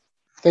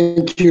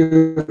Thank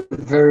you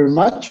very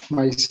much,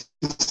 my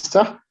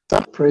sister.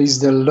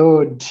 Praise the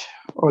Lord,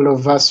 all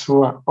of us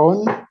who are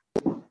on.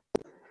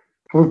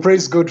 We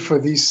praise God for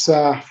this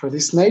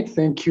night.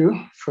 Thank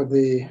you for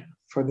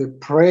the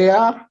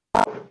prayer.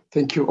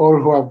 Thank you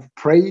all who have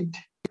prayed.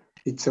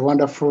 It's a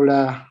wonderful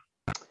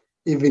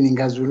evening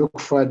as we look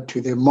forward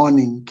to the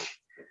morning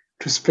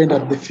to spend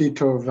at the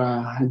feet of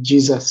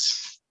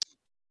Jesus.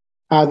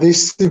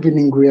 This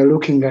evening we are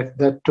looking at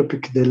that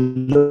topic, the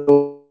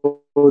Lord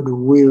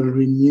will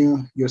renew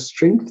your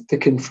strength,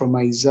 taken from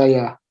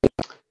Isaiah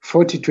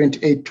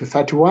 40:28 to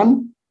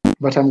 31.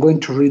 But I'm going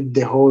to read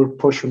the whole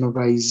portion of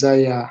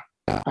Isaiah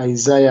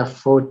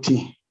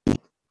 40.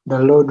 The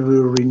Lord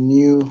will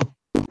renew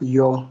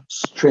your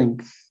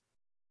strength.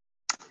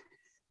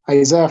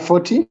 Isaiah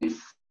 40.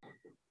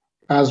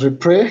 As we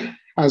pray,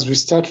 as we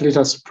start, let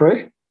us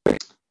pray.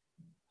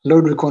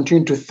 Lord, we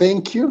continue to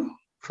thank you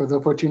for the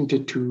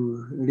opportunity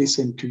to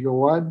listen to your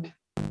word.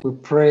 We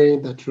pray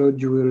that,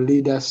 Lord, you will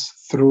lead us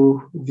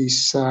through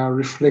this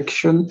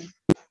reflection.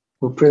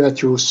 We pray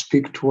that you will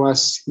speak to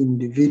us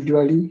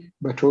individually,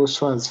 but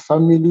also as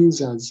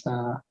families,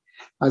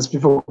 as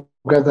people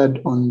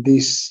gathered on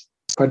this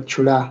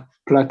particular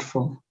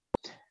platform.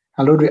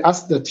 And Lord, we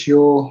ask that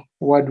your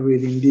word will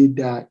indeed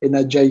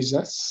energize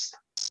us.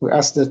 We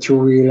ask that you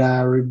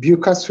will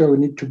rebuke us where we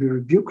need to be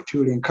rebuked. You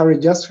will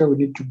encourage us where we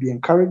need to be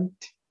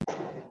encouraged.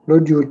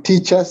 Lord, you will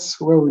teach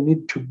us where we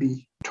need to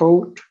be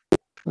taught.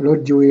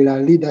 Lord, you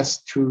will lead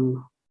us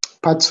to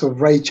paths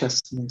of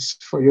righteousness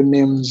for your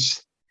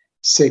name's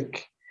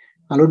sake.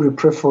 And Lord, we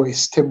pray for a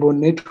stable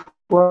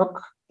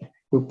network.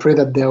 We pray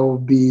that there will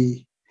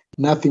be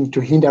nothing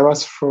to hinder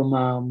us from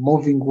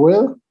moving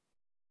well.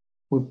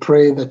 We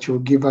pray that you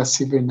will give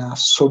us even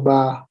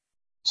sober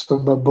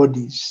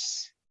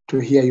bodies to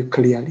hear you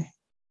clearly.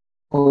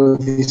 All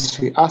this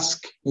we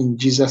ask in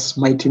Jesus'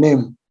 mighty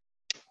name.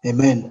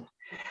 Amen.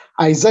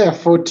 Isaiah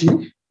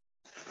 40,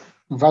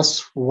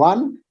 verse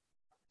 1.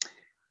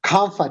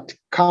 Comfort,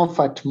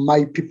 comfort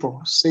my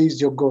people,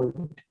 says your God.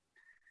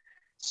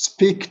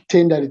 Speak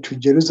tenderly to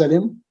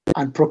Jerusalem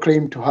and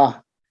proclaim to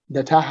her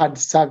that her hard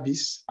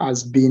service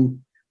has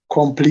been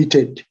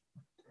completed,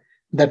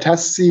 that her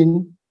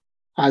sin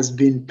has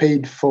been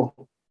paid for,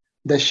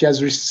 that she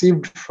has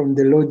received from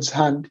the Lord's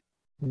hand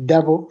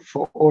double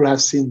for all her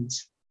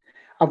sins.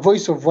 A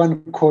voice of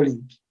one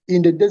calling,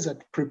 in the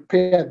desert,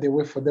 prepare the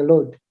way for the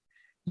Lord.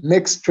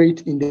 Make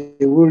straight in the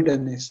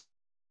wilderness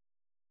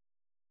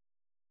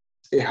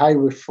a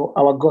highway for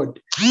our God.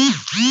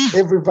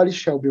 Every valley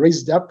shall be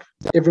raised up,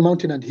 every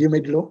mountain and hill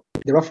made low.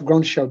 The rough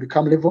ground shall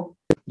become level,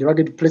 the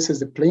rugged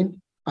places the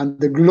plain, and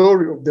the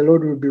glory of the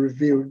Lord will be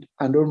revealed,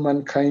 and all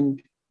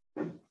mankind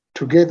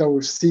together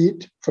will see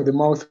it, for the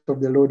mouth of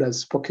the Lord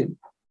has spoken.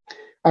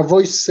 A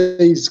voice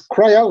says,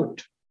 cry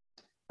out.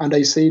 And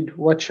I said,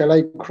 what shall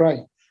I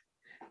cry?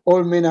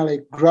 All men are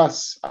like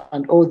grass,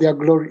 and all their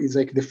glory is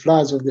like the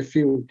flowers of the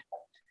field.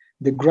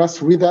 The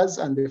grass withers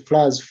and the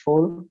flowers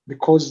fall,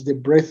 because the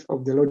breath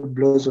of the Lord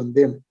blows on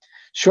them.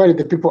 Surely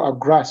the people are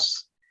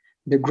grass.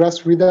 The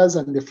grass withers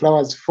and the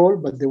flowers fall,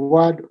 but the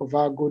word of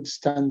our God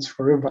stands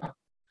forever.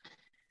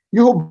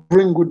 You who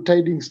bring good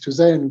tidings to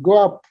Zion, go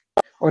up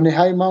on a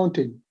high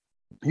mountain.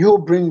 You who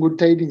bring good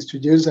tidings to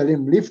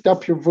Jerusalem, lift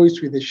up your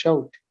voice with a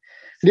shout.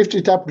 Lift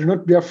it up, do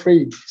not be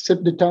afraid.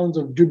 Set the towns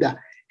of Judah.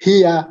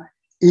 Here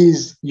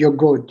is your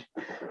God.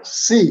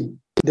 See,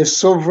 the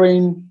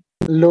sovereign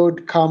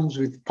Lord comes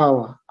with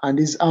power, and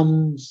his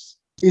arm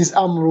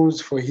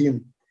rules for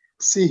him.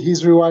 See,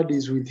 his reward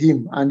is with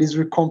him, and his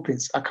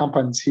recompense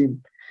accompanies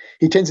him.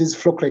 He tends his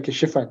flock like a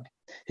shepherd.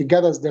 He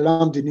gathers the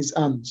lambs in his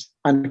arms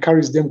and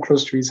carries them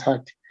close to his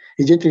heart.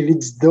 He gently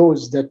leads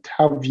those that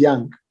have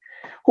young.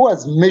 Who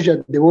has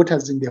measured the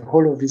waters in the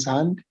hollow of his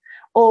hand,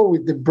 or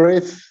with the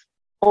breadth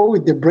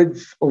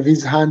of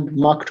his hand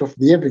marked off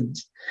the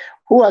heavens?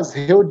 Who has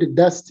held the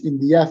dust in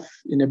the earth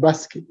in a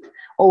basket,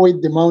 or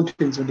weighed the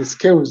mountains on the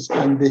scales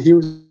and the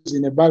hills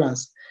in a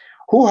balance?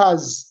 Who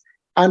has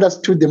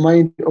understood the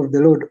mind of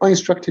the Lord, or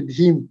instructed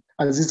him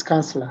as his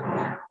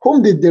counselor?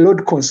 Whom did the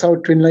Lord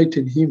consult to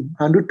enlighten him,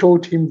 and who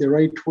taught him the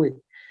right way?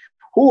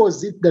 Who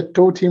was it that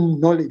taught him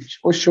knowledge,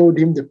 or showed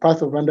him the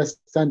path of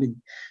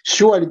understanding?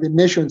 Surely the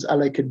nations are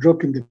like a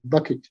drop in the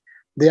bucket.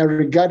 They are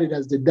regarded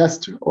as the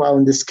dust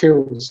on the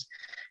scales.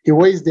 He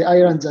weighs the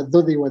islands as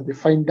though they were the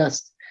fine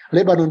dust.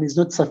 Lebanon is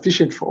not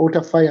sufficient for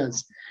altar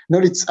fires,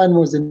 nor its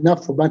animals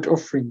enough for burnt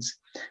offerings.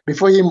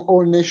 Before him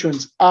all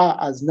nations are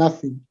as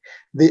nothing.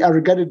 They are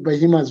regarded by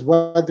him as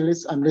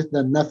worthless and less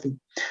than nothing.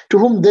 To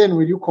whom then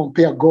will you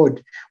compare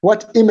God?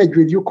 What image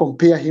will you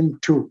compare him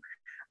to?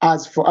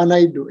 As for an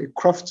idol, a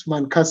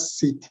craftsman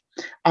casts it,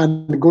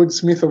 and a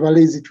goldsmith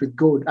overlays it with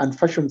gold, and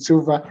fashions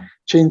silver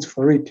chains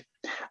for it.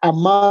 A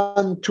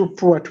man too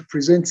poor to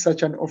present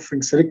such an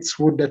offering selects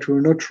wood that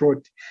will not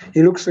rot.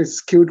 He looks for a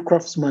skilled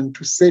craftsman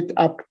to set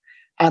up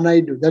an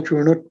idol that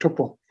will not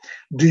topple.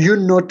 Do you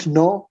not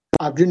know?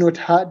 Have you not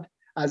heard?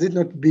 Has it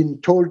not been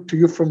told to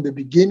you from the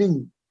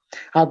beginning?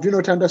 Have you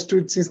not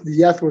understood since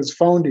the earth was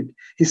founded?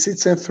 He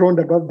sits enthroned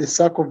above the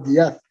circle of the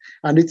earth,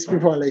 and its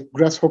people are like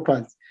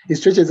grasshoppers. He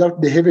stretches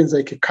out the heavens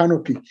like a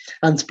canopy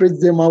and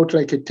spreads them out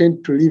like a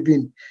tent to live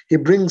in. He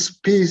brings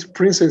peace,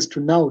 princes to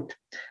naught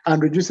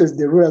and reduces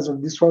the rulers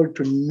of this world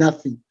to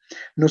nothing.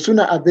 No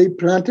sooner are they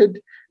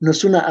planted, no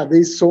sooner are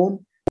they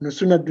sown, no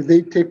sooner do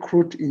they take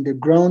root in the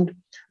ground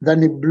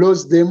than he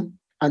blows them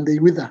and they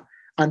wither,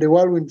 and the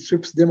whirlwind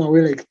sweeps them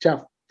away like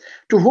chaff.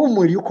 To whom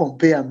will you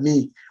compare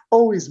me?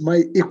 Who is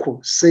my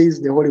equal,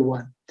 says the Holy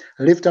One.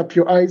 Lift up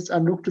your eyes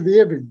and look to the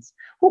heavens.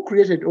 Who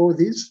created all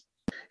this?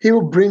 He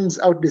who brings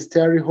out the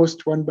starry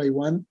host one by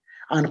one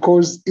and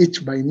calls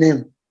each by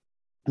name.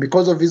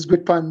 Because of his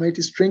great power and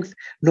mighty strength,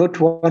 not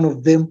one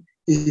of them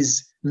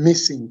is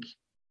missing.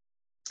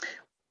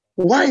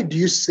 Why do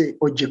you say,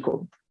 O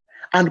Jacob,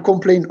 and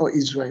complain, O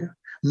Israel?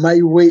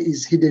 My way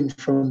is hidden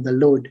from the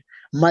Lord.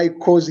 My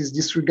cause is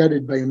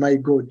disregarded by my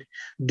God.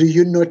 Do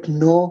you not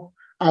know?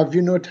 Have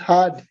you not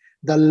heard?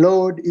 The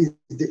Lord is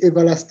the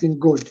everlasting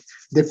God,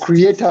 the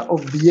creator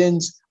of the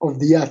ends of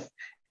the earth.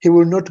 He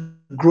will not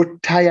grow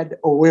tired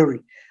or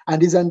weary,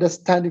 and his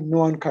understanding no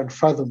one can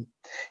fathom.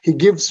 He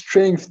gives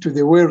strength to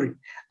the weary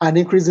and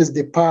increases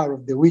the power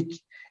of the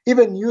weak.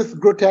 Even youth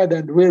grow tired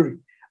and weary,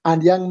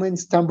 and young men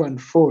stumble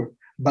and fall.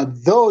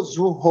 But those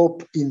who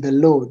hope in the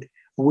Lord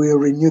will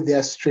renew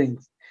their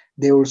strength.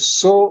 They will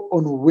soar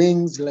on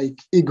wings like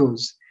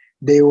eagles.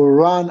 They will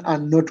run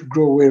and not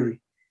grow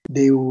weary.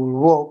 They will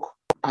walk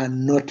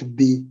and not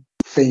be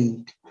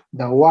faint.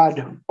 The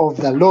word of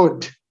the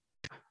Lord.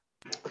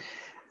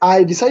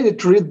 I decided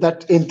to read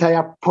that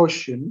entire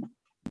portion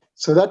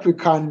so that we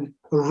can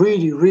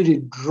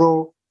really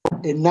draw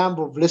a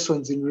number of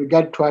lessons in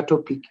regard to our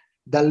topic.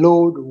 The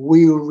Lord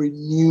will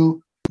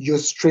renew your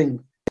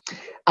strength.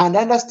 And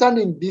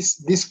understanding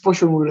this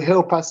portion will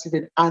help us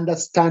even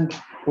understand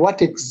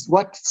what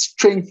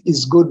strength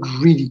is God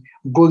really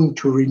going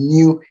to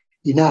renew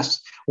in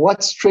us.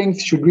 What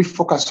strength should we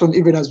focus on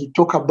even as we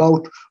talk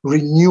about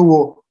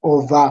renewal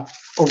of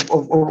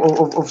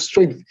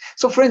strength?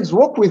 So friends,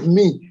 walk with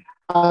me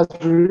as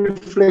we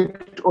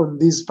reflect on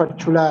this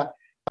particular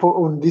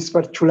portion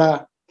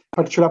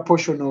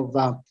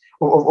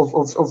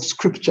of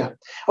scripture.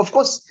 Of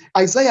course,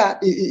 Isaiah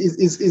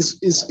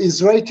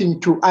is writing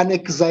to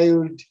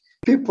unexiled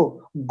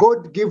people.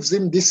 God gives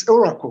him this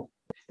oracle.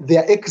 They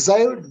are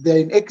exiled. They are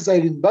in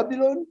exile in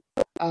Babylon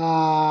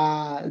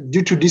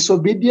due to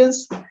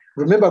disobedience.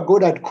 Remember,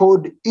 God had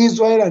called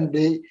Israel, and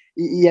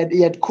he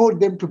had called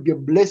them to be a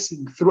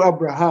blessing through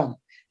Abraham.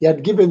 He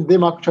had given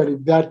them actually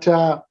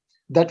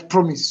that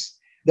promise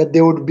that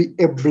they would be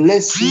a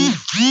blessing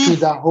to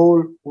the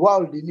whole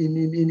world.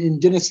 In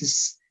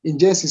Genesis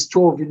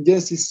 12, in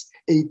Genesis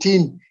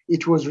 18,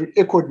 it was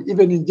re-echoed.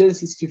 Even in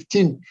Genesis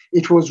 15,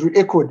 it was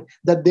re-echoed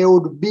that they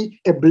would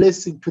be a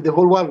blessing to the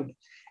whole world.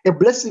 A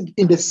blessing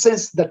in the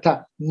sense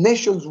that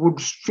nations would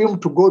stream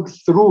to God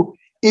through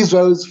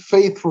Israel's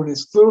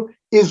faithfulness, through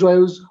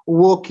Israel's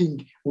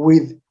walking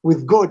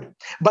with God.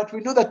 But we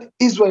know that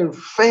Israel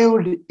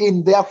failed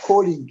in their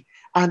calling,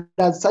 and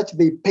as such,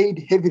 they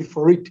paid heavily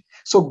for it.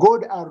 So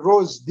God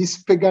arose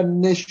this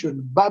pagan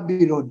nation,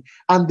 Babylon,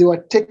 and they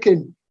were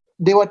taken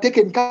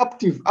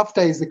captive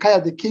after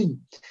Hezekiah the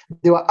king.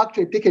 They were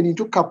actually taken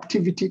into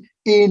captivity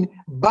in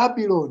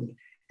Babylon.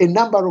 A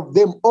number of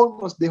them,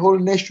 almost the whole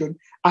nation,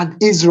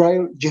 and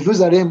Israel,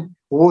 Jerusalem,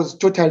 was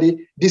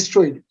totally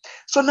destroyed.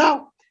 So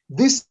now,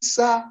 this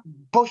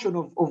portion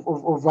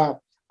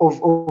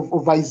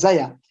of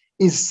Isaiah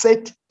is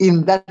set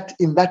in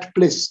that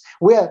place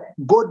where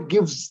God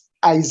gives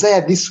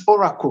Isaiah this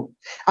oracle,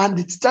 and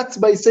it starts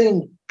by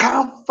saying,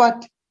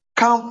 "Comfort,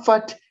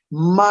 comfort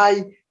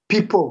my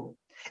people."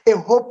 A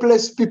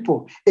hopeless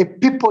people, a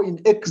people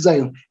in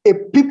exile, a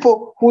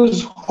people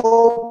whose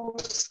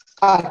hopes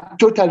are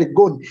totally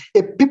gone,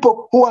 a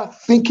people who are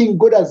thinking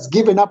God has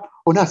given up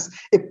on us,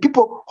 a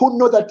people who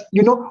know that,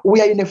 we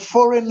are in a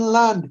foreign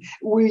land.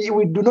 We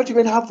do not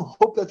even have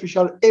hope that we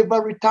shall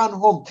ever return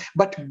home.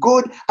 But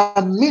God,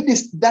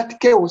 amidst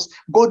that chaos,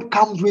 God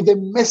comes with a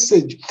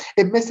message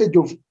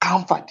of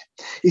comfort.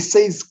 He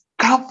says,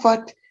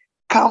 "Comfort,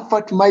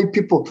 comfort my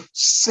people,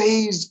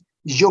 says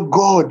your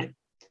God."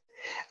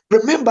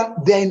 Remember,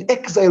 they're in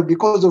exile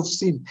because of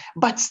sin,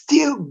 but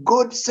still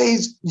God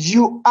says,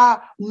 "You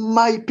are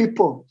my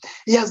people."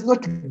 He has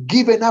not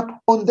given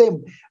up on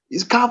them.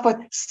 His comfort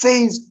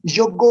says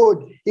your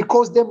God. He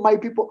calls them my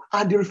people,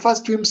 and he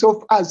refers to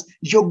himself as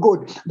your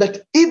God.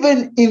 That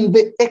even in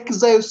the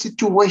exile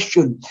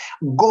situation,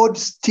 God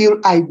still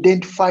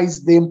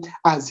identifies them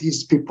as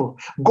his people.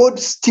 God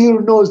still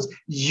knows,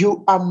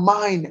 "You are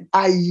mine.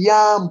 I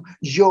am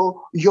your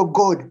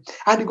God."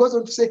 And he goes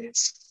on to say,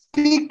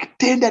 "Speak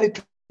tenderly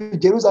to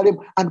Jerusalem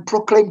and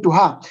proclaim to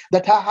her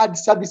that her hard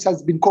service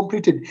has been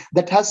completed,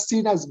 that her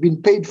sin has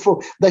been paid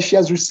for, that she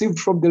has received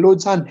from the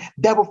Lord's hand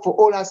double for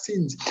all her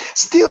sins."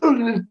 Still,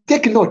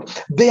 take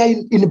note, they are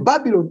in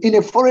Babylon, in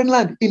a foreign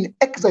land, in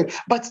exile,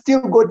 but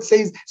still God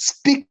says,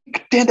 "Speak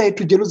tenderly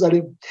to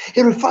Jerusalem."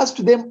 He refers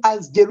to them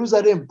as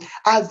Jerusalem,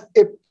 as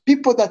a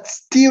people that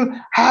still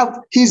have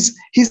his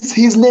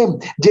name.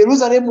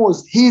 Jerusalem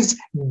was his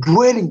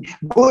dwelling.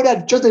 God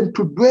had chosen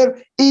to dwell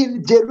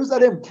in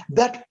Jerusalem,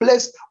 that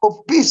place of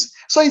peace.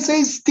 So he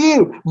says,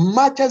 still,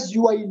 much as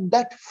you are in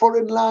that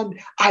foreign land,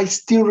 I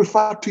still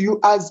refer to you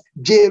as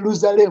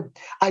Jerusalem.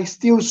 I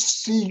still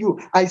see you.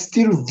 I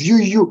still view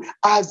you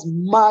as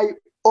my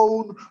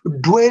own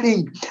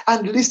dwelling.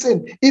 And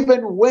listen,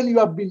 even when you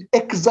have been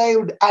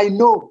exiled, I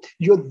know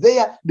you're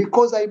there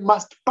because I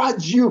must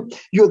purge you.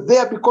 You're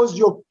there because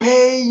you're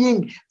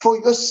paying for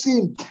your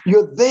sin.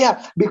 You're there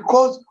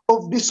because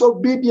of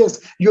disobedience.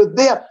 You're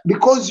there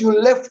because you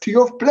left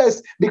your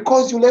place,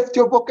 because you left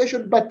your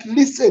vocation. But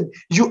listen,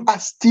 you are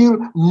still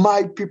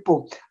my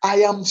people. I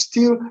am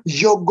still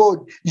your God.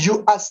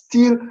 You are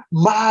still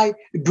my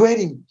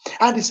dwelling.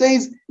 And he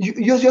says,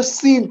 your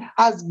sin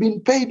has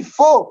been paid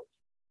for.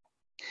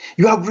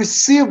 You have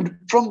received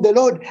from the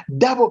Lord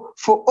double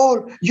for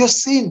all your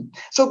sin.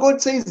 So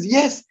God says,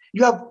 yes,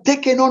 you have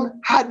taken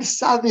on hard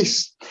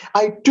service.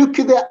 I took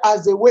you there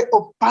as a way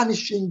of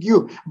punishing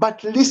you.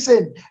 But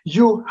listen,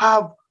 you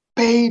have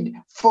paid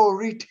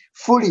for it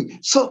fully.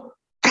 So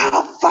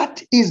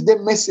comfort is the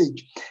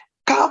message.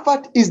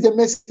 Comfort is the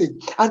message.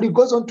 And he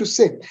goes on to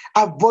say,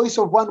 a voice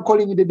of one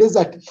calling in the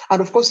desert. And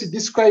of course, he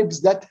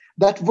describes that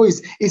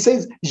voice. He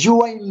says,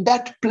 you are in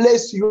that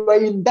place. You are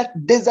in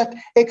that desert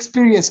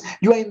experience.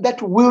 You are in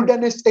that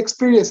wilderness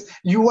experience.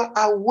 You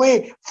are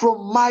away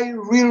from my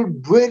real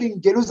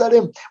dwelling,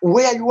 Jerusalem.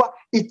 Where you are,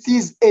 it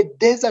is a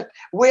desert.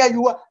 Where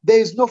you are, there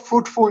is no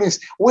fruitfulness.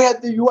 Where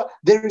you are,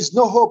 there is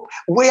no hope.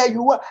 Where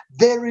you are,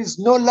 there is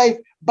no life.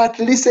 But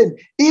listen,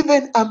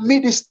 even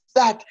amidst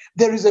that,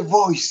 there is a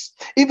voice.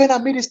 Even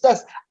amidst that,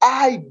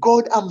 I,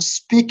 God, am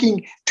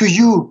speaking to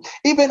you.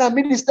 Even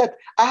amidst that,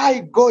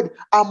 I, God,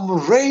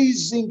 am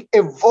raising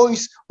a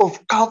voice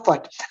of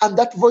comfort. And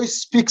that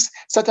voice speaks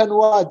certain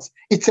words.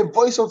 It's a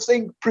voice of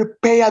saying,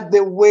 prepare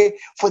the way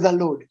for the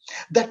Lord.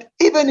 That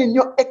even in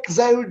your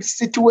exiled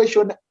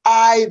situation,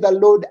 I, the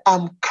Lord,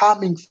 am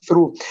coming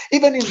through.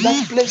 Even in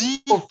that place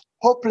of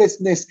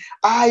hopelessness,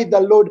 I,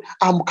 the Lord,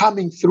 am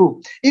coming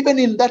through. Even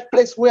in that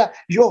place where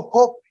your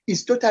hope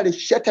is totally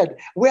shattered,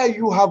 where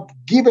you have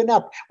given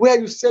up, where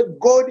you say,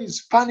 God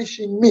is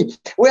punishing me,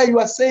 where you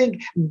are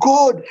saying,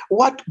 God,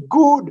 what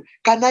good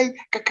can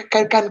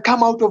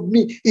come out of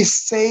me? He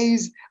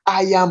says,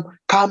 I am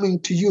coming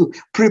to you.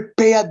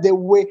 Prepare the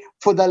way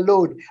for the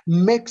Lord.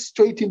 Make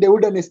straight in the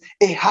wilderness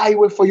a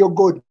highway for your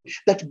God.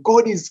 That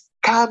God is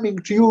coming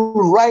to you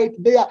right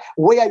there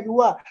where you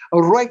are,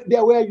 right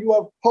there where you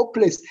are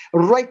hopeless,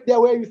 right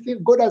there where you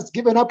think God has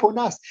given up on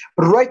us,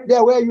 right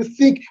there where you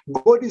think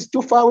God is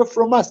too far away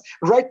from us,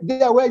 right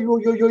there where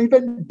you're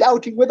even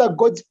doubting whether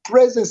God's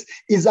presence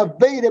is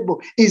available.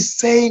 He's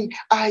saying,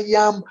 I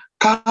am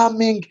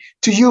coming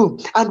to you.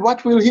 And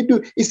what will he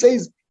do? He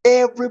says,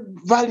 every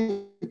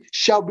valley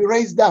shall be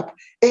raised up,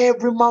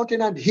 every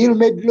mountain and hill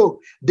made low.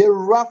 The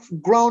rough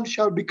ground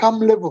shall become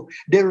level,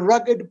 the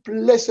rugged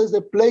places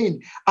a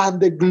plain, and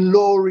the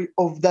glory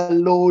of the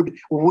Lord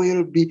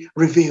will be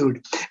revealed.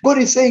 God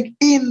is saying,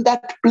 in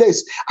that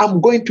place, I'm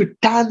going to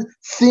turn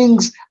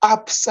things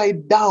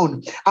upside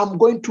down. I'm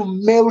going to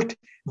melt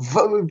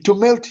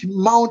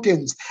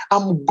mountains.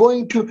 I'm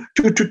going to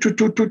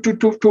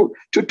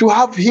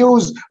have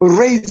hills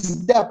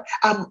raised up.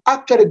 I'm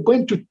actually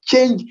going to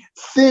change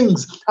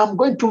things. I'm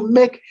going to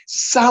make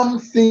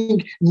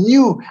something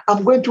new.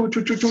 I'm going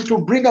to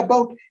bring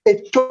about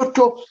a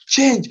total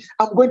change.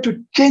 I'm going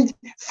to change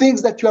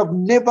things that you have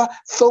never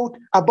thought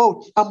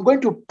about. I'm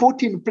going to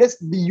put in place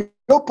the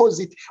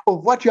opposite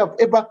of what you have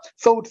ever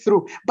thought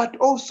through. But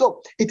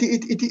also,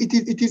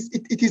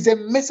 it is a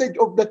message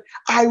of that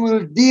I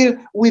will deal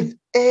with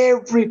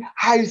every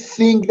high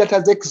thing that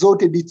has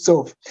exalted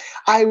itself.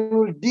 I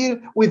will deal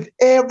with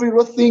every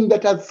low thing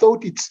that has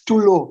thought it's too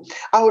low.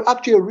 I will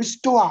actually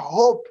restore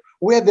hope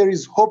where there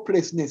is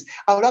hopelessness.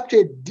 I will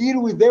actually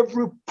deal with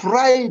every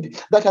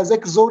pride that has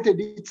exalted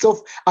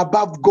itself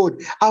above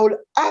God. I will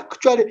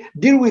actually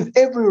deal with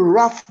every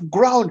rough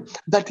ground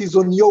that is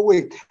on your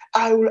way.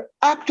 I will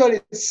actually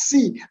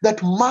see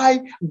that my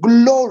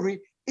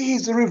glory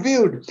is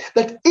revealed.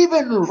 That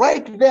even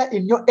right there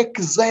in your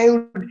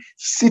exiled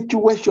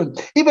situation,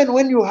 even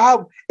when you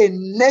have a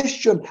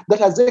nation that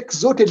has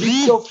exalted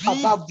itself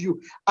above you,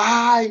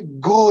 I,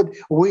 God,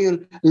 will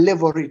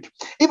level it.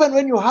 Even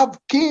when you have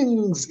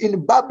kings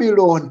in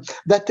Babylon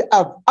that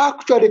have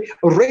actually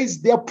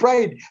raised their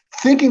pride,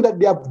 thinking that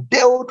they have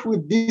dealt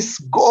with this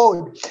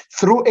God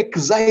through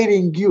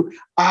exiling you,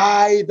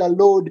 I, the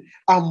Lord,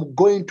 am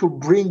going to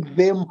bring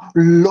them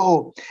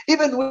low.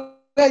 Even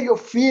where you're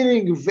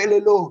feeling very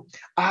low,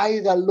 I,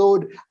 the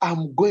Lord,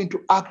 am going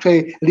to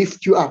actually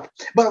lift you up.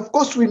 But of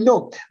course, we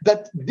know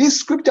that this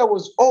scripture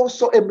was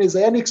also a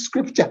messianic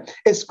scripture,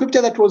 a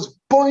scripture that was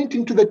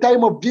pointing to the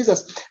time of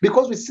Jesus,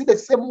 because we see the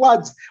same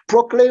words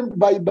proclaimed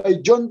by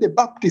John the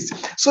Baptist.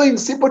 So in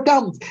simple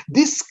terms,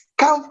 this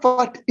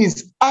comfort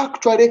is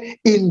actually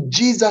in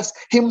Jesus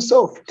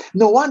himself.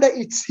 No wonder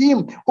it's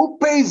him who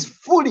pays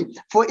fully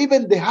for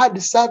even the hard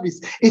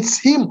service. It's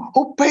him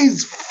who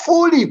pays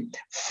fully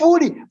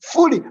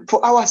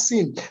for our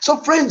sin. So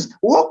friends,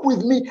 walk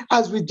with me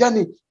as we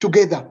journey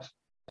together.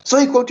 So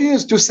he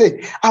continues to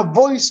say, a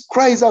voice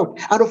cries out.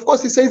 And of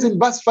course, he says in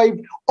verse 5,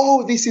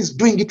 all this is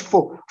doing it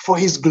for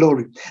his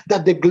glory,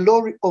 that the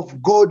glory of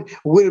God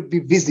will be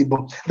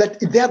visible, that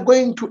they are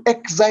going to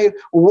exile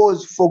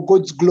was for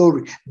God's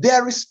glory.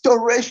 Their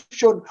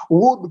restoration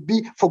would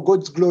be for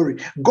God's glory.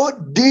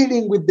 God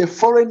dealing with the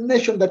foreign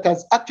nation that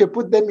has actually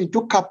put them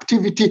into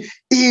captivity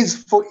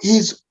is for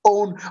his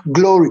own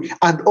glory.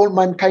 And all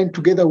mankind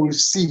together will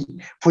see,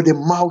 for the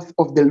mouth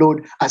of the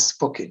Lord has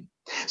spoken.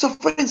 So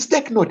friends,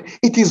 take note,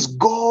 it is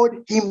God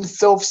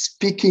himself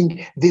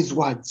speaking these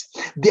words.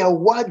 They are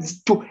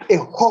words to a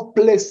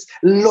hopeless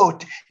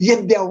lot,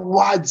 yet they are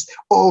words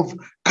of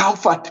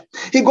comfort.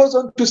 He goes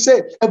on to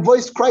say, a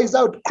voice cries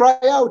out, cry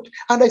out.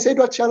 And I said,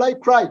 what shall I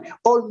cry?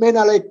 All men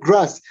are like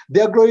grass.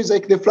 Their glory is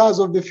like the flowers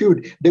of the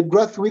field. The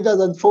grass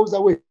withers and falls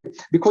away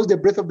because the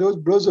breath of the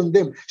Lord blows on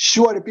them.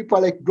 Surely people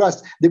are like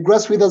grass. The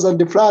grass withers and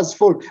the flowers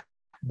fall,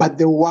 but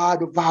the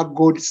word of our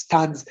God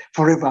stands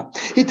forever.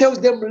 He tells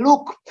them,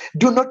 look,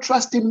 do not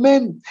trust in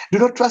men. Do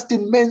not trust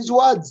in men's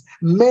words.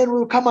 Men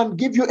will come and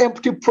give you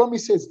empty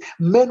promises.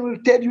 Men will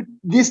tell you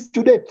this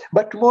today,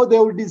 but tomorrow they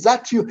will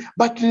desert you.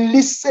 But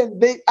listen,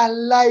 they are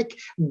like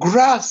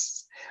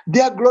grass.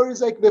 Their glory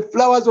is like the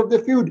flowers of the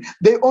field.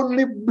 They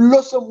only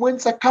blossom when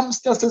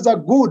circumstances are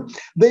good.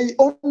 They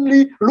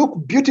only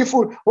look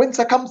beautiful when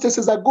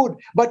circumstances are good.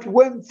 But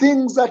when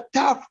things are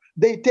tough,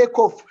 they take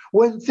off.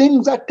 When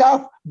things are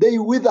tough, they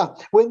wither.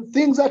 When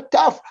things are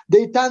tough,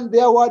 they turn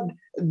their word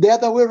the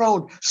other way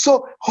around.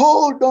 So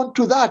hold on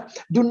to that.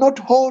 Do not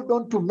hold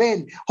on to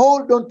men.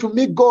 Hold on to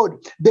me, God.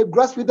 The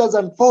grass withers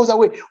and falls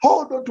away.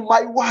 Hold on to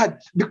my word,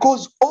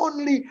 because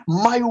only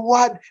my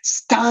word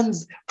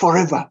stands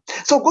forever.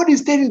 So God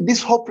is telling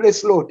this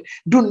hopeless Lord,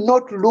 do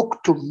not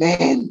look to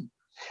men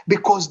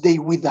because they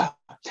wither.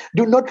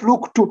 Do not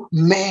look to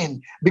men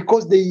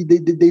because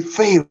they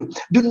fail.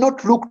 Do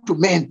not look to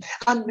men.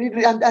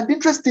 And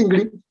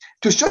interestingly,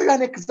 to show you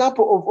an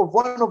example of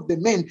one of the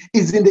men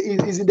is in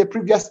the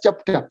previous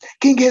chapter.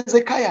 King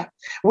Hezekiah.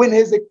 When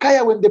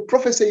the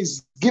prophecy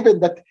is given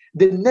that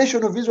the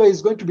nation of Israel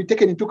is going to be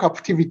taken into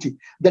captivity,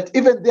 that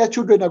even their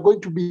children are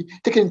going to be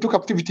taken into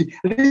captivity,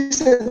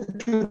 listen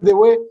to the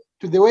way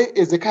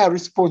Hezekiah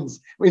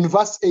responds in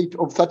verse 8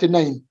 of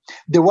 39.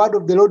 The word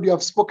of the Lord you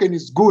have spoken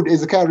is good,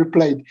 Hezekiah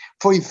replied,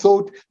 for he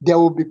thought there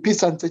will be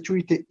peace and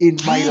security in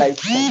my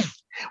lifetime.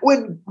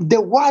 When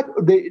the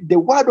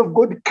word of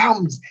God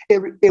comes,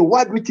 a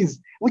word which is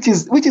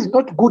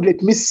not good,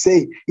 let me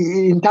say,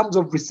 in terms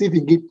of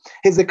receiving it,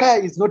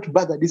 Hezekiah is not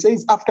bothered. He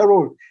says, after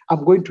all,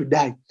 I'm going to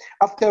die.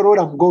 After all,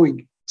 I'm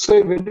going. So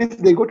even if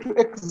they go to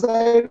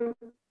exile,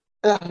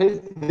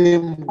 let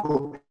them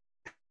go.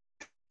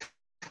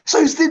 So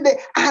you see the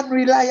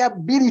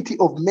unreliability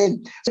of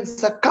men. When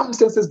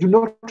circumstances do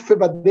not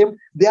favor them,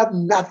 they have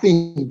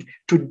nothing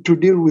to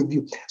deal with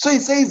you. So he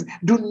says,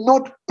 do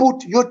not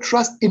put your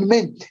trust in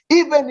men.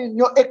 Even in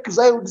your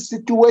exiled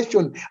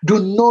situation, do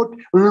not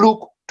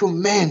look to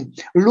men.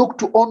 Look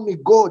to only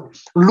God.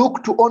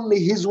 Look to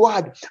only his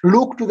word.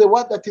 Look to the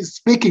word that is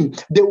speaking,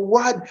 the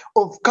word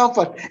of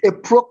comfort, a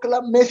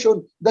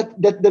proclamation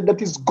that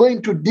is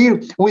going to deal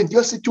with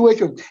your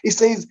situation. He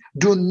says,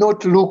 do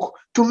not look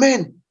to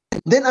men.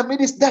 Then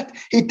amidst that,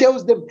 he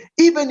tells them,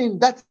 even in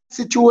that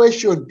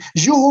situation,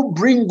 you who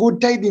bring good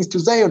tidings to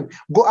Zion,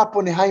 go up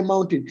on a high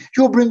mountain.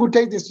 You who bring good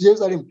tidings to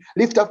Jerusalem,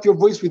 lift up your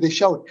voice with a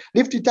shout.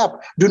 Lift it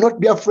up. Do not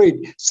be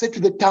afraid. Say to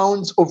the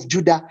towns of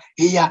Judah,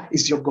 here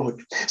is your God.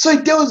 So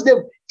he tells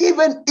them,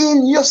 even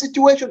in your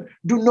situation,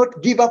 do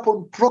not give up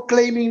on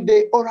proclaiming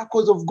the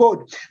oracles of God.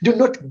 Do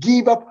not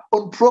give up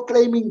on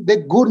proclaiming the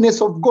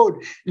goodness of God.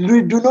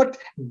 Do not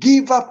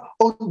give up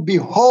on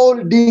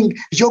beholding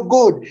your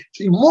God.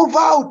 Move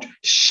out,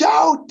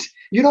 shout,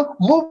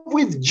 move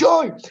with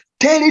joy.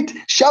 Tell it,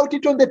 shout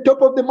it on the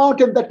top of the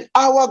mountain that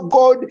our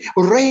God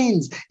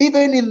reigns.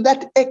 Even in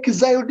that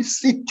exiled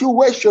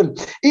situation,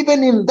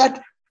 even in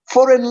that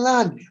foreign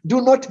land,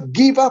 do not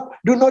give up.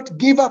 Do not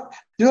give up.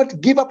 Do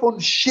not give up on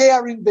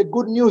sharing the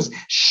good news.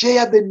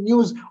 Share the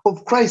news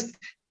of Christ.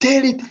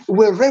 Tell it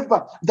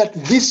wherever that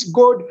this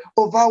God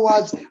of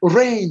ours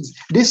reigns.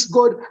 This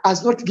God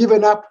has not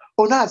given up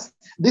on us.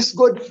 This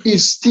God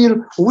is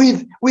still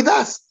with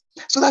us.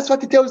 So that's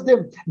what he tells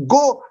them.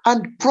 Go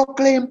and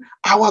proclaim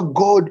our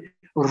God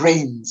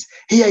reigns.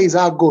 Here is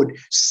our God.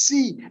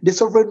 See, the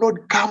sovereign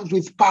Lord comes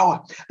with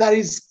power. That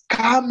is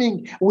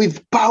coming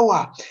with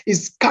power,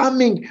 is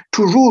coming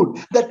to rule.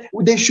 That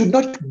they should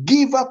not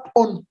give up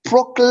on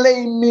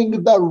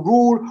proclaiming the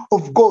rule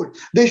of God.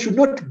 They should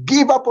not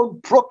give up on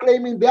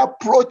proclaiming the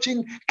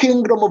approaching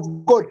kingdom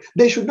of God.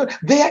 They should not.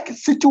 Their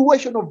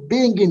situation of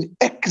being in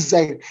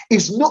exile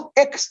is no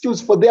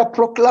excuse for their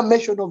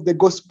proclamation of the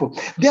gospel.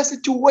 Their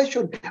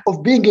situation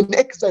of being in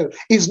exile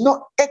is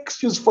no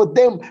excuse for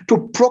them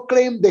to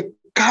proclaim the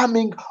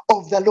coming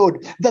of the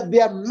Lord, that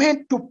they are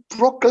meant to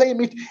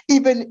proclaim it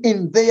even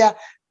in their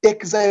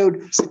exiled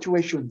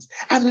situations.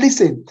 And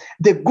listen,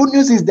 the good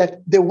news is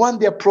that the one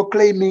they are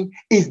proclaiming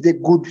is the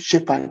good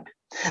shepherd.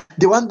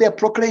 The one they are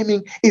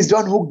proclaiming is the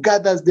one who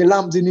gathers the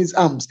lambs in his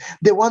arms.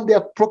 The one they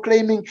are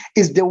proclaiming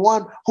is the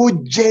one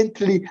who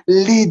gently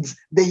leads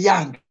the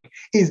young.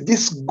 Is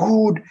this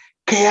good,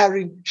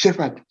 caring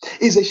shepherd?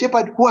 Is a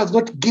shepherd who has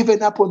not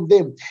given up on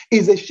them.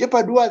 Is a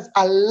shepherd who has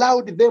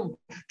allowed them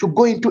to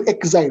go into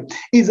exile.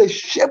 Is a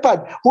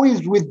shepherd who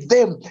is with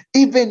them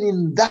even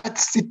in that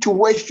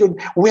situation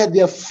where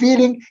they are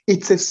feeling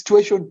it's a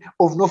situation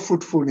of no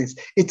fruitfulness.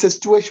 It's a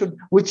situation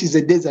which is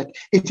a desert.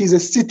 It is a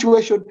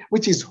situation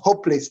which is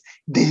hopeless.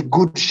 The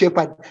good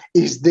shepherd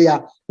is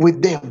there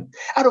with them.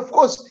 And of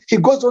course, he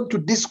goes on to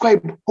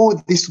describe who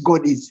this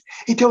God is.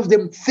 He tells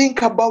them,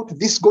 think about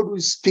this God who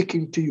is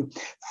speaking to you.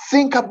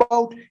 Think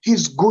about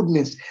his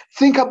goodness.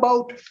 Think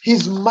about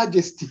his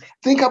majesty.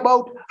 Think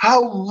about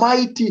how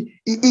mighty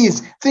he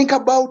is. Think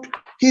about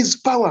his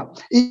power.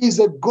 He is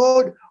a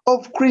God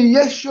of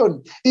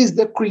creation. He is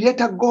the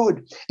creator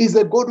God. He is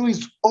a God who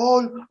is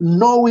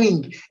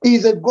all-knowing. He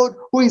is a God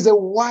who is a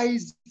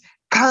wise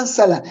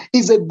Counselor.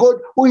 Is a God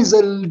who is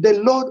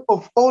the Lord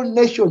of all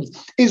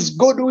nations. Is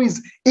God who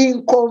is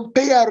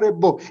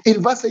incomparable.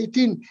 In verse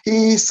 18,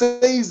 he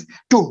says,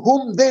 to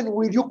whom then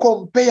will you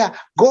compare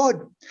God?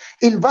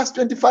 In verse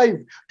 25,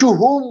 to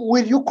whom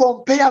will you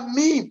compare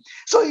me?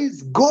 So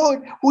is God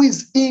who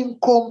is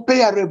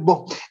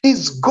incomparable.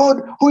 Is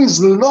God who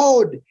is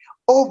Lord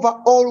over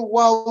all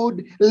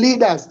world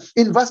leaders.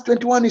 In verse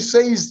 21, he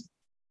says,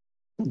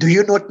 do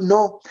you not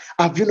know?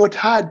 Have you not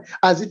heard?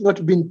 Has it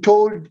not been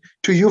told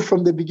to you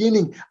from the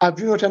beginning? Have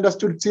you not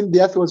understood since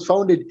the earth was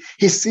founded?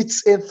 He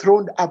sits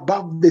enthroned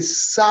above the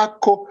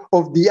circle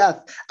of the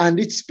earth, and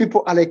its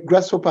people are like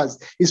grasshoppers.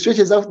 He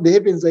stretches out the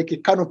heavens like a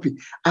canopy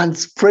and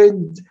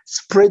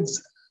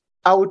spreads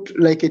out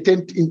like a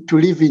tent to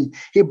live in.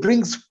 He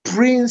brings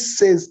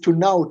princes to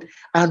naught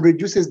and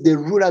reduces the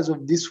rulers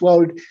of this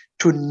world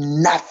to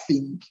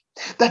nothing.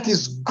 That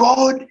is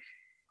God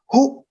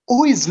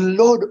who is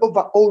Lord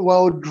over all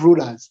world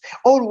rulers.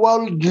 All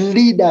world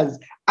leaders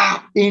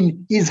are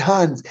in his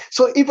hands.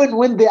 So even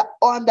when they are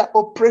under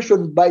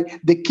oppression by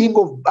the king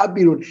of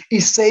Babylon, he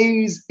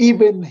says,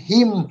 even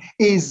him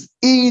is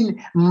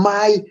in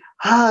my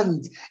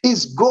hands.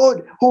 Is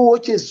God who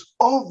watches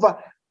over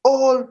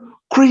all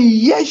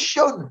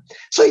creation.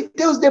 So he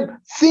tells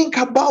them, think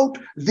about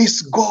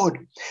this God.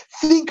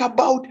 Think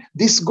about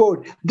this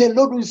God. The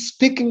Lord who is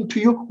speaking to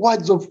you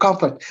words of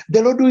comfort.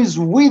 The Lord who is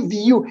with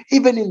you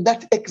even in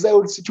that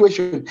exiled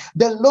situation.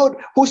 The Lord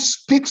who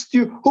speaks to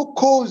you, who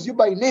calls you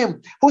by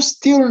name, who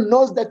still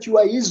knows that you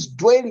are his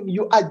dwelling.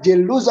 You are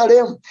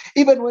Jerusalem.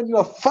 Even when you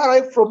are far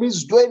away from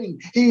his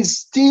dwelling, he is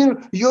still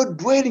your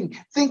dwelling.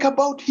 Think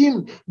about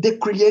him, the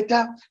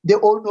creator, the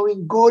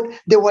all-knowing God,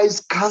 the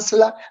wise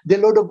counselor, the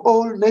Lord of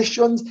all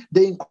nations,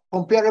 the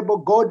incomparable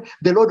God,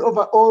 the Lord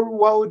over all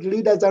world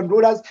leaders and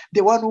rulers,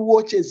 the one who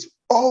watches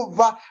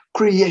over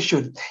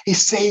creation. He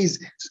says,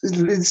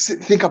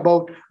 think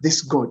about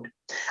this God.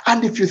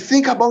 And if you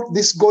think about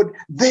this God,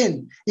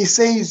 then he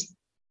says,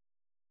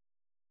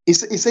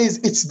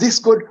 it's this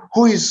God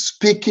who is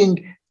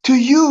speaking to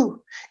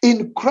you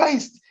in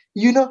Christ.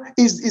 You know,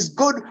 is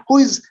God who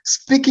is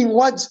speaking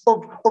words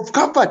of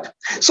comfort.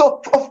 So,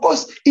 of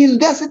course, in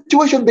their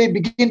situation, they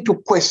begin to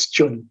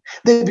question.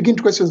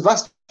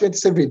 Verse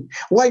 27.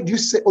 Why do you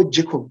say, O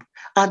Jacob,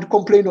 and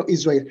complain, O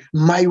Israel?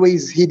 My way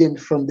is hidden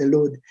from the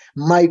Lord.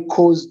 My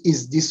cause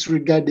is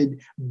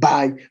disregarded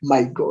by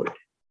my God.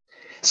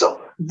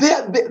 So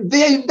they're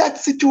in that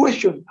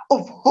situation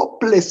of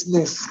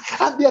hopelessness.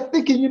 And they're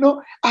thinking,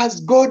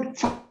 has God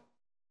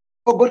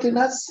forgotten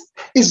us?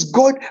 Is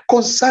God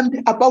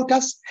concerned about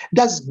us?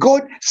 Does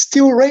God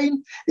still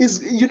reign?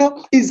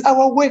 Is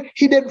our way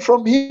hidden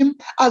from him?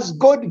 Has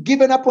God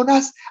given up on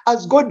us?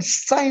 Has God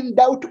signed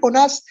out on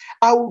us?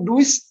 How do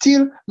we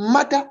still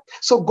matter?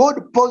 So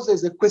God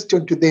poses a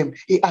question to them.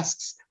 He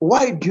asks,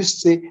 why do you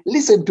say,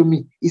 listen to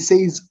me? He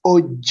says,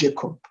 O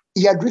Jacob.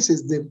 He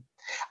addresses them,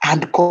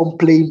 and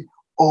complain,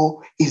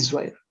 O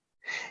Israel.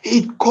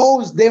 He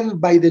calls them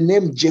by the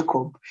name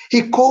Jacob.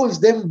 He calls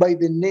them by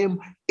the name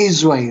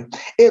Israel.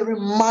 A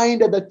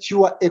reminder that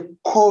you are a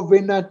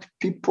covenant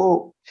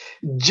people.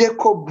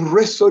 Jacob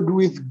wrestled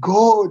with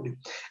God.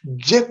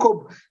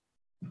 Jacob,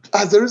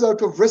 as a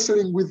result of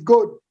wrestling with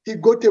God, he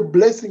got a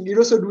blessing. He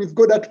wrestled with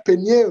God at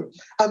Peniel,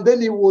 and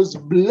then he was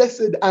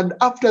blessed. And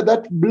after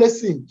that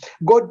blessing,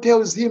 God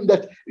tells him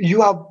that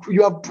you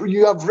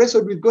have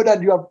wrestled with God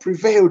and you have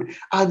prevailed.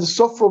 And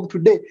so from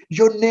today,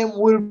 your name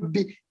will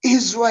be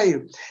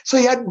Israel. So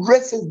he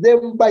addresses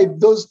them by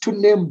those two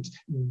names,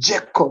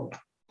 Jacob,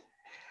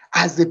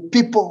 as the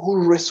people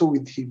who wrestle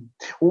with him.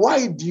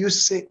 Why do you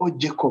say, oh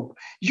Jacob?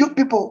 You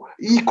people,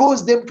 he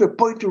calls them to a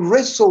point to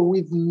wrestle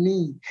with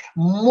me,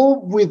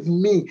 move with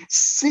me,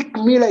 seek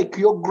me like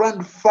your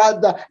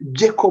grandfather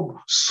Jacob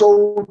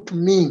sought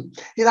me.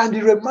 And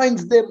he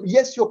reminds them,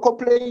 yes, you're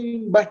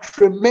complaining, but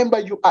remember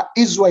you are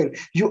Israel.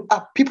 You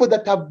are people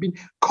that have been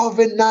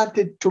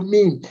covenanted to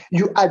me.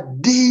 You are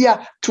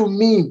dear to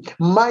me.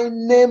 My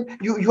name,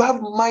 you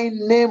have my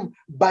name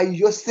by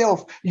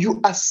yourself. You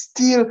are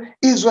still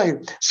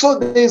Israel. So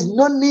there is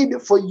no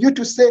need for you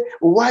to say,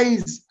 why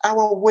is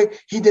our way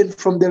hidden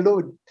from the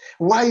Lord?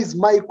 Why is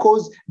my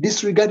cause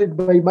disregarded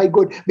by my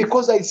God?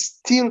 Because I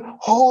still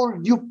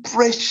hold you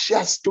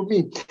precious to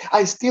me.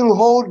 I still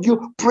hold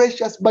you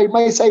precious by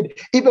my side.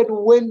 Even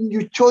when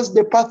you chose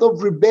the path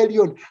of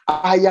rebellion,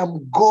 I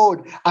am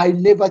God. I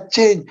never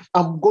change.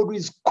 I'm God who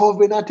is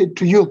covenanted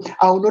to you.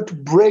 I will not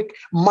break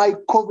my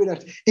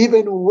covenant.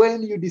 Even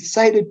when you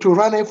decided to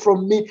run away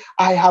from me,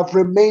 I have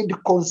remained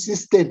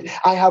consistent.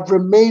 I have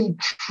remained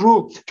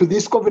true to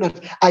this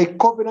covenant. I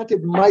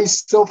covenanted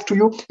myself to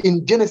you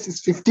in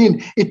Genesis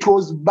 15. It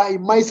was by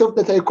myself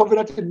that I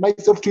covenanted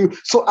myself to you.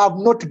 So I've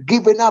not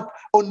given up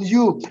on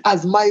you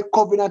as my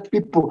covenant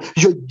people.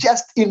 You're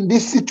just in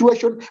this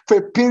situation for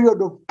a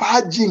period of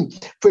purging,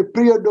 for a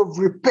period of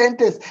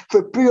repentance,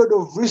 for a period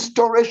of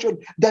restoration,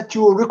 that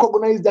you will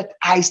recognize that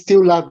I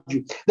still love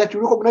you, that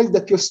you recognize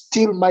that you're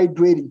still my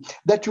dwelling,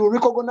 that you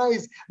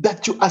recognize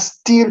that you are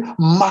still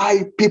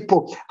my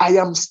people. I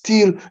am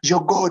still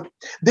your God.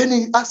 Then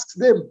he asks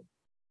them,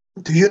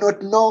 do you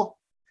not know?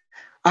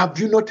 Have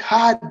you not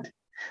heard?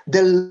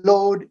 The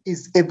Lord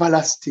is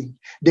everlasting,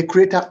 the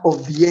creator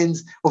of the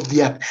ends of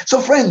the earth.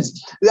 So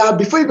friends,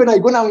 before even I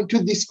go now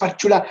into this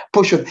particular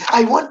portion,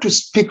 I want to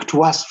speak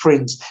to us,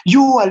 friends.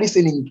 You are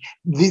listening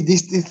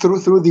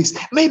through this.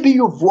 Maybe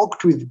you've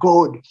walked with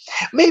God.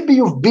 Maybe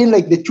you've been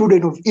like the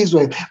children of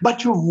Israel,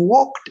 but you've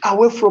walked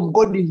away from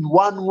God in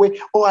one way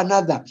or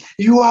another.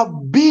 You have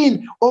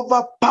been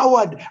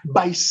overpowered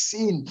by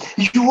sin.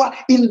 You are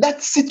in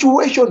that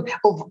situation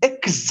of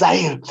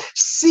exile.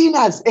 Sin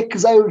has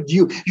exiled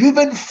you. You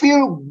even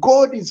feel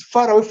God is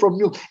far away from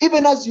you.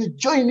 Even as you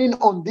join in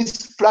on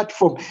this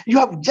platform, you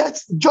have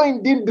just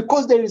joined in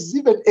because there is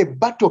even a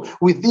battle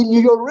within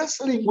you. You're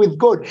wrestling with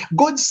God.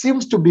 God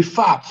seems to be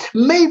far.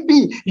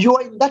 Maybe you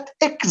are in that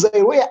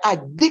exile where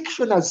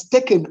addiction has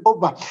taken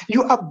over.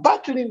 You are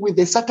battling with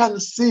a certain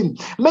sin.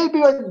 Maybe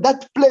you're in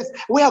that place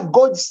where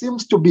God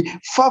seems to be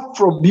far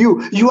from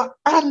you. You are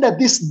under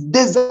this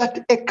desert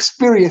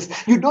experience.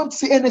 You don't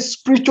see any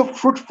spiritual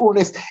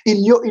fruitfulness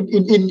in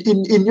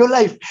your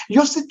life.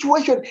 Your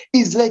situation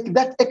is like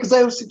that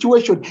exile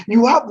situation.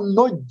 You have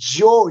no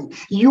joy.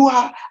 You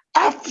are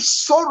after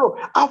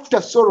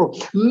sorrow.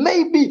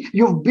 Maybe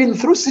you've been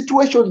through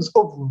situations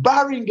of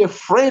burying a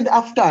friend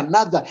after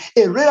another,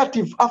 a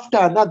relative after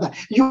another.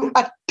 You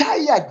are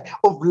tired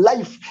of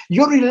life.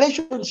 Your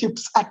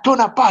relationships are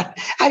torn apart.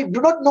 I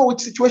do not know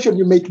which situation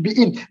you may be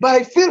in, but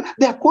I feel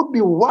there could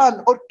be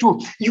one or two.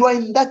 You are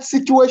in that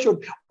situation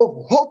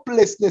of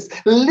hopelessness.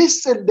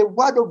 Listen, the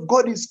word of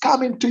God is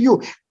coming to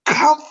you.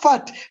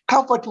 Comfort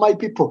my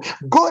people.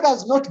 God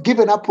has not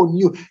given up on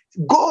you.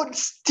 God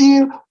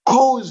still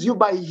calls you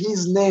by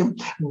his name.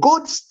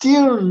 God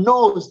still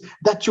knows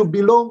that you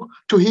belong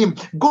to him.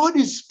 God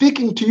is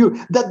speaking to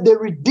you that the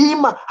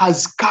Redeemer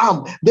has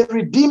come. The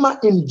Redeemer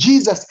in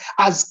Jesus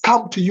has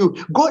come to you.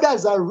 God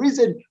has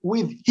arisen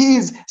with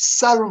his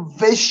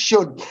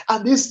salvation,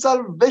 and this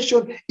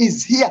salvation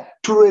is here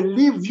to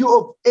relieve you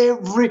of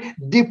every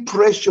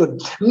depression.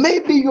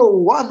 Maybe you're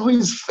one who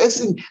is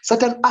facing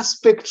certain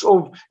aspects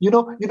of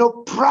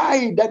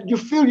pride, that you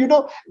feel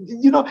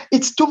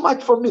it's too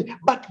much for me,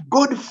 but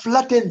God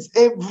flattens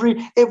every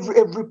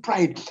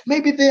pride.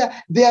 Maybe there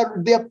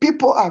are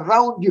people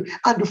around you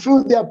and you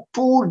feel they have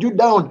pulled you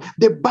down.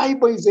 The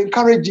Bible is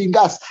encouraging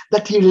us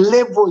that he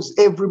levels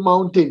every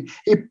mountain.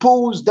 He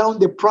pulls down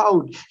the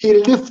proud. He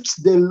lifts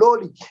the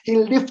lowly. He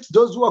lifts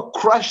those who are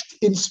crushed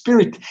in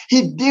spirit.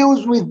 He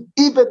deals with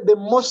even the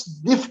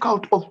most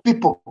difficult of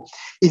people.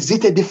 Is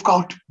it a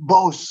difficult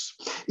boss?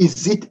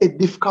 Is it a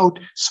difficult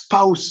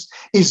spouse?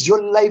 Is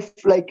your life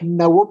like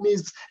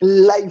Naomi's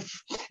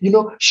life?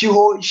 She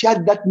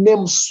had that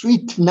name,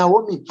 Sweet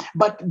Naomi,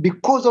 but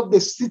because of the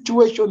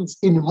situations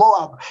in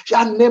Moab,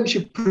 her name,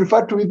 she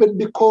preferred to even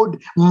be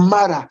called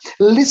Mara.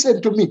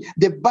 Listen to me.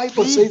 The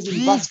Bible says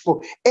in verse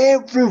 4,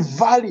 every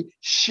valley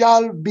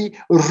shall be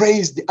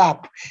raised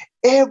up,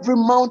 every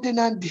mountain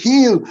and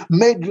hill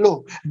made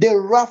low. The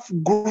rough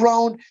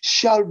ground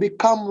shall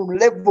become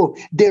level,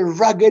 the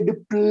rugged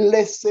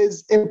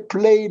places a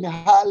plain.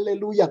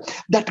 Hallelujah.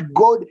 That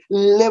God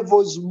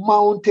levels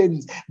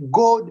mountains.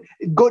 God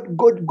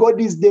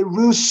is the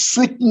real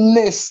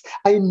sweetness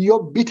in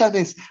your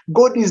bitterness.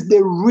 God is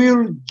the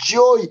real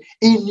joy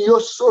in your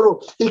sorrow.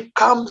 He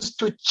comes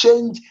to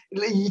change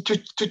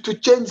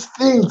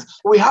things.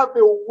 We have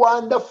a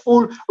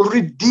wonderful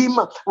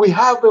Redeemer. We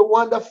have a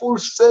wonderful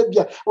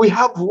Savior. We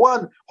have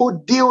one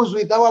who deals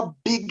with our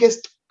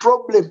biggest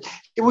problem.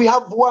 We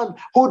have one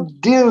who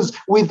deals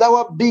with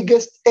our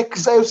biggest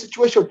exile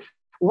situation,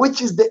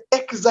 which is the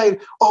exile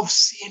of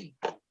sin.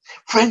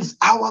 Friends,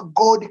 our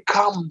God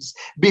comes.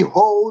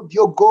 Behold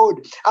your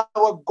God.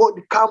 Our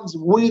God comes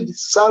with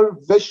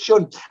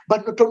salvation.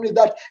 But not only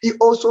that, he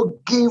also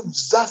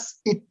gives us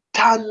eternal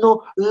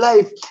eternal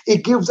life.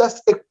 It gives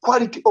us a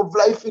quality of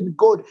life in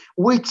God,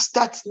 which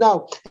starts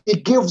now.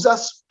 It gives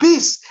us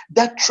peace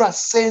that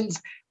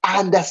transcends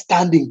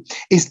understanding.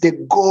 Is the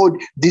God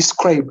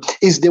described,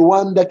 is the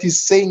one that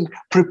is saying,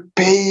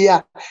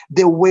 prepare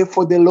the way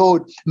for the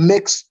Lord,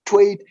 make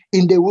straight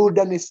in the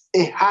wilderness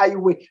a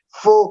highway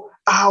for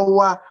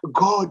our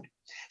God.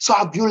 So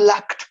have you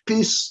lacked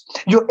peace?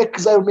 Your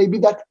exile may be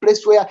that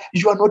place where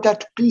you are not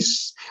at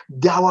peace.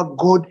 Our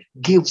God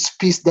gives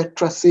peace that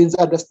transcends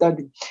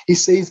understanding. He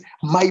says,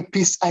 my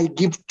peace I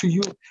give to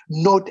you,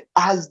 not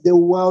as the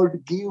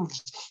world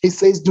gives. He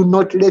says, do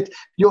not let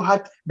your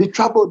heart be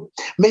troubled.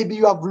 Maybe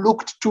you have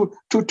looked to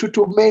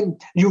men.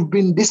 You've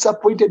been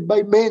disappointed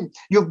by men.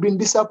 You've been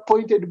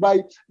disappointed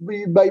by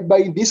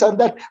this and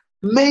that.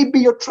 Maybe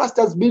your trust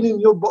has been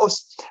in your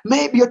boss.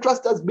 Maybe your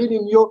trust has been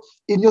in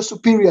your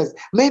superiors.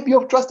 Maybe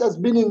your trust has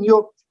been in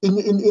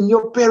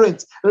your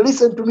parents.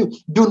 Listen to me.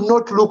 Do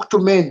not look to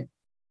men.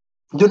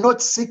 Do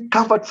not seek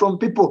comfort from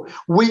people.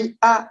 We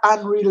are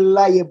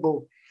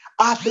unreliable.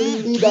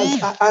 Earthly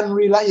leaders are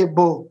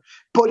unreliable.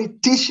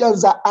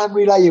 Politicians are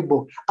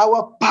unreliable.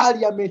 Our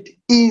parliament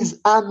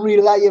is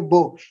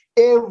unreliable.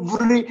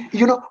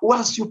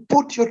 Once you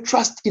put your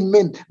trust in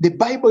men, the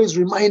Bible is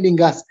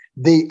reminding us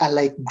they are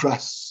like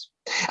grass.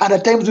 And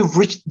at times we've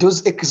reached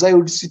those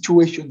exiled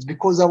situations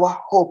because our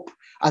hope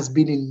has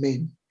been in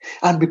men.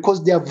 And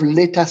because they have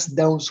let us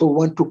down, so we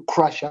want to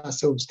crush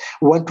ourselves.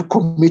 We want to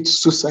commit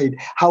suicide.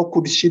 How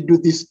could she do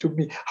this to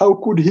me? How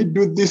could he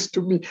do this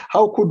to me?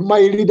 How could my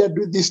leader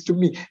do this to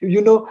me?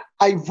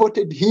 I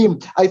voted him.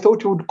 I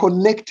thought he would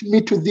connect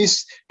me to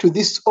this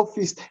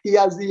office. He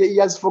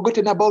has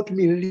forgotten about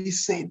me.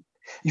 Listen.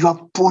 You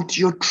have put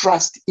your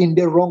trust in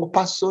the wrong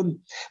person.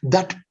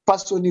 That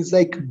person is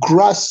like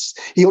grass.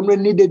 He only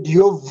needed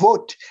your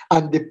vote.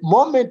 And the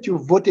moment you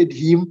voted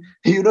him,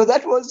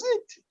 that was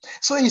it.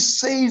 So he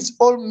says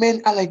all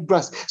men are like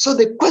grass. So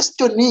the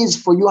question is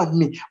for you and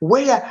me,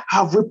 where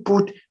have we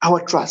put our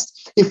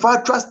trust? If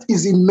our trust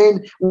is in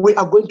men, we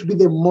are going to be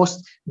the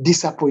most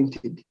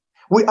disappointed.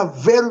 We are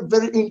very,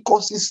 very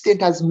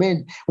inconsistent as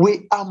men.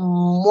 We are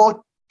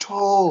mortal.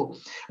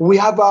 We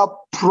have a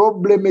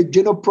problem, a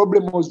general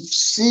problem of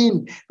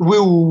sin. We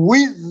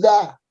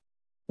wither,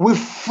 we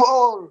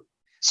fall.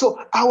 So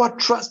our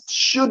trust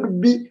should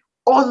be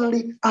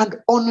only and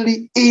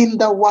only in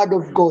the word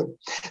of God.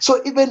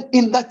 So even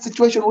in that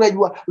situation where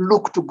you are,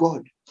 look to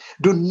God.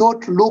 Do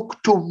not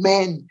look to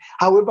men,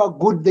 however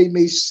good they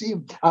may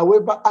seem,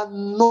 however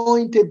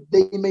anointed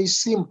they may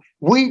seem.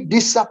 We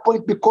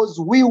disappoint because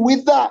we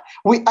wither.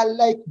 We are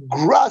like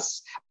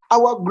grass.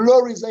 Our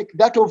glory is like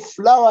that of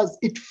flowers.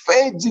 It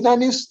fades in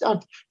an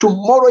instant.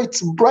 Tomorrow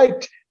it's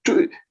bright.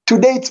 Today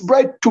it's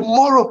bright.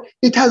 Tomorrow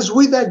it has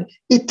withered.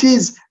 It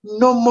is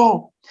no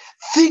more.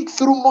 Think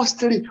through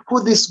mostly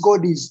who this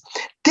God is.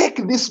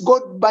 Take this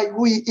God by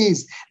who he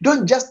is.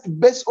 Don't just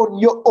base on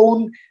your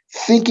own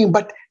thinking,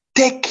 but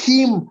take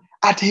him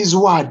at his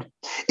word.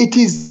 It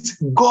is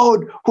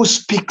God who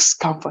speaks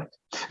comfort.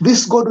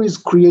 This God who is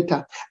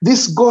creator,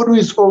 this God who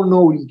is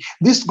all-knowing,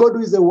 this God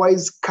who is a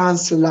wise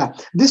counselor,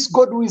 this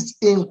God who is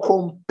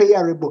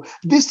incomparable,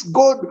 this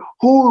God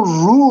who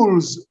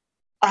rules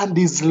and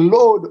is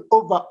Lord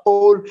over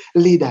all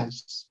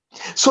leaders.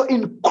 So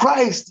in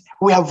Christ,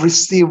 we have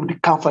received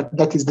comfort.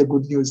 That is the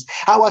good news.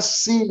 Our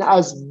sin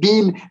has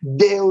been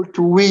dealt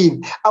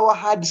with. Our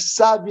hard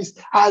service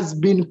has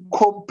been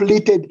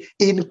completed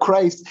in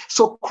Christ.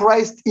 So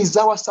Christ is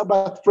our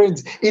Sabbath,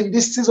 friends. In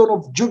this season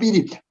of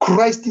Jubilee,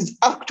 Christ is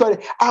actually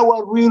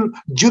our real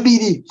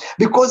Jubilee,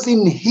 because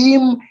in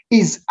him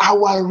is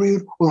our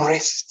real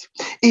rest.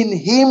 In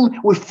him,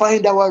 we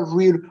find our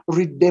real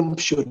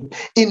redemption.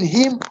 In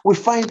him, we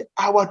find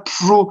our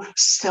true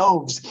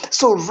selves.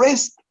 So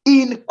rest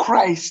in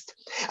Christ.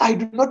 I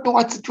do not know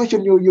what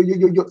situation you're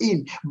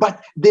in,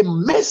 but the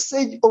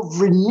message of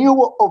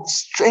renewal of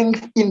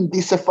strength in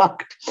this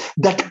fact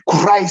that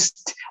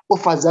Christ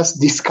offers us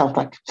this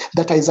comfort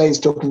that Isaiah is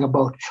talking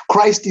about.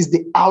 Christ is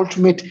the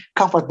ultimate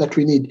comfort that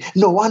we need.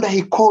 No wonder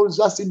he calls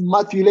us in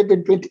Matthew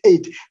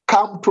 11:28,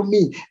 come to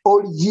me,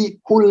 all ye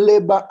who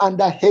labor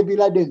under heavy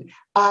laden,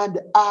 and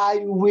I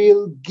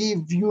will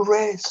give you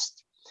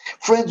rest.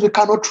 Friends, we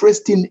cannot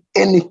rest in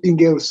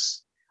anything else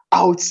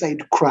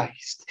outside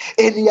Christ.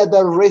 Any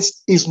other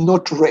rest is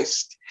not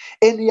rest.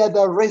 Any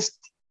other rest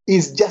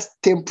is just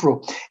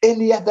temporal.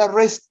 Any other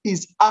rest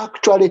is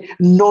actually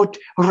not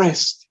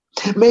rest.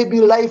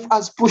 Maybe life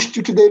has pushed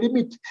you to the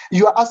limit.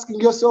 You are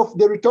asking yourself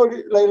the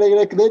rhetoric,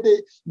 like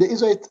the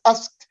Israelites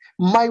asked,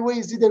 my way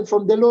is hidden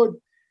from the Lord.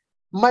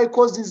 My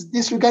cause is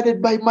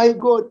disregarded by my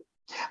God.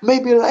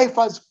 Maybe life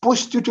has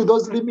pushed you to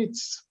those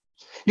limits.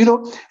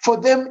 For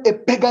them, a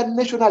pagan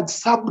nation had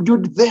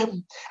subdued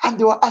them, and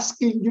they were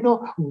asking,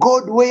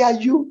 God, where are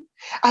you?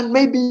 And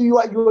maybe you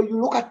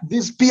look at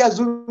these peers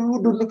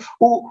who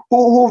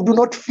do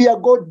not fear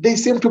God. They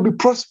seem to be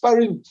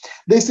prospering.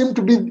 They seem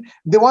to be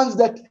the ones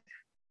that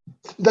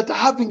are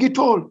having it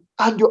all.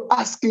 And you're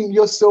asking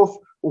yourself,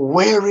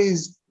 where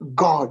is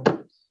God?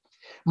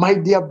 My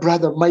dear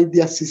brother, my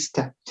dear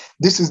sister,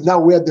 this is now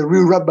where the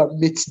real rubber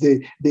meets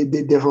the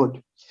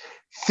road.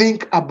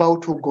 Think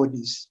about who God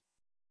is.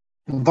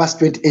 In verse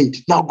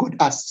 28, now God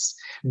asks,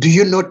 do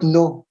you not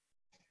know?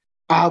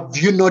 Have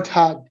you not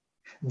heard?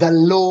 The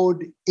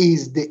Lord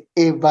is the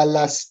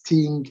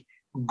everlasting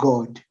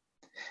God,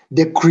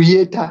 the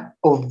creator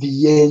of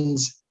the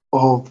ends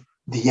of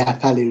the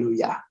earth.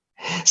 Hallelujah.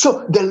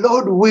 So the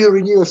Lord will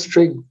renew your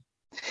strength.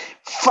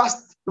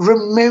 First,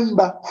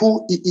 remember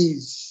who he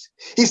is.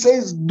 He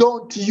says,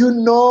 don't you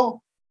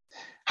know?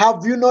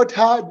 Have you not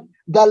heard?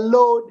 The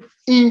Lord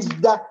is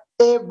the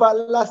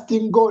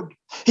everlasting God.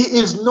 He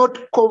is not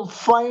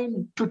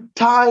confined to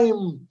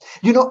time.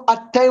 You know,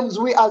 at times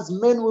we as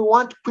men, we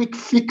want quick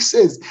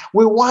fixes.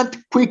 We want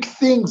quick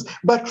things.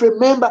 But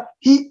remember,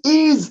 he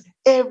is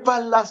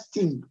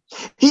everlasting.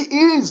 He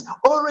is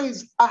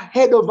always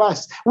ahead of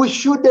us. We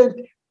shouldn't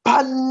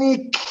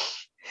panic.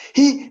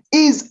 He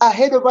is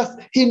ahead of us.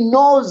 He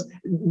knows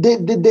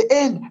the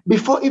end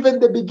before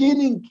even the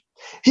beginning.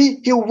 He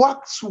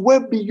works way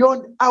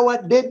beyond our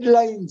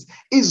deadlines.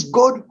 Is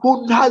God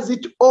who has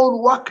it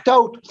all worked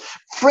out.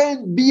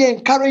 Friend, be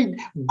encouraged.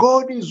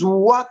 God is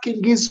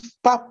working his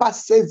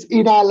purposes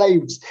in our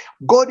lives.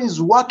 God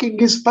is working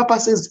his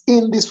purposes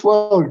in this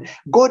world.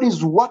 God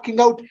is working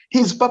out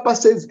his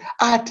purposes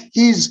at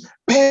his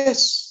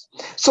pace.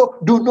 So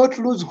do not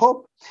lose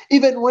hope.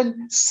 Even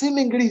when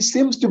seemingly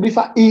seems to be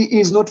far, he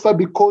is not far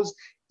because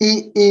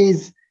he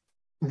is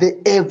the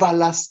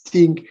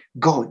everlasting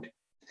God.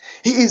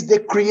 He is the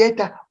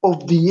creator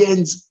of the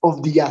ends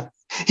of the earth.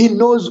 He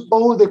knows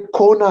all the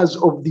corners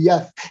of the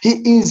earth.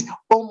 He is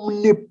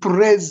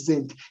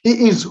omnipresent.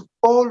 He is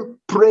all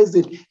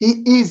present.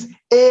 He is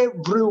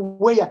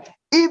everywhere.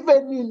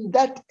 Even in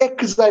that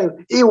exile,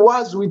 he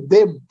was with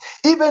them.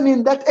 Even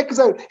in that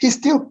exile, he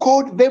still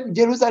called them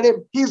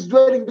Jerusalem, his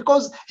dwelling,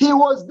 because he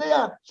was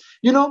there.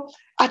 You know,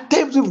 at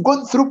times we've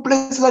gone through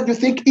places and you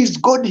think, is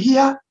God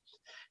here?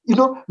 You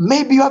know,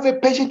 maybe you have a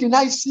patient in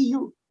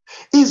ICU.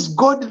 Is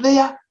God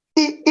there?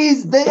 He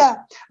is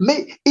there.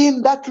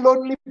 In that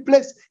lonely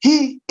place,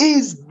 he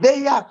is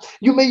there.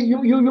 You may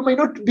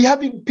not be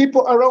having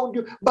people around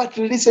you, but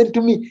listen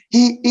to me.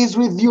 He is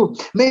with you.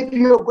 Maybe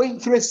you're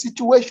going through a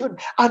situation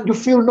and you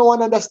feel no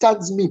one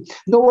understands me.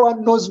 No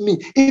one knows me.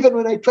 Even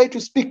when I try to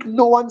speak,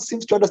 no one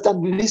seems to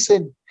understand.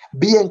 Listen,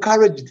 be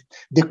encouraged.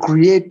 The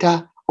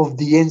creator of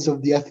the ends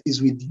of the earth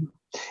is with you.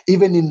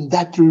 Even in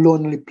that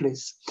lonely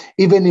place,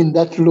 even in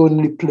that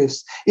lonely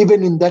place,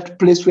 even in that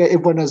place where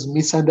everyone has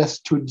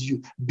misunderstood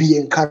you, be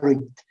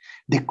encouraged.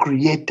 The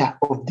creator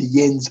of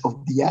the ends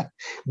of the earth,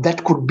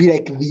 that could be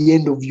like the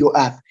end of your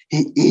earth,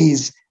 he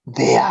is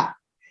there.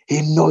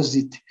 He knows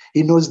it.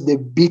 He knows the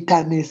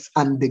bitterness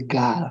and the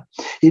gall.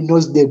 He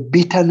knows the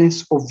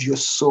bitterness of your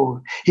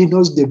soul. He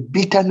knows the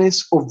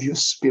bitterness of your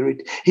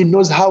spirit. He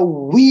knows how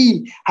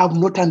we have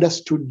not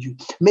understood you.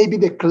 Maybe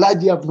the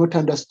clergy have not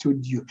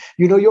understood you.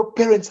 You know, your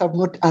parents have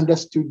not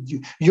understood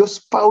you. Your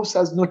spouse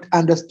has not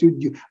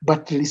understood you.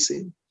 But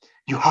listen,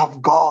 you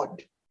have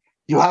God.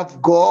 You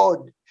have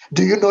God.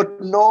 Do you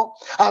not know?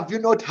 Have you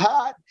not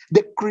heard?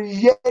 The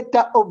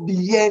creator of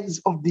the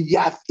ends of the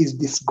earth is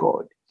this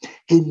God.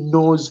 He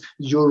knows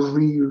your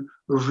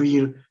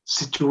real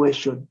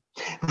situation.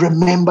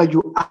 Remember,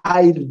 you are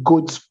in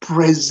God's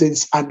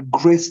presence and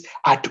grace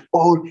at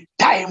all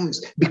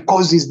times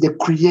because he's the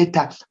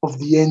creator of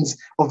the ends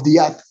of the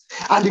earth.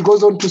 And he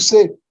goes on to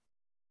say,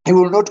 he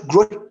will not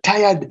grow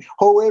tired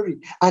or weary,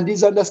 and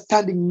his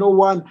understanding no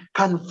one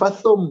can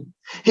fathom.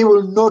 He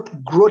will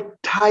not grow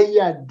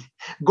tired.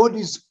 God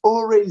is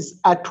always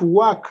at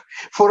work.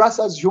 For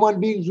us as human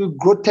beings, we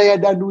grow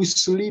tired and we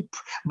sleep,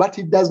 but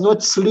he does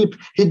not sleep.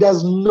 He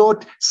does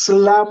not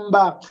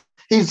slumber.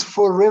 He's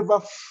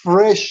forever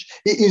fresh.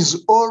 He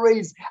is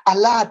always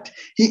alert.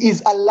 He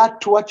is alert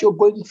to what you're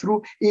going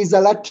through. He is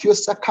alert to your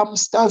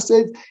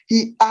circumstances.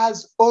 He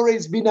has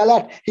always been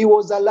alert. He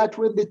was alert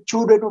when the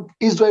children of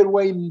Israel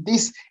were in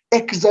this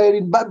exile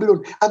in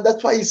Babylon. And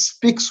that's why he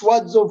speaks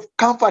words of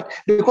comfort,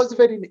 because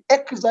even in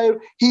exile,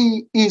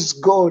 he is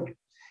God.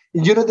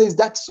 You know, there's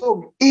that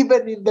song,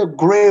 even in the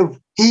grave,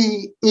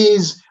 he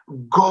is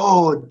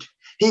God.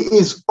 He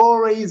is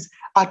always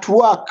at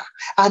work,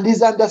 and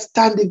his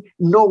understanding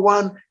no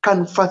one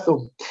can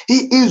fathom.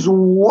 He is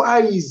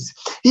wise.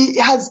 He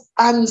has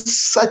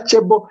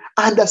unsearchable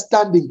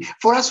understanding.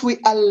 For us, we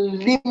are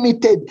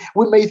limited.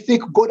 We may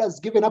think God has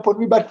given up on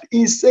me, but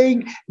he's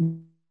saying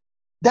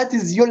that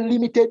is your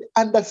limited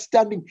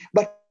understanding.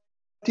 But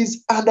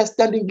his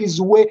understanding is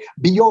way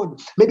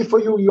beyond. Maybe for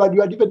you, you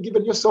had even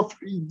given yourself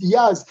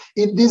years.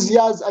 In these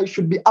years, I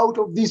should be out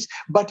of this,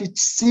 but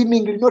it's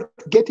seemingly not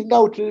getting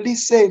out.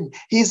 Listen,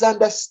 his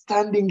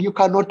understanding, you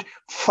cannot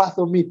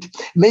fathom it.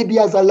 Maybe he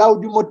has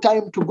allowed you more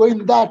time to go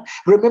in that.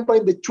 Remember,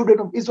 when the children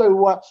of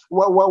Israel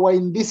were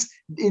in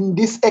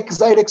this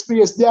exile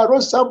experience, there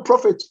are some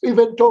prophets who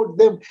even told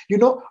them, you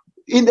know,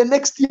 in the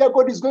next year,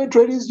 God is going to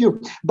release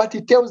you. But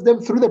he tells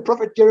them through the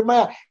prophet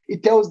Jeremiah, he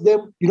tells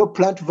them,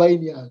 plant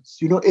vineyards,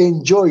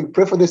 enjoy,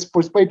 pray for the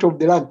prosperity of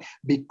the land,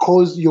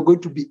 because you're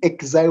going to be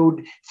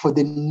exiled for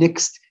the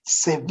next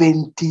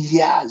 70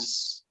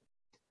 years.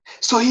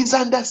 So his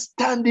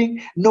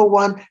understanding, no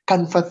one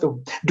can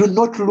fathom. Do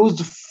not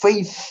lose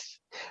faith.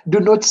 Do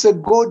not say,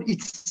 God,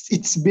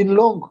 it's been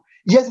long.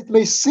 Yes, it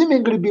may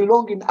seemingly be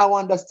long in our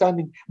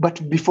understanding,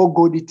 but before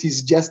God, it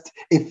is just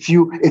a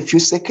few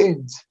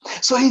seconds.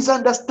 So his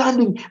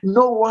understanding,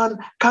 no one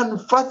can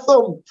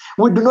fathom.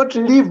 We do not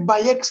live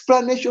by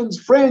explanations,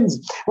 friends.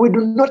 We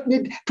do not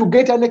need to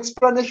get an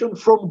explanation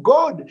from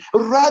God.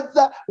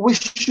 Rather, we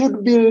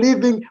should be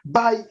living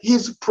by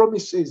his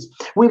promises.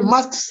 We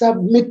must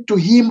submit to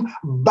him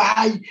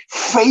by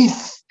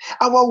faith.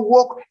 Our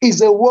walk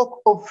is a walk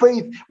of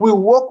faith. We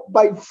walk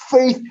by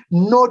faith,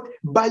 not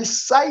by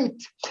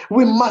sight.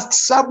 We must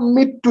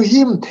submit to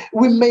him.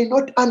 We may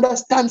not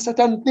understand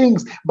certain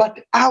things, but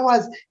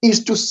ours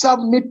is to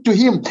submit to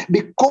him,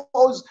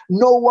 because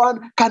no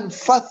one can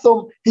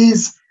fathom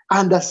his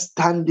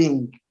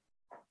understanding.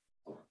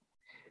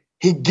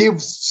 He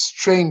gives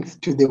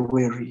strength to the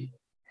weary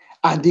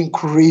and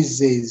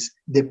increases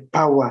the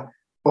power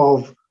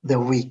of the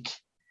weak.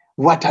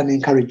 What an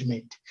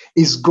encouragement.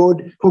 Is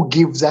God who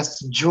gives us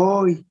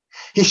joy.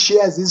 He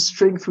shares his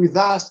strength with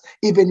us,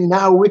 even in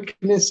our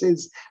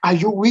weaknesses. Are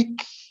you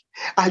weak?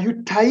 Are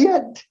you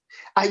tired?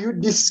 Are you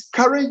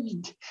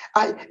discouraged?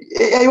 I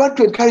want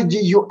to encourage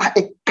you. You are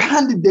a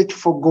candidate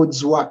for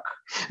God's work.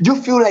 Do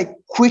you feel like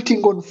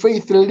quitting on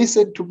faith?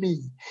 Listen to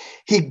me.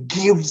 He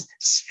gives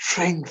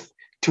strength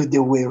to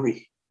the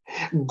weary.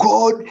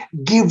 God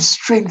gives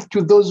strength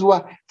to those who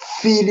are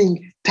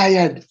feeling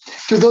tired,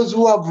 to those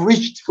who have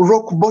reached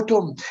rock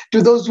bottom,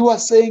 to those who are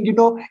saying,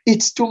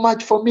 it's too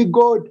much for me,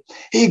 God.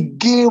 He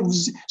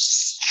gives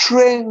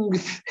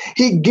strength.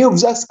 He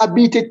gives us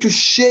ability to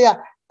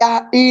share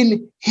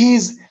in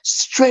his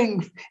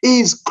strength.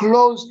 He is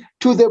close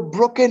to the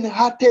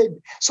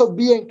brokenhearted. So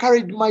be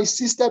encouraged, my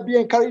sister, be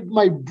encouraged,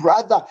 my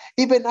brother,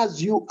 even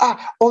as you are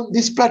on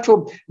this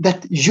platform,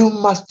 that you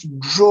must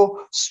draw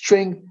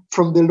strength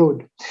from the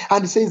Lord.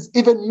 And it says,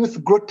 even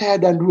youth grow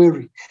tired and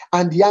weary,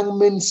 and young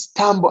men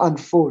stumble and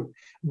fall.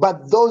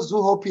 But those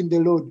who hope in the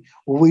Lord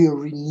will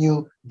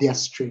renew their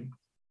strength.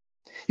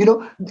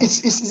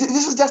 This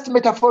is just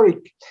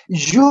metaphoric.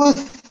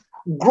 Youth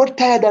grow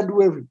tired and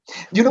weary.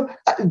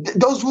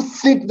 Those who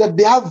think that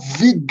they have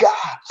vigor,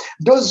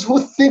 those who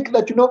think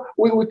that,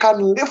 we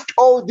can lift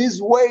all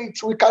these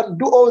weights, we can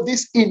do all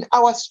this in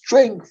our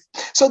strength.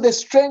 So the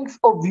strength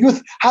of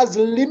youth has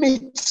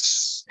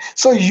limits.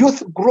 So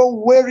youth grow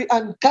weary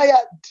and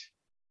tired.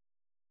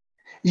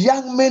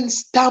 Young men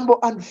stumble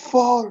and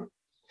fall.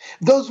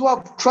 Those who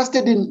have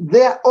trusted in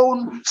their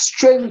own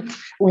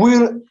strength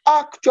will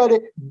actually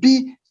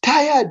be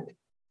tired.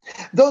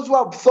 Those who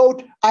have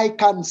thought, I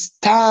can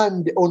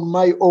stand on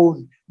my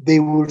own, they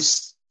will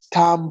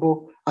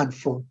stumble and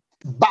fall.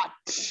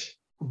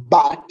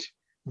 But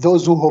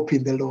those who hope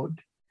in the Lord,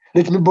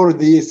 let me borrow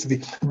the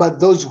ESV, but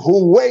those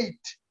who wait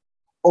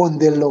on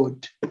the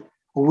Lord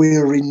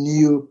will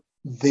renew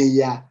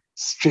their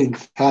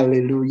strength.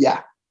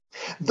 Hallelujah.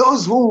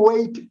 Those who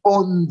wait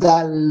on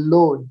the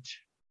Lord.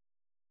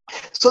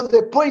 So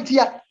the point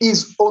here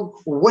is on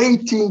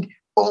waiting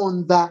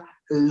on the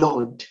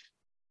Lord.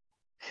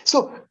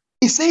 So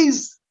it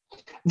says,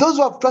 those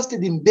who have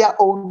trusted in their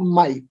own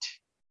might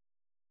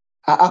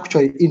are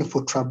actually in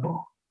for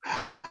trouble.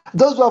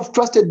 Those who have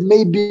trusted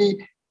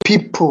maybe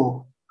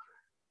people,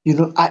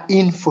 are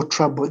in for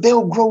trouble. They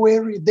will grow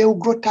weary. They will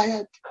grow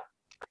tired.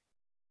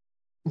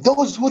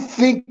 Those who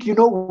think,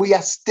 we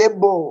are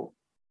stable,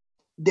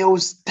 they will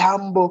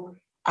stumble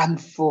and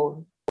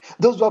fall.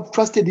 Those who have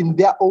trusted in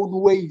their own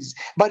ways.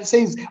 But it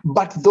says,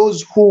 but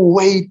those who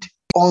wait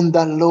on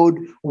the Lord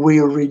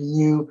will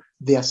renew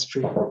their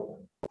strength.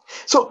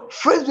 So,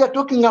 friends, we are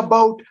talking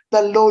about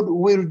the Lord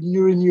will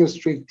renew your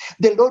strength.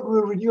 The Lord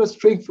will renew your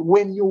strength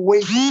when you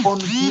wait on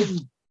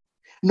him.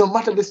 No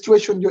matter the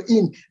situation you're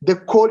in, the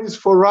call is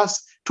for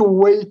us to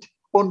wait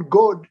on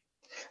God.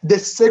 The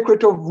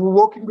secret of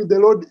walking with the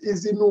Lord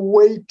is in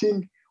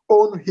waiting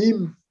on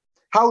him.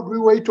 How do we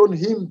wait on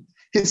him?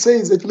 He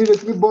says,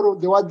 let me borrow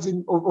the words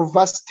of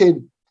verse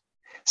 10.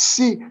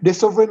 See, the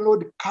sovereign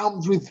Lord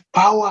comes with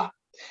power,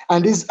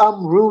 and his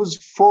arm rules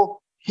for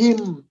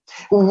him.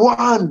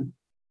 One,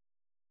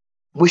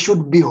 we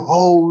should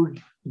behold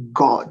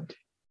God.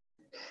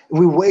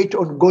 We wait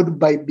on God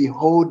by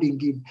beholding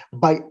him,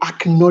 by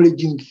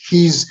acknowledging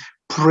his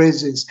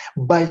presence,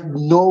 by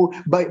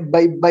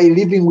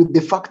living with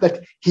the fact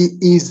that he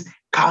is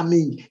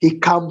coming. He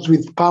comes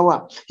with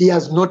power. He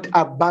has not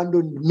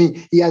abandoned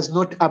me. He has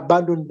not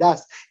abandoned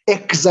us.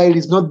 Exile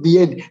is not the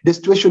end. The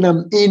situation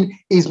I'm in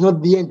is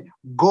not the end.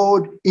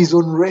 God is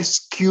on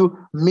rescue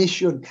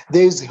mission.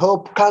 There is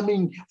help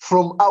coming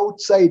from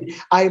outside.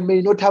 I may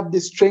not have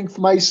the strength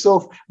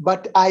myself,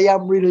 but I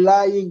am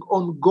relying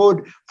on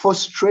God for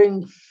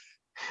strength.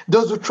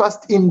 Those who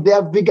trust in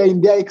their vigor, in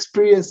their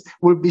experience,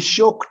 will be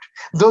shocked.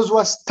 Those who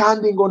are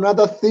standing on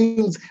other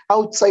things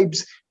outside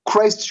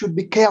Christ should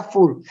be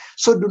careful.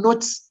 So do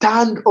not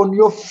stand on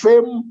your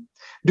fame.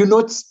 Do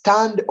not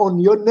stand on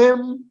your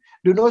name.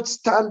 Do not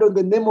stand on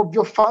the name of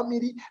your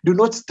family. Do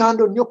not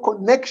stand on your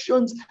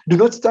connections. Do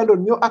not stand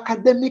on your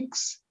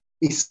academics.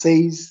 It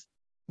says,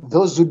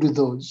 those who do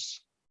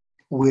those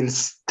will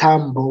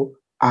stumble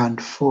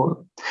and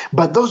fall.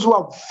 But those who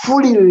have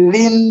fully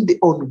leaned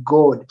on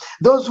God,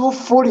 those who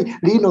fully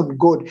lean on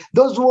God,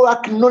 those who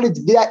acknowledge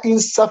their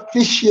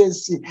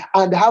insufficiency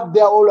and have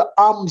their all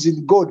arms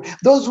in God,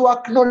 those who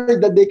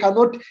acknowledge that they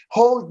cannot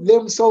hold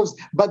themselves,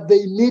 but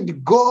they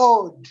need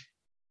God,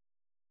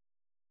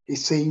 he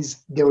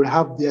says they will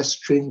have their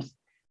strength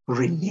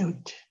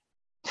renewed.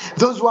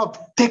 Those who have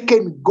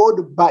taken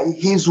God by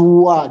his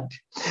word,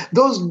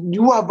 those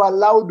who have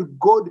allowed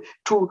God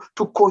to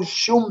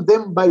consume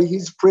them by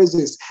his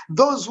presence,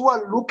 those who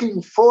are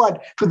looking forward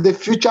to the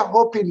future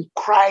hope in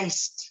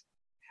Christ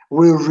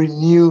will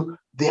renew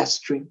their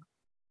strength.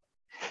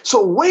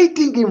 So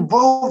waiting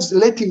involves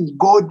letting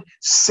God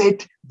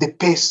set the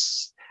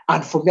pace.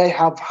 And for me, I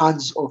have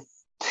hands off.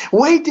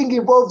 Waiting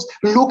involves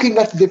looking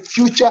at the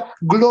future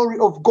glory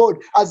of God,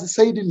 as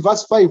said in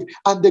verse 5,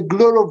 and the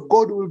glory of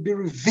God will be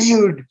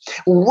revealed.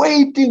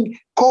 Waiting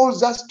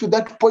calls us to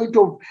that point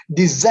of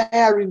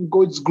desiring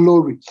God's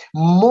glory,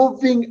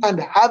 moving and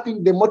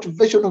having the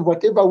motivation of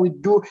whatever we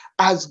do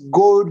as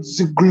God's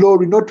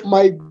glory, not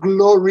my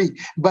glory,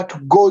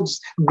 but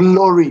God's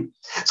glory.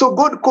 So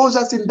God calls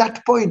us in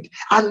that point,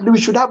 and we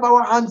should have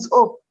our hands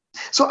off.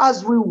 So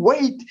as we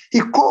wait,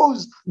 he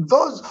calls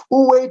those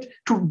who wait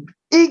to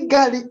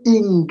eagerly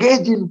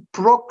engage in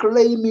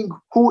proclaiming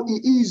who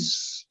he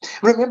is.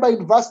 Remember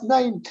in verse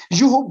 9,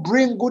 you who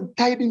bring good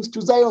tidings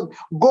to Zion,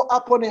 go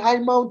up on a high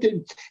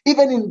mountain.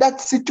 Even in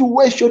that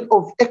situation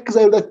of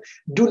exile,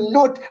 do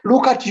not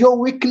look at your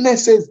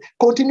weaknesses.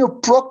 Continue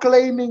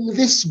proclaiming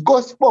this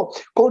gospel.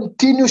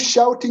 Continue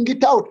shouting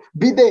it out.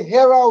 Be the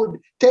herald,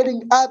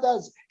 telling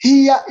others,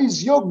 here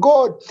is your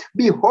God.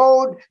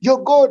 Behold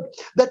your God.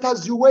 That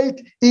as you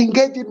wait,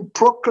 engage in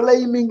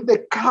proclaiming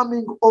the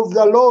coming of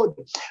the Lord.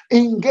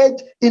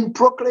 Engage in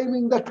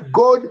proclaiming that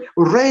God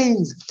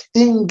reigns.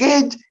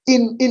 Engage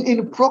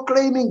in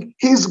proclaiming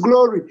his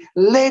glory.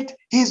 Let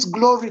his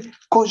glory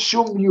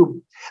consume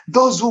you.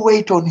 Those who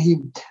wait on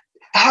him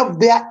have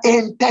their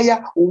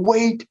entire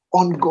weight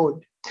on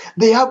God.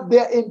 They have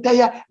their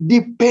entire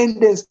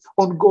dependence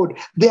on God.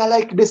 They are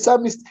like the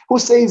psalmist who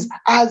says,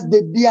 as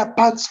the deer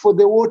pants for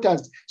the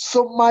waters,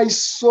 so my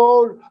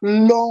soul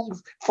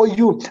longs for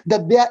you.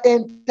 That their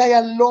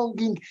entire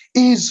longing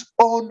is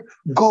on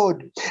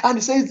God. And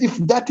he says, if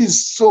that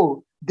is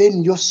so,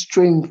 then your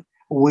strength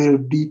will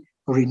be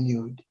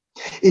renewed.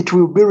 It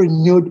will be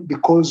renewed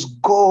because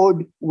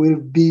God will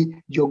be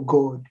your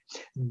God.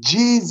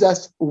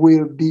 Jesus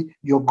will be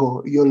your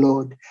God, your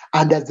Lord.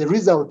 And as a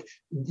result,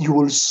 you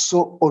will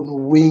soar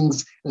on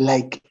wings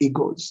like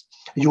eagles.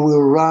 You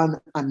will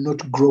run and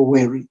not grow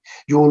weary.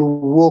 You will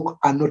walk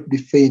and not be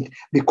faint,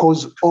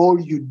 because all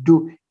you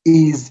do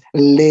is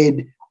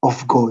led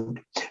of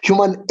God.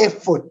 Human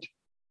effort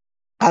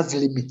has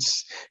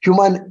limits.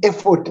 Human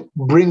effort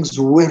brings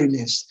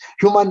weariness.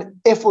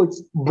 Human effort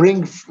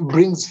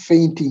brings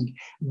fainting.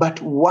 But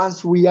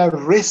once we are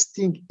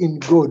resting in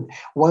God,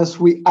 once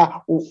we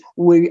are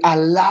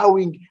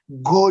allowing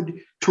God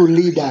to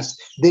lead us,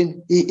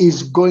 then he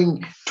is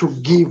going to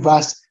give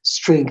us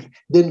strength.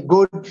 Then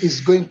God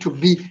is going to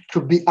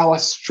be our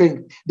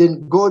strength.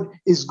 Then God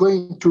is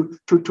going to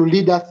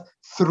lead us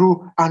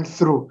through and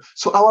through.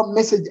 So our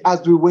message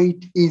as we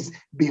wait is,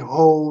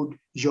 behold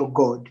your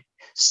God.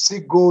 See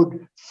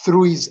God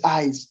through his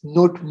eyes,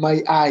 not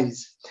my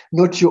eyes,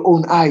 not your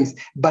own eyes,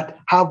 but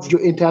have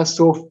your entire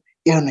self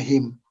in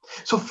him.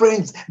 So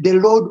friends, the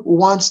Lord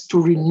wants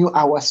to renew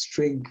our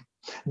strength.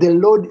 The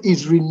Lord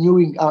is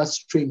renewing our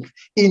strength.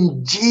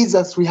 In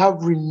Jesus, we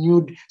have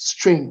renewed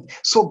strength.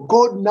 So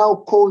God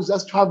now calls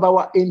us to have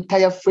our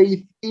entire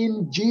faith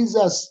in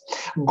Jesus.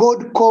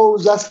 God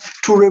calls us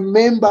to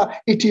remember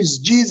it is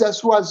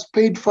Jesus who has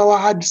paid for our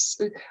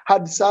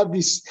hard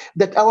service,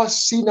 that our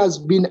sin has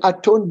been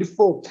atoned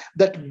for,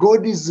 that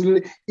God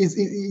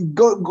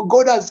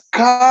God has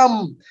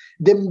come.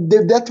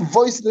 That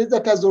voice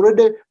that has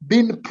already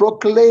been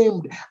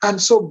proclaimed.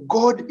 And so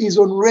God is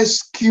on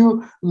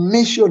rescue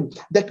mission,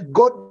 that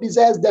God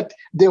desires that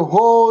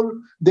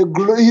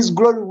his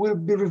glory will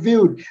be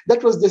revealed.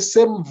 That was the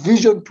same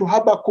vision to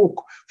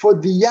Habakkuk. For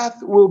the earth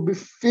will be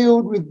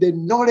filled with the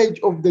knowledge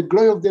of the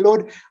glory of the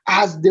Lord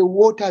as the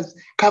waters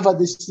cover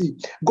the sea.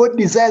 God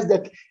desires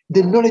that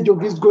the knowledge of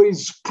his glory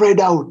is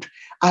spread out.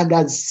 And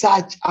as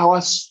such, our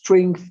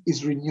strength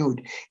is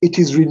renewed. It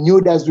is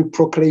renewed as we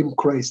proclaim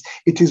Christ.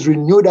 It is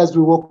renewed as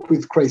we walk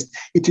with Christ.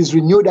 It is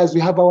renewed as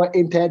we have our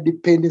entire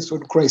dependence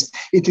on Christ.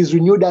 It is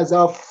renewed as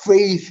our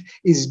faith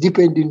is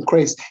deepened in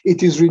Christ.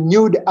 It is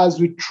renewed as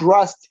we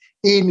trust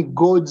in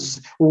God's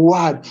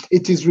word.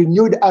 It is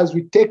renewed as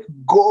we take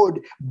God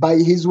by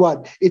his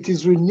word. It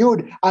is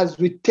renewed as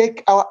we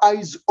take our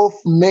eyes off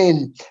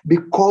men,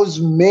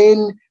 because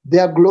men,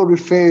 their glory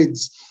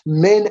fades.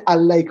 Men are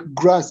like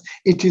grass.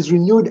 It is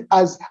renewed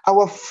as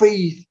our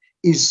faith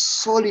is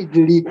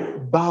solidly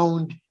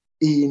bound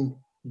in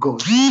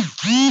God.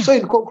 So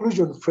in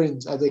conclusion,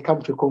 friends, as I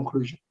come to a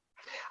conclusion,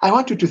 I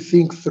want you to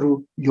think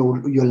through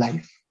your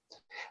life.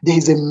 There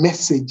is a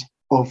message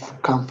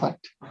of comfort.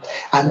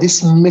 And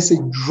this message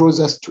draws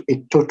us to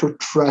a total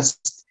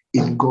trust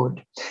in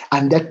God.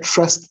 And that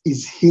trust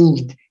is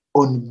hinged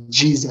on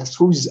Jesus,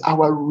 who is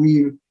our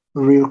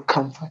real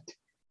comfort,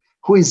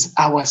 who is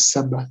our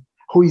Sabbath,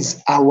 who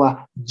is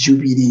our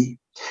Jubilee.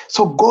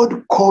 So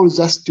God calls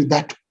us to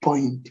that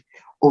point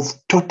of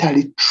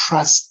totally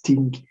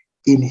trusting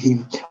in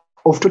him,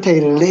 of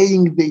totally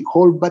laying the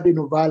whole burden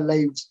of our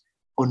lives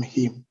on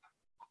him.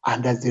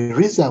 And as a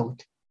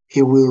result,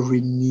 he will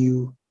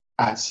renew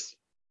us.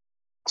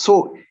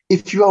 So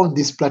if you are on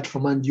this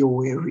platform and you're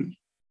weary,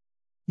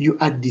 you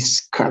are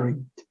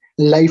discouraged,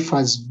 life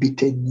has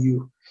beaten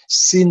you,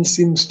 sin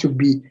seems to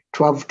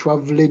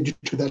have led you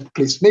to that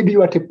place. Maybe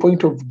you're at a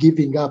point of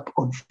giving up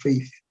on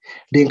faith.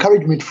 The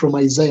encouragement from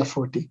Isaiah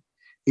 40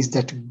 is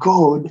that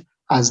God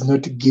has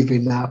not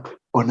given up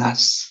on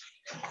us.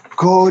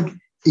 God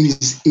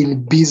is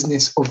in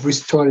business of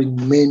restoring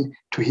men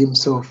to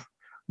himself.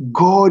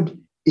 God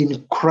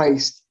in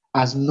Christ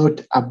has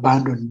not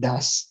abandoned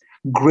us.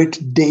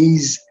 Great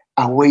days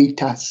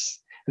await us.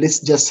 Let's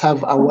just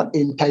have our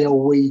entire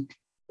weight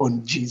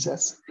on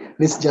Jesus.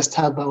 Let's just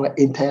have our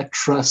entire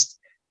trust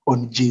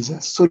on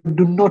Jesus. So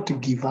do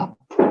not give up.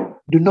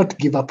 Do not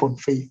give up on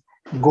faith.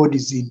 God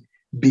is in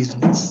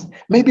business.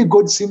 Maybe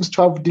God seems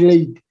to have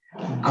delayed.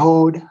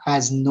 God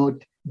has not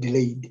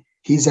delayed.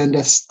 His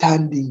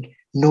understanding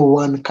no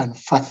one can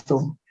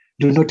fathom.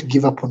 Do not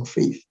give up on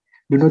faith.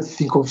 Do not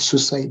think of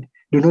suicide.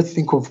 Do not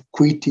think of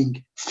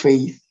quitting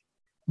faith.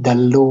 The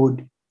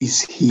Lord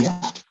is here.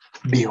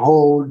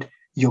 Behold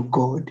your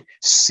God.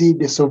 See,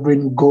 the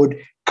sovereign God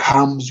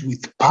comes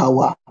with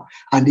power,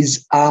 and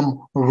his arm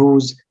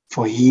rose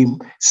for him.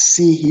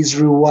 See, his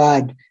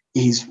reward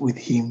is with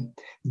him.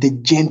 The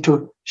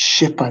gentle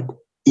shepherd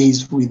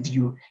is with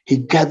you. He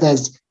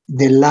gathers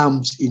the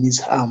lambs in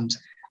his arms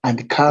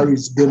and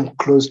carries them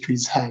close to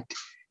his heart.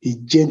 He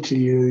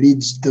gently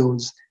leads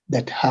those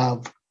that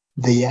have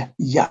their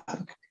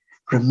young.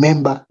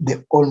 Remember,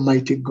 the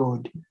Almighty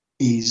God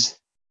is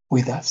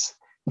with us.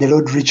 The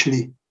Lord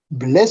richly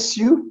bless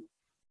you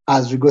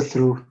as we go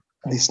through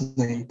this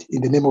night.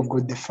 In the name of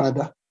God, the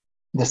Father,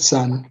 the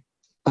Son,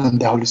 and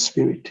the Holy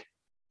Spirit.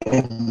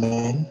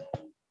 Amen.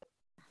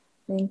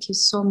 Thank you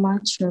so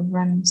much,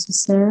 Reverend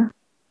Misuseera.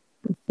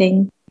 We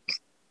thank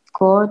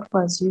God who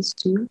has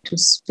used you to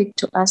speak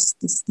to us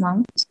this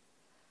night.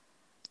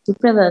 We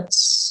pray that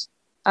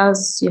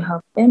as you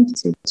have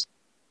emptied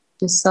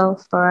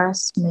yourself for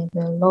us, may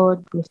the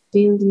Lord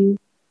refill you,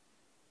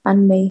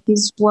 and may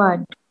his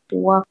word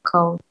work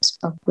out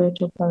a great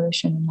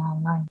operation in our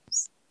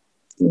lives.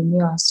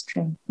 Renew our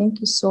strength. Thank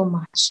you so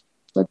much.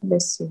 God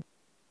bless you.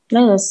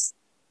 Let us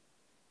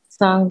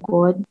thank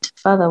God.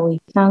 Father, we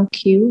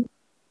thank you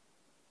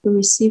to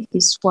receive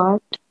this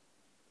word,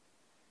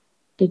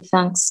 the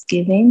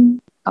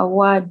thanksgiving, a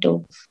word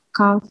of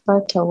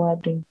comfort, a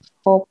word of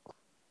hope,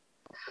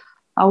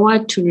 a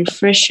word to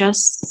refresh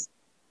us.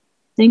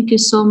 Thank you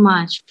so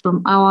much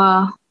from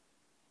our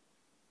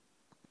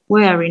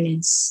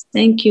weariness.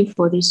 Thank you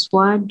for this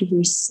word.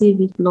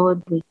 Receive it,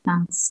 Lord, with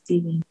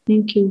thanksgiving.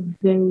 Thank you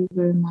very,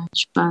 very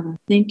much, Father.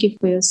 Thank you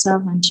for your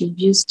servant you've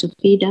used to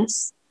feed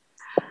us.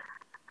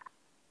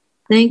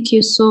 Thank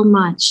you so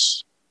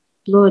much,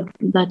 Lord,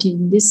 that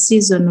in this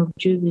season of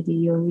Jubilee,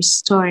 you're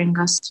restoring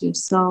us to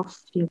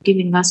yourself. You're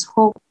giving us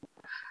hope.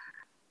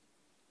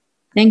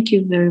 Thank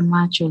you very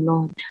much, O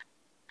Lord.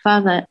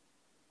 Father,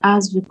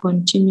 as we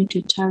continue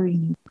to tarry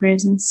in your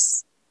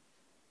presence,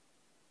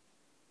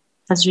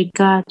 as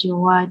regard your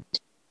word,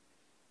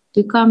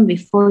 to come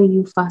before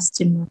you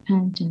first in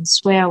repentance,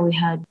 where we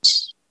had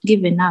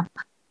given up,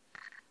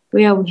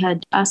 where we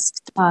had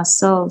asked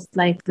ourselves,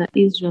 like the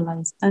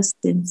Israelites asked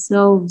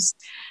themselves,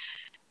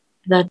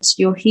 that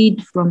you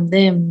hid from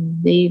them.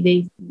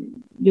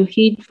 You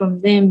hid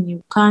from them,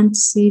 you can't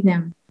see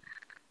them.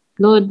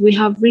 Lord, we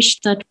have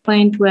reached that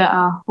point where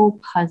our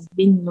hope has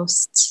been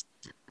lost,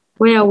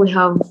 where we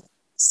have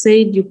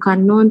said you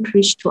cannot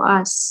reach to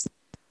us.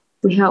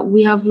 We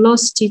have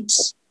lost it,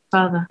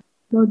 Father.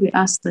 Lord, we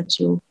ask that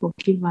you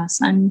forgive us.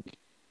 And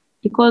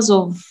because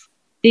of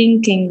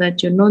thinking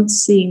that you're not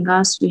seeing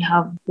us, we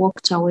have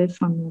walked away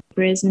from your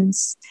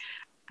presence.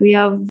 We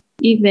have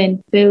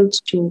even failed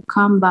to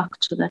come back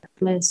to that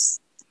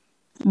place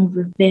of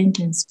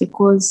repentance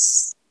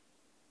because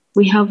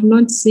we have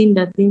not seen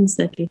the things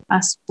that we've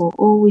asked for,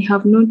 or we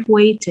have not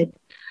waited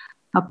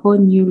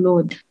upon you,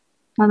 Lord.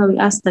 Father, we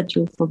ask that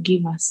you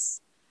forgive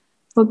us.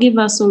 Forgive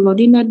us, O Lord,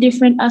 in the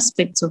different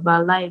aspects of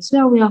our lives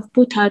where we have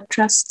put our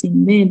trust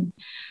in men.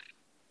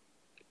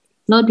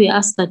 Lord, we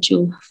ask that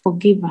you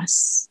forgive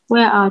us.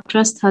 Where our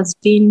trust has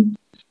been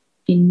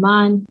in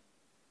man,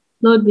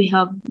 Lord,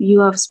 you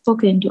have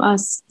spoken to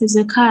us.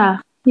 Hezekiah,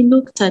 he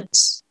looked at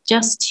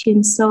just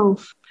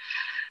himself,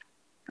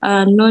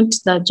 not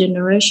the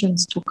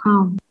generations to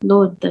come,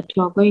 Lord, that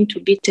you are going to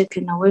be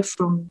taken away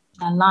from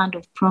the land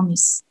of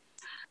promise.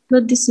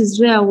 Lord, this is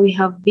where we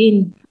have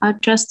been. Our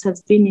trust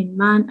has been in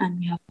man and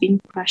we have been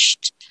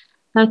crushed.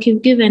 Like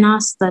you've given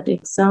us that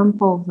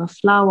example of a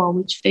flower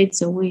which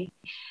fades away.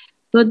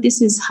 Lord,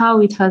 this is how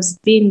it has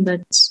been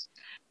that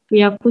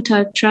we have put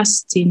our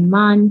trust in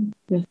man,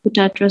 we have put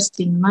our trust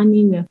in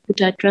money, we have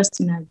put our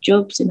trust in our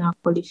jobs, in our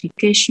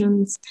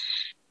qualifications,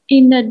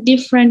 in the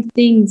different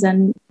things,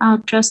 and our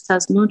trust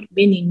has not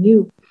been in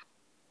you,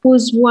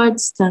 whose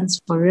word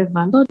stands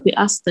forever. Lord, we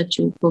ask that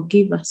you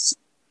forgive us.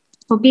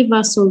 Forgive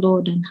us, O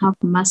Lord, and have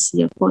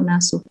mercy upon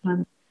us, O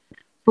Father,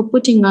 for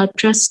putting our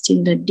trust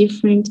in the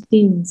different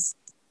things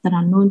that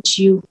are not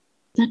you,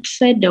 that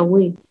fade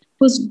away,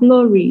 whose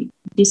glory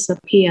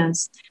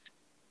disappears,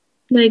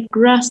 like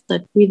grass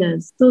that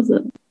withers. Those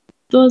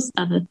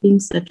are the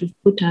things that we've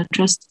put our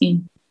trust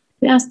in.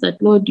 We ask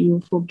that, Lord,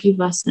 you forgive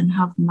us and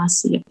have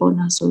mercy upon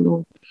us, O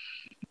Lord.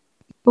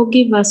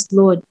 Forgive us,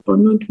 Lord, for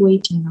not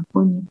waiting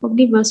upon you.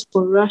 Forgive us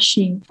for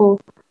rushing, for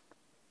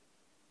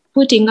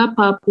putting up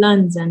our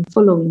plans and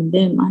following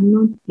them and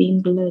not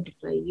being led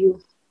by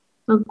you.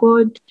 A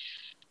God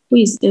who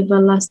is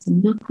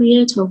everlasting, the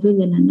creator of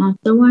heaven and earth,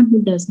 the one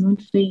who does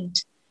not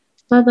faint.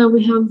 Father,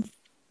 we have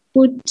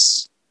put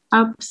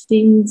up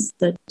things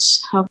that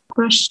have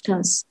crushed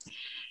us,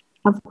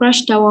 have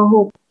crushed our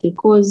hope,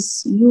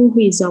 because you who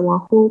is our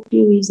hope,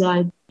 you who is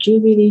our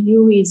jubilee,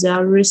 you who is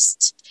our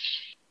rest,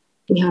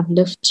 we have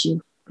left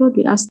you. Lord,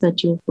 we ask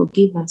that you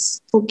forgive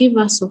us. Forgive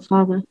us, O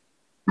Father,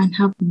 and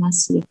have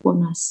mercy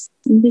upon us.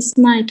 In this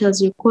night,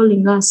 as you're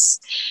calling us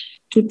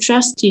to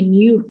trust in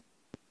you,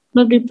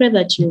 Lord, we pray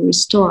that you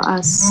restore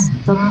us,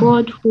 the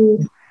God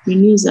who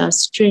renews our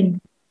strength.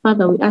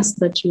 Father, we ask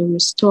that you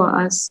restore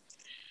us.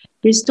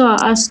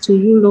 Restore us to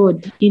you,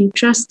 Lord, in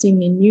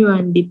trusting in you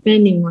and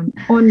depending on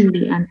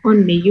only and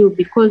only you,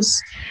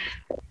 because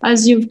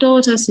as you've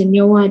taught us in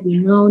your word, we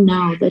know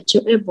now that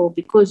you're able,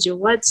 because your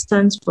word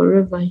stands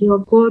forever. You're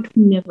God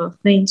who never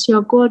faints.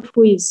 You're God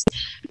who is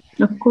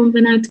a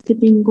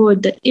covenant-keeping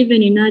God, that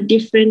even in our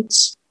different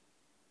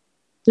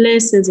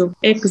places of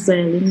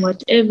exile, in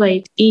whatever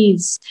it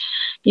is,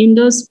 in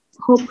those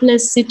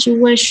hopeless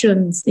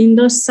situations, in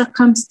those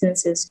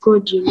circumstances,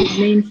 God, you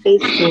remain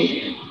faithful.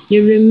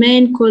 You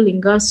remain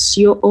calling us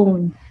your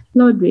own.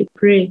 Lord, we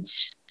pray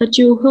that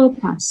you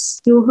help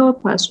us. You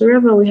help us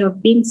wherever we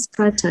have been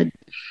scattered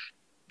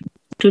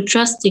to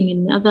trusting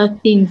in other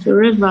things,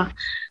 wherever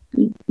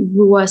we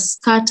were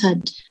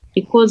scattered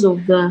because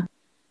of the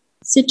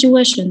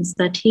situations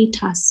that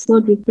hit us.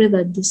 Lord, we pray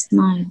that this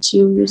night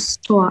you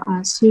restore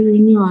us, you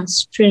renew our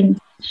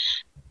strength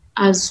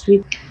as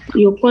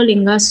you're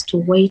calling us to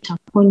wait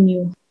upon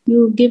you.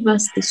 You give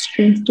us the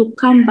strength to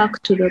come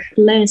back to the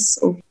place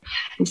of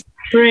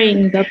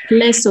praying, the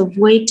place of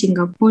waiting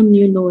upon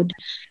you, Lord.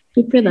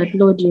 We pray that,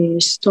 Lord, you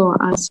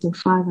restore us, oh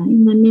Father,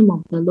 in the name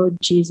of the Lord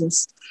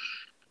Jesus.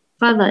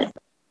 Father,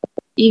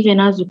 even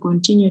as we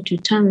continue to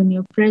turn in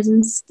your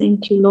presence,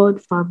 thank you,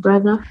 Lord, for our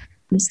brother,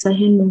 Mr.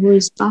 Henry, who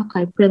is back.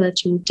 I pray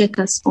that you will take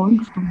us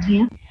on from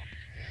here.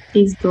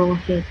 Please go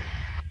ahead.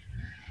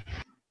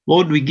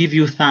 Lord, we give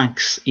you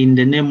thanks in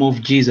the name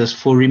of Jesus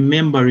for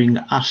remembering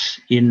us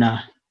in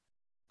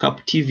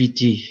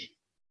captivity.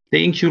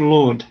 Thank you,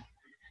 Lord,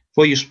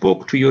 for you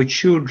spoke to your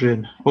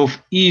children of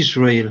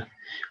Israel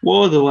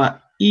while they were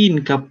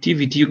in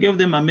captivity. You gave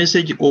them a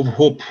message of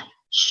hope.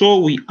 So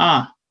we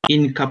are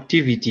in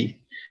captivity.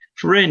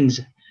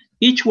 Friends,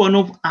 each one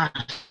of us,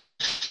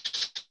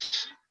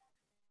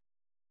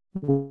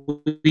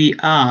 we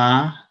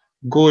are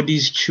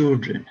God's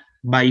children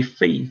by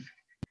faith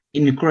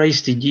in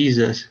Christ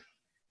Jesus.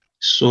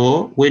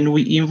 So when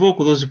we invoke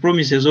those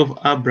promises of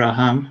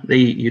Abraham,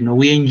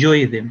 we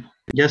enjoy them,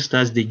 just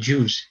as the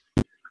Jews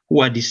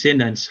who are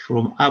descendants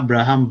from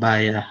Abraham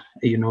by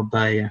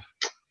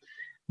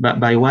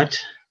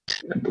what?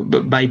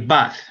 By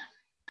birth.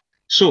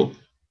 So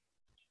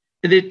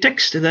the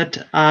text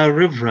that our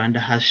Reverend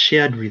has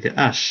shared with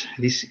us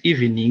this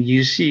evening,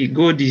 you see,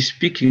 God is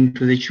speaking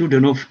to the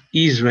children of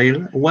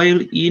Israel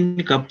while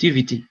in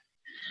captivity,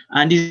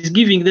 and is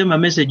giving them a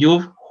message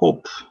of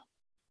hope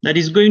that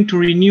is going to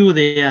renew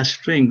their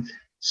strength,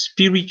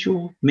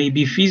 spiritual,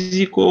 maybe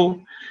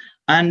physical,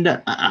 and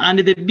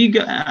the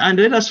bigger. And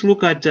let us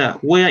look at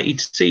where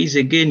it says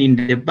again in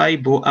the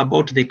Bible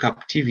about the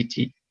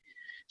captivity.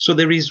 So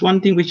there is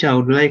one thing which I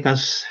would like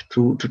us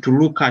to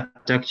look at,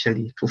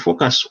 actually, to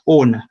focus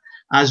on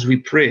as we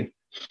pray,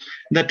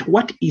 that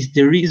what is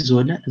the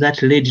reason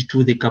that led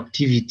to the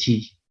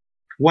captivity?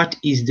 What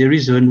is the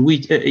reason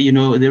which,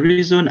 the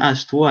reason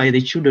as to why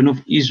the children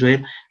of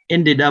Israel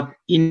ended up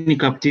in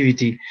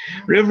captivity?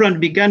 Reverend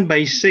began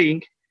by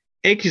saying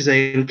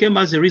exile came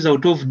as a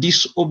result of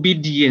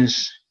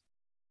disobedience.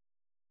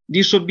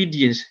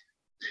 Disobedience.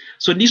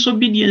 So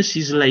disobedience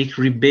is like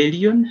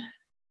rebellion,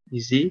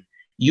 you see.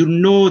 You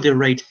know the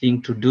right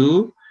thing to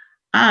do,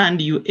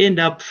 and you end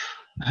up,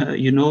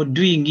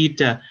 doing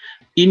it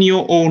in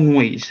your own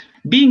ways.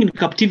 Being in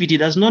captivity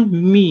does not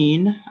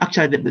mean,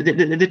 actually,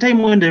 the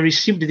time when they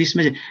received this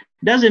message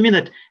doesn't mean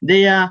that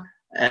their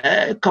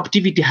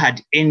captivity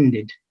had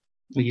ended,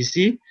 you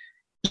see.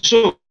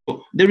 So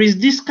there is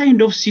this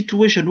kind of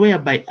situation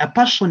whereby a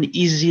person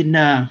is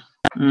in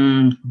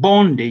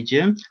bondage,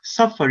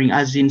 suffering,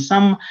 as in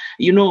some,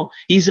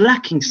 he's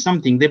lacking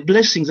something. The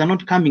blessings are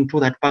not coming to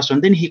that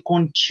person. Then he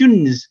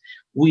continues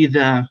with,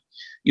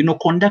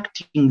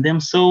 conducting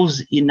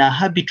themselves in a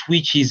habit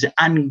which is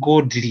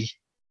ungodly.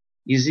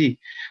 You see?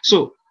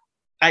 So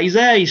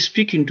Isaiah is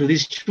speaking to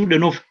these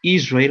children of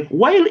Israel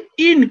while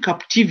in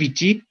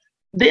captivity.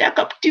 Their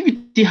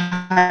captivity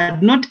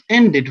had not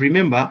ended,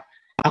 remember.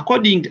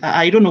 According,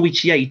 I don't know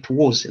which year it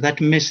was,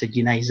 that message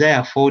in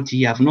Isaiah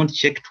 40, I have not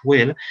checked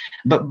well,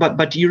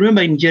 but you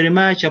remember in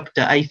Jeremiah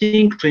chapter, I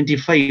think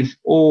 25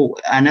 or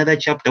another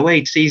chapter, where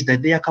it says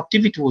that their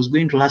captivity was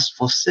going to last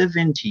for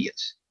 70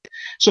 years.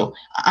 So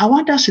I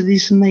want us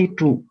this night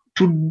to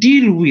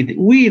deal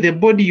with the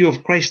body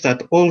of Christ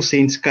at All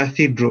Saints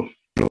Cathedral.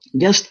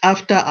 Just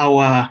after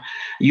our,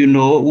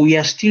 we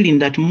are still in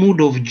that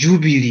mood of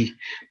jubilee,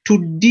 to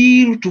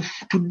deal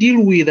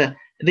with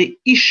the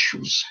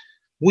issues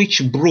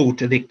which brought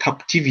the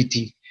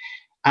captivity.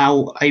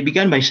 I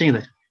began by saying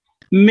that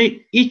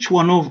each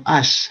one of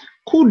us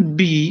could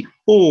be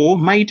or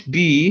might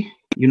be,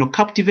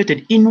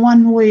 captivated in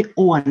one way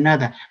or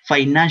another,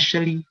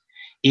 financially,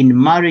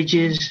 in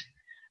marriages.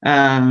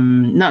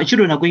 Now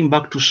children are going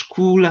back to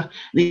school.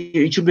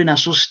 The children are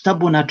so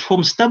stubborn at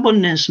home.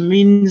 Stubbornness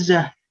means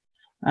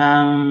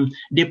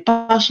the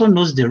person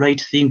knows the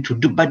right thing to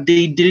do, but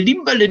they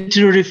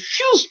deliberately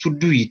refuse to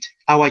do it,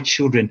 our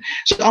children.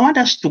 So I want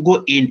us to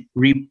go in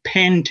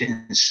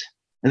repentance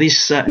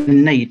this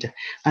night,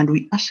 and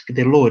we ask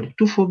the Lord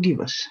to forgive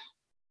us.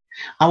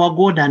 Our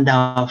God and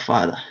our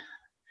Father,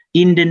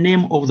 in the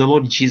name of the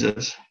Lord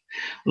Jesus,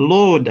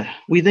 Lord,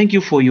 we thank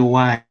you for your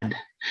word,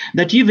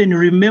 that you even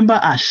remember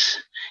us.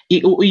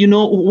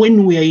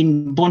 When we are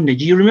in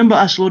bondage, you remember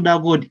us, Lord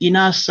our God, in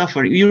our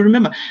suffering. You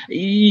remember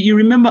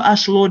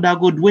us, Lord our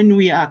God, when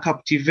we are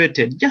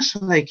captivated, just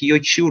like your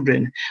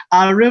children.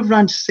 Our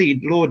Reverend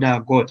said, Lord our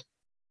God,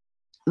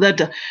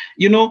 that,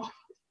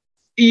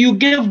 you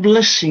gave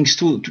blessings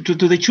to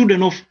the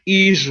children of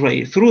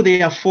Israel through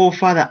their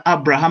forefather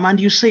Abraham, and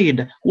you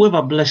said,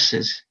 whoever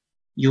blesses,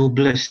 you'll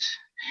bless.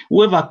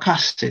 Whoever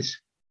curses,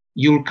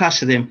 you'll curse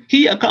them.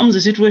 Here comes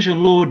the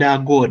situation, Lord our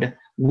God.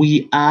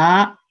 We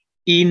are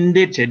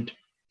indebted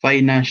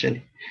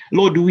financially.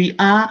 Lord, we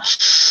are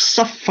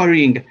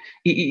suffering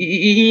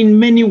in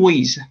many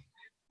ways.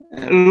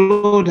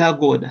 Lord our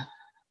God,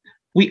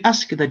 we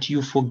ask that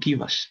you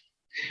forgive us.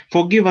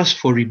 Forgive us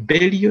for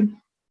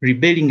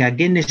rebelling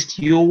against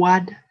your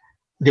word,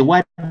 the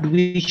word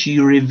which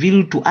you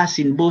revealed to us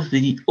in both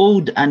the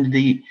Old and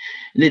the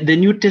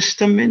New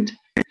Testament.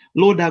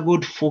 Lord our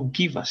God,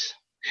 forgive us.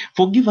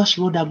 Forgive us,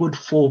 Lord our God,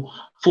 for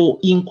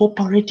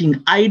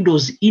incorporating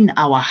idols in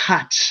our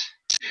hearts.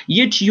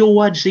 Yet your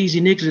word says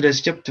in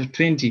Exodus chapter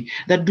 20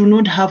 that do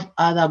not have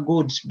other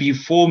gods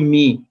before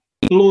me,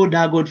 Lord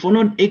our God, for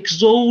not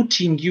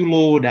exalting you,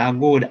 Lord our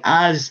God,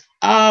 as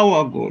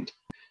our God,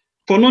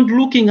 for not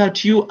looking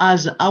at you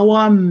as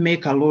our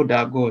maker, Lord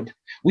our God.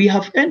 We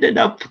have ended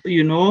up,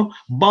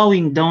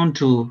 bowing down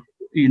to,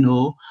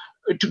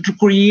 to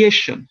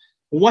creation,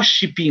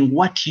 worshiping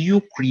what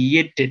you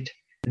created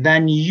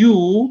than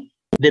you,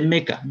 the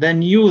maker,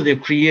 than you, the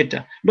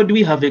creator. But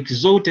we have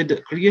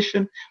exalted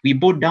creation. We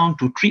bow down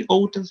to tree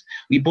altars.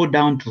 We bow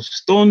down to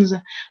stones.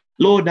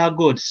 Lord our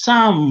God,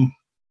 some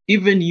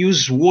even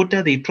use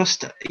water. They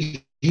trust that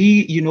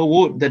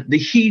the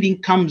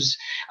healing comes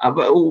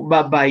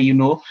by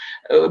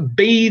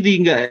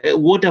bathing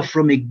water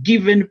from a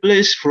given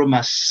place, from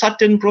a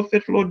certain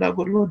prophet. Lord our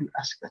God, Lord, we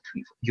ask that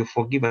you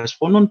forgive us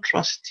for not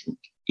trusting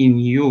in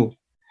you.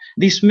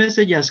 This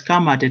message has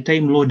come at a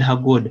time, Lord our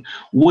God,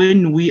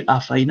 when we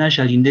are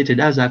financially indebted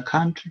as a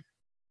country,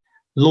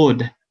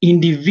 Lord,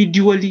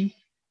 individually.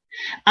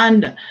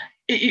 And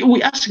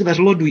we ask that,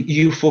 Lord,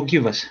 you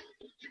forgive us.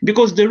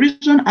 Because the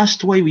reason as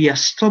to why we are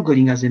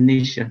struggling as a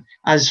nation,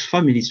 as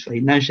families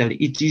financially,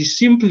 it is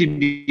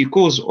simply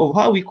because of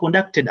how we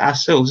conducted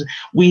ourselves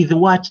with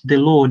what the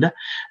Lord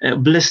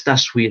blessed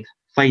us with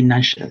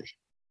financially.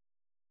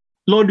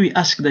 Lord, we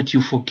ask that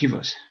you forgive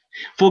us.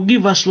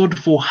 Forgive us, Lord,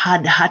 for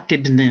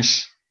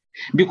hard-heartedness,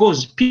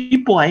 because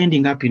people are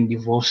ending up in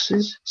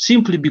divorces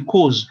simply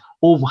because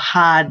of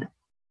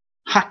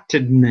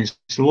hard-heartedness,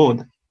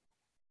 Lord,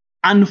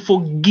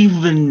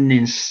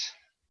 unforgiveness.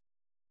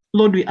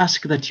 Lord, we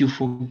ask that you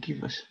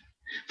forgive us.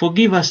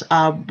 Forgive us,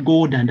 our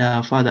God and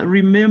our Father.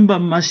 Remember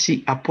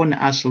mercy upon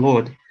us,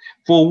 Lord,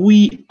 for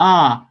we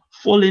are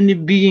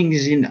fallen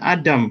beings in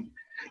Adam.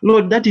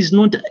 Lord, that is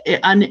not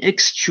an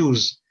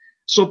excuse.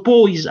 So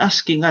Paul is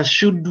asking us,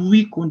 should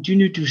we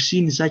continue to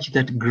sin such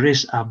that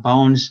grace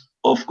abounds?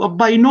 Of course,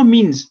 by no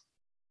means.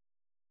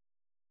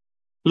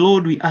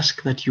 Lord, we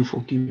ask that you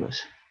forgive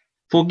us.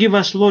 Forgive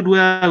us, Lord,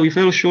 where we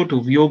fell short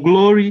of your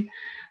glory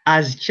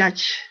as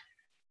church,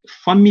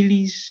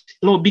 families,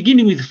 Lord,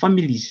 beginning with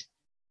families,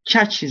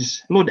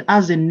 churches, Lord,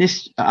 as a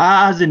nation,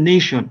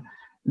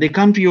 the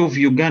country of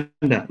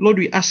Uganda. Lord,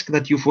 we ask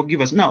that you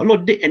forgive us. Now,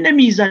 Lord, the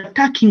enemy is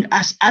attacking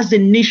us as a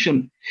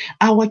nation.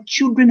 Our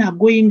children are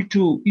going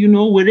to,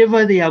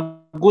 wherever they are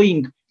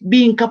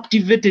being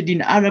captivated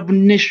in Arab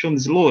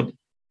nations, Lord.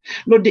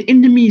 Lord, the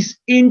enemy is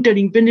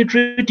entering,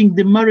 penetrating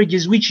the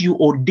marriages which you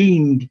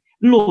ordained.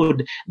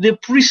 Lord, the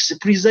priests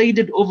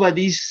presided over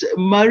these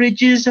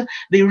marriages.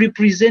 They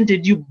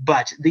represented you,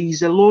 but there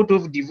is a lot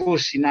of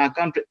divorce in our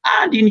country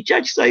and in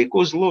church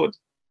cycles, Lord.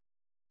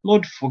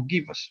 Lord,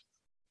 forgive us.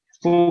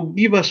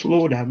 Forgive us,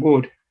 Lord our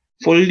God,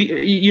 for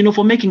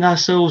making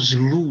ourselves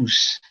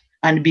loose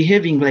and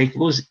behaving like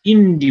those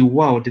in the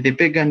world, the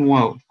pagan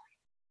world.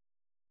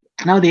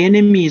 Now the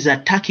enemy is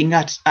attacking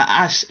us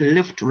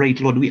left, right,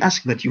 Lord. We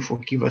ask that you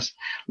forgive us.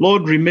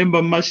 Lord,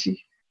 remember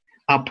mercy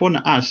upon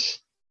us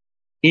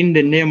in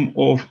the name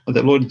of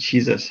the Lord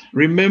Jesus.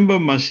 Remember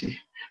mercy.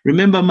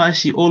 Remember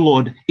mercy, oh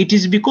Lord. It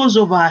is because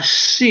of our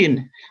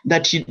sin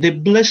that the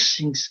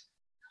blessings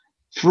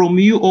from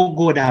you, oh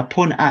God,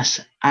 upon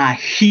us are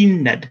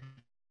hindered.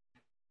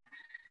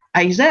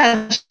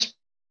 Isaiah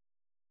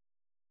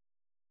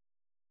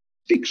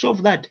speaks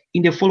of that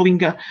in the following,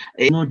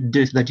 not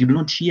death, that you do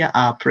not hear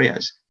our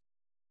prayers.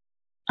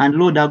 And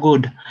Lord our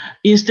God,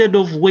 instead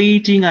of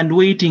waiting and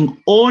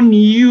waiting on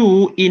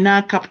you in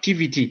our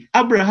captivity,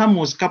 Abraham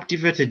was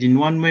captivated in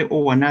one way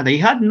or another. He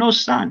had no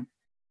son.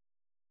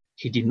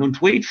 He did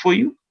not wait for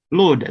you.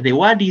 Lord, the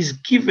word is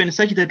given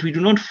such that we do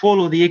not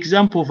follow the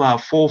example of our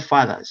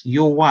forefathers,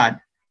 your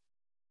word.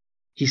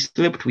 He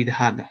slept with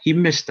Hagar. He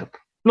messed up.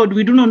 Lord,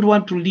 we do not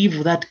want to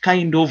live that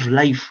kind of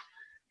life.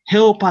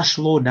 Help us,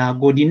 Lord our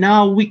God. In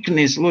our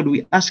weakness, Lord,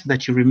 we ask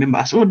that you remember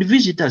us. Lord,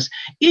 visit us,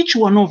 each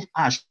one of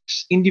us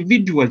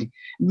individually.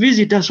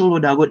 Visit us, oh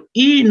Lord our God,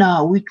 in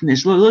our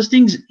weakness. Lord, those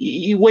things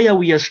where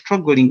we are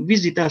struggling,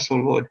 visit us, oh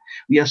Lord.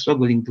 We are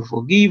struggling to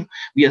forgive.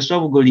 We are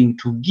struggling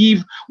to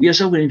give. We are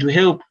struggling to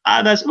help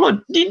others.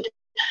 Lord,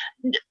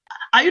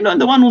 are you not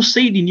the one who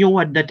said in your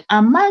word that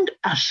among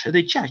us,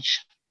 the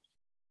church,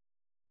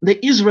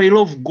 the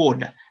Israel of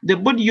God, the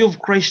body of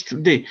Christ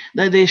today,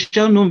 that there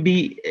shall not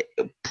be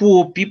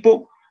poor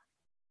people,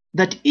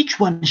 that each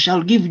one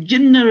shall give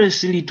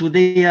generously to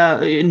their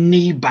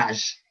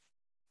neighbors.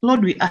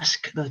 Lord, we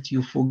ask that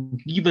you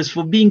forgive us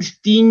for being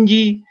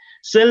stingy,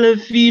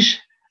 selfish,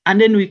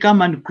 and then we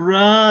come and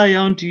cry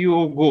unto you,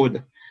 oh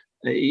God.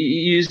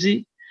 You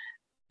see,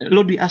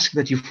 Lord, we ask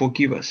that you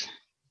forgive us.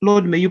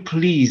 Lord, may you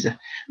please,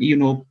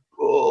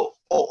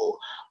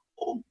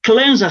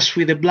 cleanse us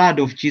with the blood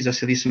of Jesus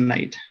this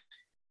night.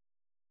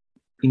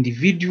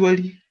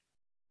 Individually,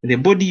 the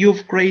body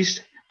of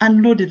Christ,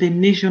 and Lord, the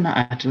nation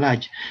at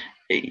large,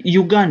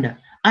 Uganda,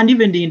 and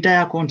even the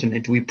entire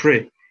continent, we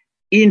pray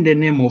in the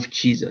name of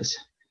Jesus.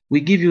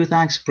 We give you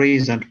thanks,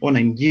 praise, and honor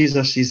in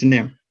Jesus'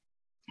 name.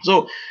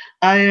 So,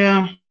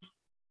 as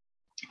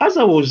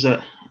I was,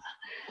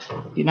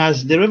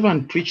 as the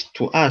Reverend preached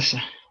to us,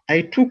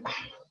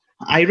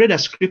 I read a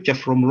scripture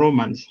from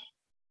Romans,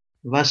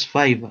 verse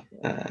 5,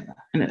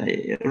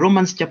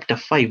 Romans chapter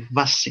 5,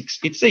 verse 6.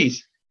 It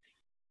says,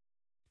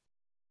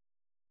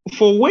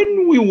 "For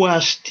when we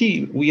were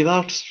still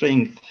without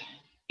strength,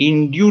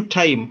 in due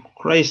time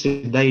Christ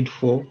died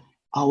for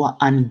our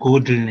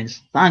ungodliness."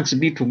 Thanks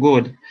be to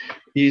God.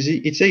 You see,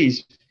 it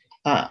says,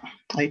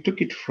 I took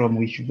it from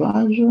which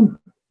version?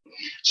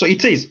 So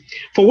it says,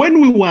 "For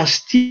when we were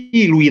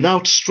still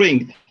without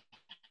strength,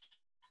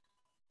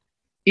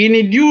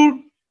 in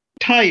due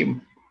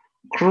time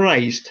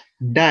Christ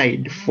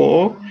died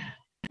for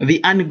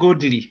the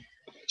ungodly."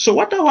 So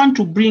what I want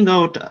to bring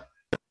out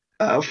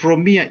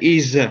from here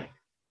is,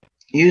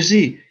 you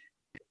see,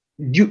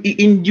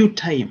 in due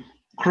time,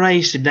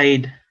 Christ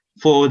died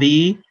for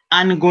the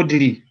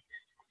ungodly.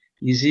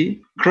 You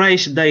see,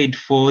 Christ died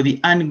for the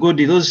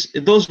ungodly,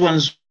 those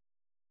ones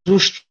who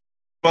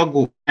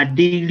struggle on a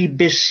daily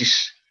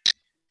basis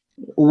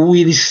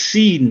with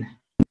sin,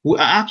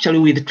 actually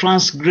with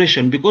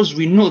transgression, because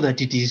we know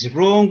that it is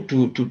wrong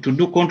to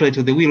do contrary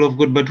to the will of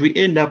God, but we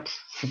end up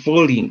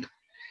falling.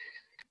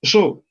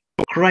 So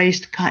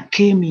Christ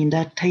came in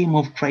that time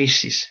of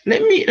crisis.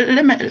 Let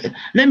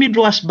me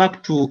draw us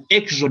back to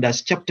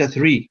Exodus chapter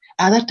 3.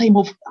 At that time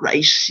of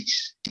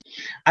crisis,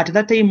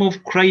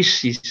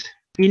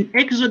 in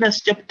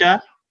Exodus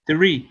chapter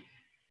 3,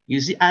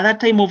 you see, at that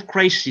time of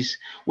crisis,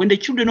 when the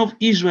children of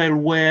Israel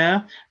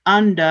were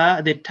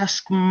under the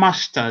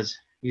taskmasters,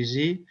 you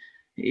see,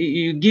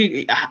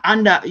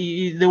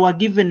 they were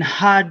given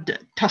hard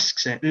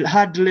tasks,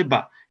 hard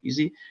labor. You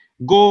see,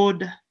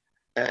 God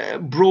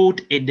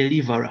brought a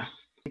deliverer.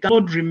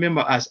 Lord,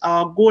 remember us,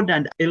 our God,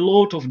 and a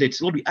lot of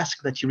debts. Lord, we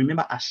ask that you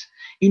remember us.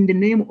 In the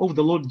name of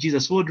the Lord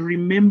Jesus, Lord,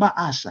 remember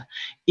us.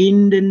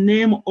 In the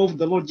name of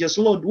the Lord Jesus,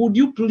 Lord, would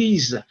you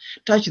please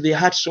touch the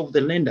hearts of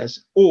the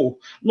lenders? Oh,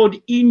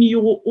 Lord, in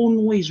your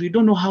own ways, we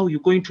don't know how you're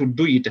going to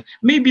do it.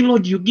 Maybe,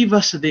 Lord, you give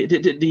us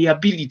the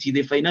ability,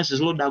 the finances,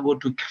 Lord, our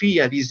God, to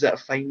clear these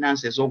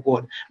finances, oh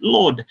God.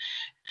 Lord,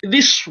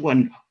 this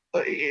one,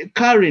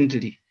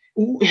 currently,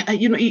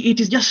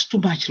 it is just too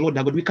much, Lord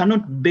God. We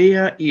cannot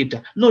bear it.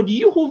 Lord,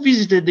 you who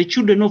visited the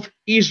children of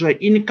Israel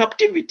in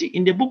captivity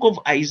in the book of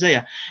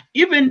Isaiah,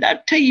 even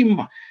that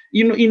time,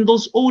 in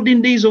those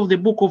olden days of the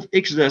book of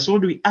Exodus,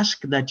 Lord, we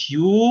ask that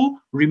you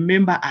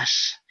remember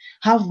us.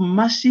 Have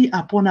mercy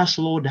upon us,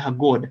 Lord our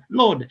God.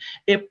 Lord,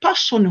 a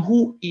person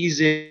who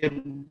is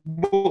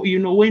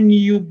when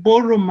you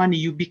borrow money,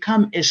 you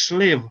become a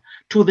slave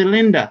to the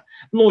lender.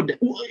 Lord,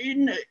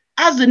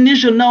 as a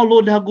nation now,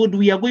 Lord our God,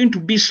 we are going to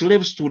be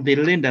slaves to the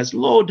lenders.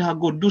 Lord our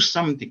God, do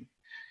something.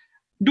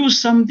 Do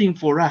something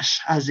for us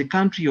as a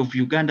country of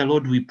Uganda,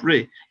 Lord, we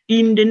pray.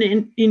 In the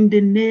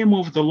name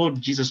of the Lord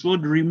Jesus,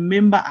 Lord,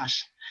 remember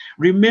us.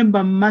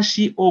 Remember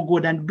mercy, oh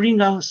God, and bring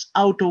us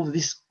out of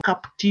this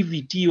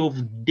captivity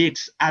of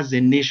debts as a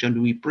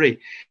nation, we pray.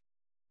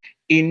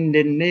 In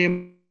the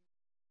name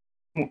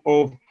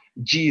of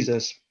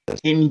Jesus.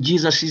 In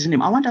Jesus'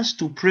 name. I want us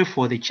to pray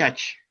for the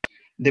church,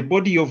 the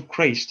body of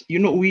Christ.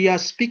 We are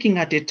speaking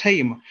at a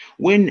time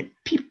when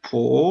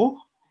people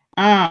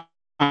are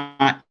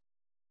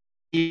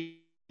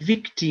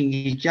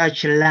evicting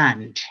church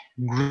land,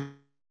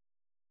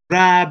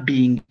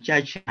 grabbing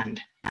church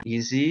land,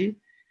 you see,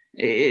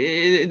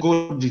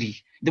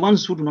 godly, the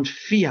ones who do not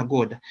fear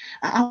God.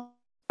 I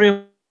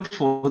pray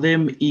for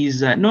them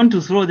is not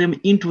to throw them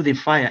into the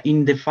fire,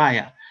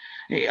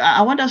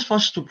 I want us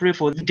first to pray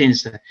for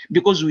repentance,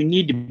 because we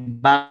need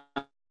back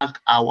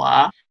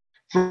our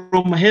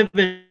from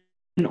heaven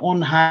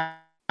on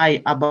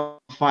high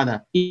above,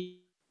 Father, in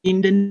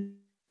the.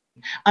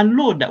 And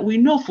Lord, we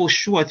know for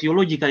sure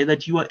theologically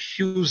that you are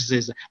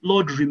accuses.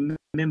 Lord,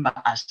 remember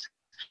us.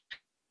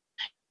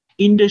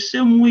 In the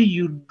same way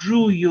you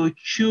drew your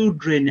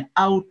children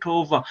out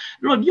of,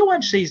 Lord, your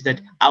word says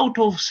that out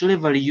of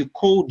slavery you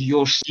called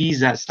your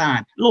Jesus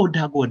son. Lord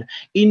our God,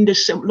 in the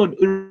same, Lord,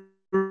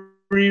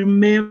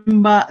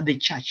 remember the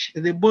church,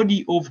 the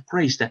body of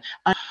Christ,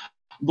 and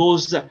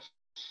those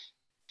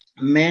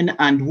men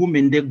and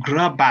women, the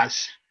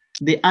grabbers,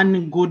 the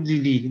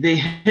ungodly, the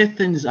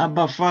heathens,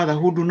 Abba Father,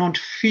 who do not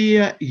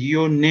fear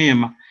your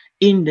name.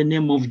 In the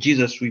name of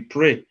Jesus, we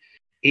pray.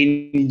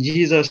 In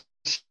Jesus'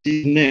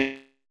 name.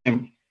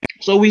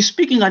 So we're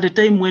speaking at a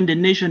time when the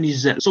nation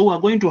is, so we're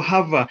going to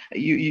have,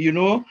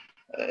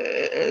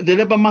 the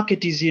labor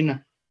market is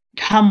in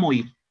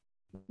turmoil.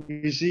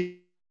 You see,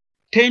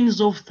 tens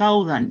of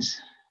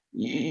thousands,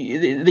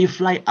 they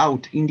fly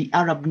out in the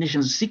Arab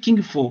nations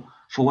seeking for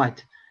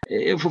what?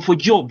 For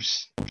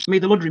jobs. May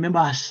the Lord remember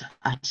us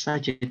at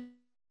such a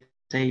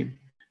time.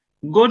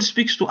 God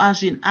speaks to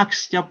us in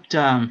Acts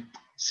chapter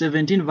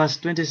 17 verse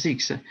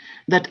 26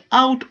 that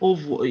out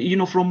of,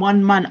 from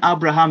one man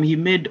Abraham, he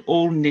made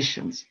all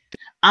nations.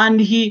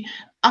 And he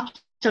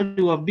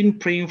actually, we have been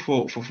praying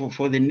for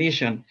the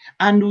nation,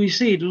 and we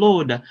said,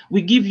 Lord,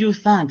 we give you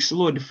thanks,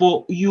 Lord,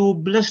 for you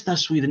blessed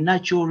us with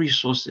natural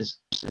resources.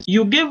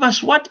 You gave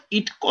us what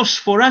it costs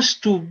for us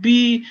to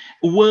be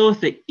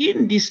wealthy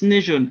in this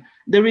nation.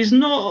 There is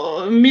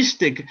no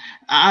mistake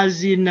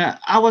as in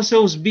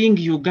ourselves being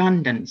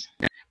Ugandans.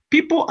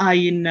 People are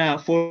in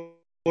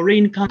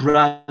foreign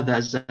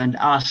brothers and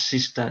our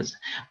sisters,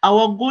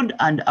 our God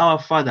and our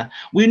Father.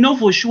 We know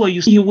for sure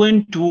he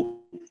went to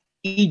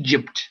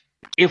Egypt,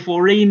 a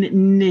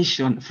foreign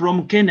nation,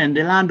 from Canaan,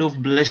 the land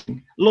of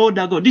blessing. Lord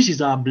our God, this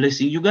is our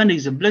blessing. Uganda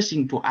is a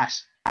blessing to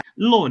us.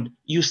 Lord,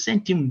 you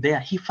sent him there.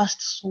 He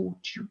first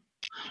sought you.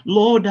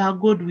 Lord our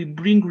God, we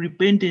bring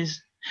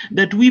repentance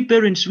that we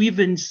parents, we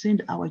even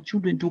send our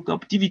children to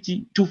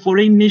captivity, to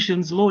foreign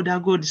nations, Lord our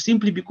God,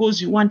 simply because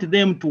you want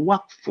them to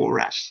work for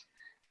us,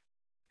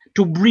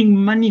 to bring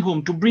money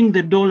home, to bring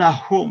the dollar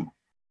home.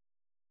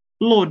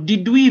 Lord,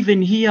 did we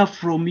even hear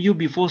from you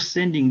before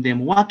sending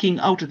them, working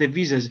out the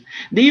visas?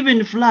 They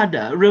even flood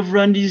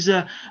Reverend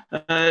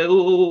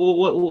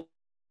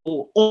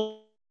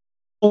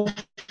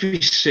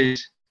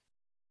offices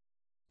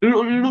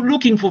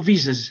looking for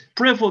visas.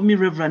 Pray for me,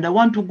 Reverend. I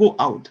want to go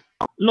out.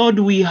 Lord,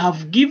 we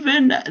have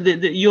given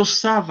your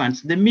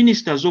servants, the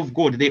ministers of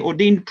God, the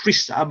ordained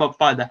priests, Abba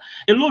Father,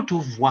 a lot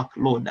of work,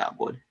 Lord our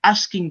God,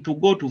 asking to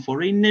go to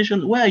foreign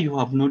nations where you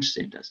have not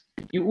sent us.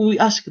 We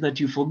ask that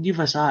you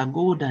forgive us, our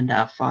God and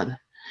our Father.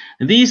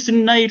 This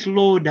night,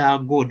 Lord our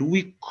God,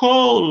 we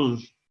call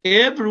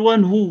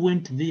everyone who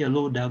went there,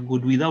 Lord our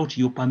God, without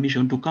your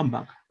permission to come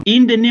back.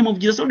 In the name of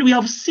Jesus, Lord, we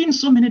have seen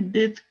so many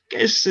death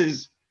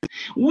cases.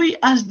 We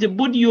as the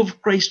body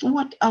of Christ,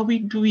 what are we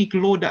doing,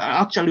 Lord?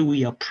 Actually,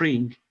 we are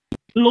praying.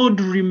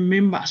 Lord,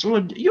 remember us.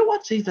 Lord, your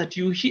word says that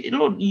you hear,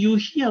 Lord, you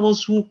hear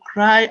those who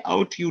cry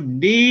out to you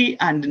day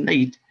and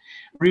night.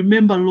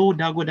 Remember,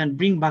 Lord our God, and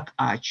bring back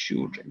our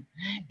children.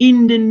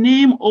 In the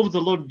name of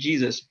the Lord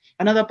Jesus,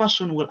 another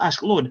person will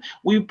ask, Lord,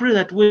 we pray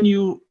that when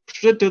you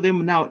say to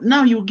them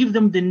now you give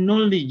them the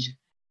knowledge,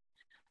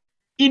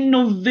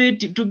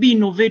 to be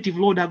innovative,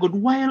 Lord our God,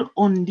 while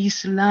on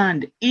this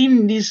land,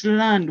 in this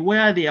land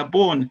where they are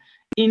born,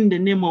 in the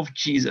name of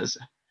Jesus.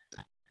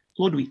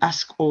 Lord, we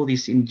ask all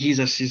this in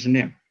Jesus'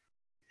 name.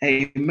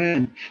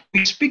 Amen.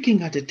 We're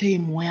speaking at a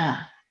time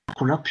where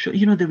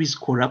corruption, there is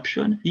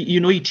corruption.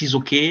 It is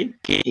okay.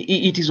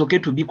 It is okay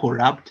to be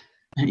corrupt.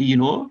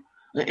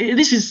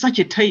 This is such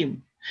a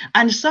time.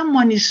 And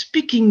someone is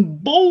speaking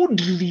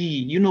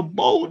boldly,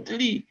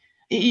 boldly.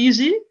 You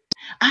see?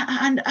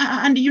 And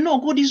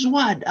God is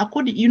word,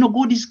 according,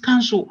 God is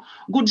counsel.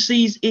 God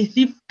says a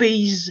thief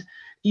pays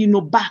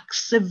back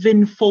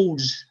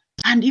sevenfold.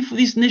 And if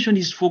this nation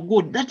is for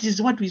God, that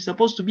is what we're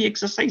supposed to be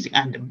exercising.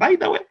 And by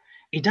the way,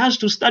 it has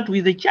to start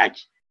with the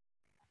church.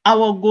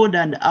 Our God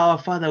and our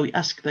Father, we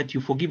ask that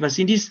you forgive us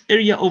in this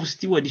area of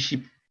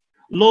stewardship.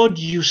 Lord,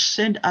 you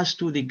sent us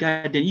to the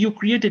garden. You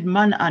created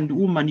man and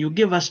woman. You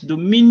gave us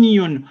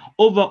dominion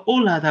over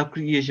all other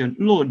creation.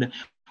 Lord,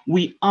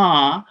 we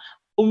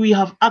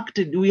have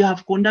acted, we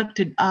have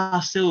conducted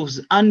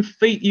ourselves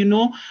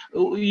unfaithful.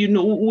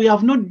 We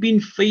have not been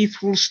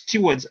faithful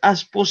stewards,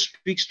 as Paul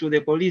speaks to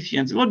the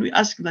Corinthians. Lord, we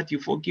ask that you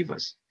forgive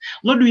us.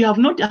 Lord, we have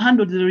not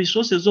handled the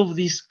resources of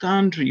this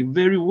country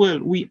very well.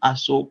 We are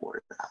so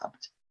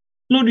corrupt.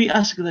 Lord, we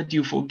ask that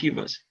you forgive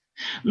us.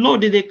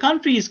 Lord, the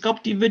country is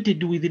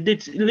captivated with the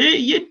debts,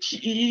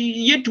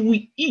 yet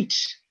we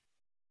eat.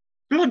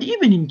 Lord,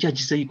 even in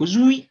church cycles,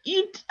 we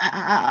eat,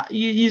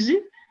 you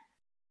see,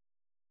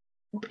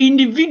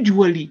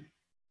 individually.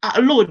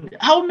 Lord,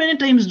 how many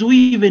times do we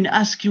even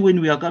ask you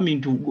when we are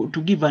coming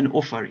to give an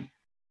offering?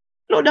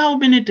 Lord, how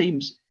many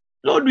times?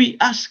 Lord, we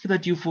ask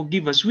that you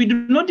forgive us. We do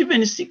not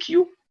even seek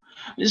you.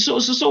 So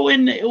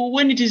when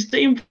it is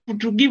time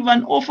to give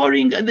an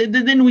offering,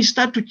 then we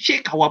start to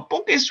check our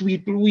pockets. We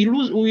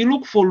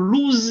look for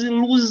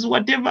loose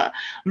whatever,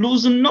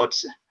 loose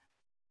notes.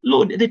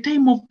 Lord, the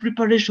time of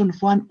preparation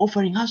for an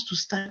offering has to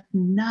start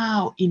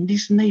now in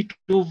this night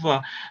of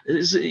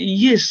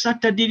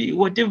Saturday,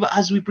 whatever,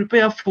 as we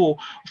prepare for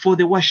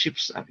the worship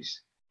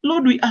service.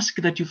 Lord, we ask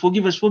that you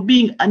forgive us for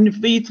being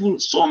unfaithful,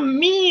 so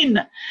mean.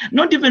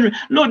 Not even,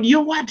 Lord,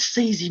 your word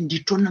says in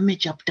Deuteronomy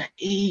chapter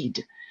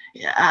 8,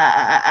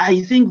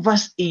 I think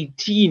verse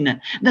 18,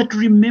 that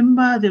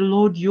remember the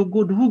Lord your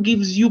God who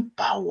gives you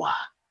power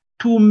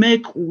to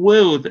make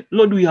wealth.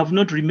 Lord, we have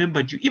not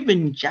remembered you,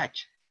 even in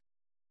church.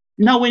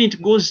 Now when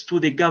it goes to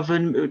the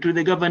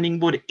governing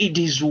board, it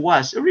is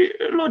worse.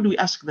 Lord, we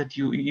ask that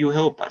you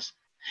help us.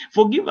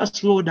 Forgive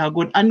us, Lord our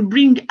God, and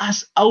bring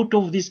us out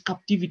of this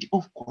captivity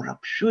of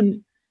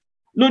corruption.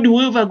 Lord,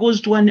 whoever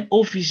goes to an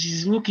office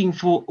is looking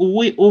for a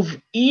way of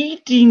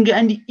eating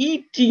and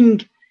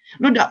eating.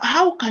 Lord,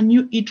 how can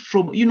you eat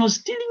from,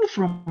 stealing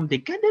from the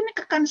garden?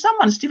 Can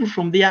someone steal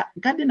from their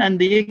garden and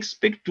they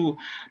expect to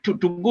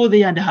go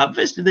there and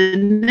harvest the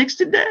next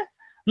day?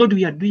 Lord,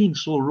 we are doing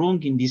so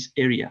wrong in this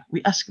area.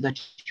 We ask that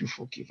you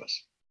forgive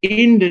us.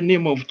 In the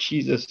name of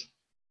Jesus.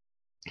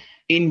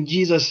 In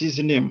Jesus'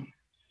 name.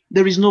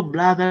 There is no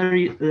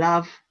brotherly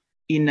love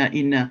in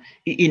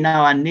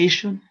our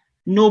nation.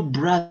 No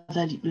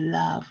brotherly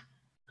love.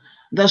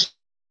 That's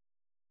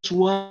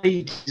why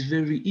it is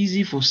very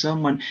easy for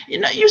someone.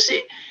 You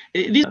see,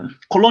 this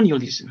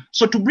colonialism.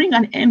 So to bring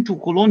an end to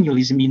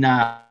colonialism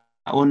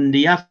on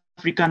the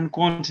African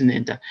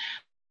continent,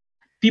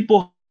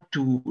 people have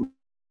to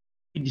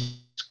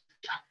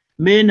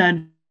men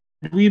and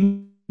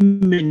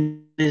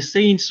women, the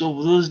saints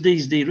of those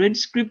days, they read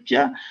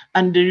scripture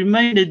and they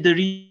reminded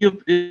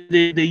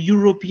the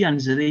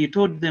Europeans. They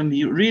told them,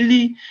 you're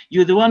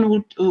the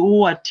one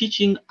who are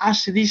teaching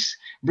us this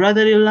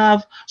brotherly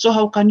love. So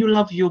how can you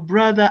love your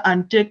brother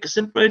and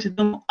separate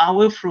them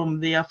away from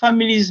their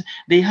families?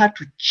 They had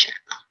to check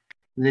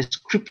the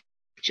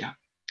scripture.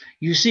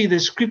 You see, the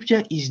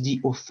scripture is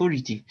the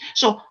authority.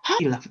 So how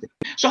do you love them?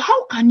 So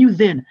how can you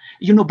then,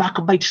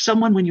 backbite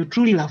someone when you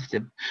truly love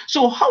them?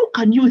 So how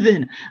can you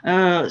then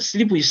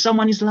sleep with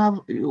someone's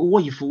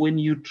wife when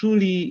you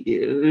truly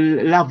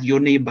love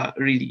your neighbor,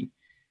 really?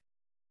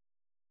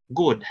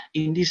 God,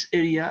 in this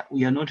area,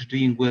 we are not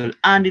doing well.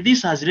 And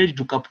this has led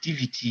to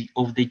captivity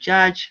of the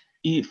church,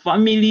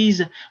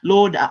 families.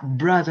 Lord,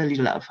 brotherly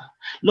love.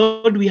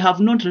 Lord, we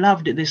have not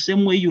loved the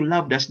same way you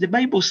loved us. The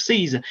Bible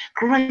says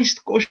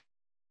Christ cautioned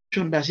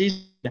us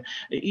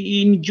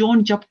in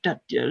John chapter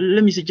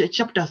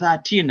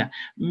 13,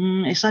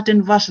 a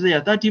certain verse there,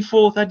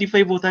 34,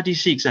 35, or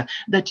 36,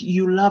 that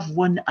you love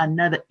one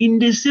another in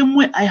the same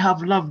way I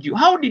have loved you.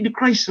 How did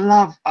Christ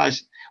love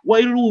us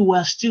while we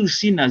were still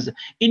sinners?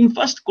 In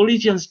 1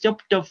 Corinthians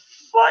chapter 5,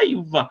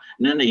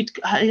 it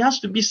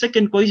has to be 2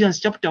 Corinthians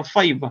chapter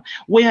 5,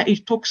 where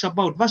it talks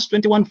about verse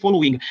 21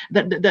 following,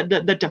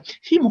 that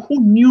him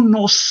who knew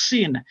no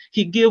sin,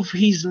 he gave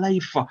his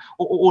life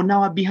on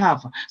our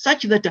behalf,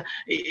 such that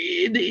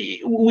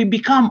we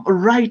become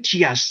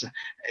righteous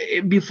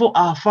before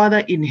our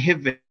Father in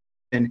heaven.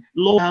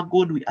 Lord our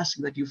God, we ask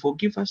that you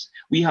forgive us.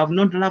 We have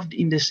not loved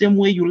in the same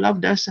way you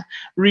loved us.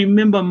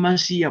 Remember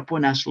mercy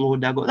upon us,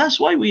 Lord our God.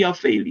 That's why we are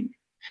failing.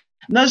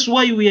 That's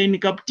why we are in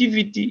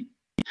captivity.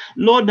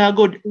 Lord our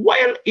God,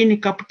 while in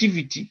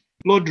captivity,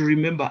 Lord,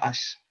 remember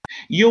us.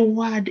 Your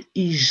word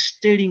is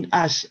telling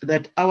us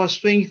that our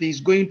strength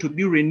is going to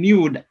be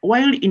renewed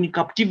while in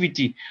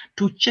captivity,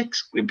 to check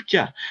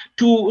scripture,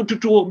 to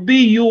obey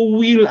your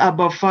will,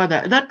 Abba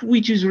Father, that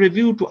which is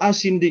revealed to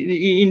us in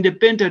the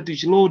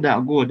Pentateuch, Lord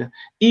our God,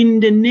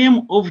 in the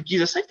name of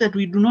Jesus, such that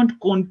we do not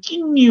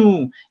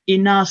continue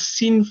in our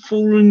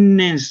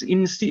sinfulness,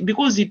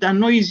 because it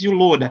annoys you,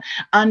 Lord,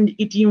 and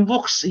it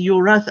invokes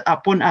your wrath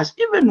upon us,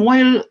 even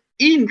while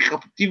in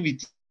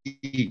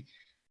captivity.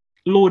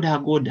 Lord our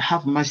God,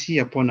 have mercy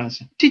upon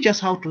us. Teach us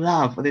how to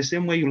love the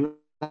same way you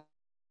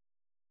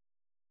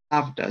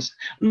loved us.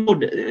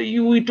 Lord,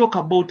 we talk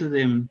about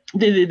them,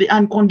 the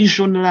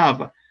unconditional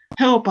love.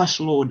 Help us,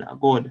 Lord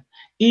God,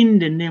 in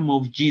the name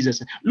of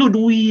Jesus. Lord,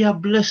 we are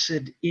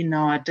blessed in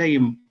our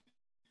time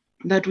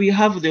that we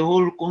have the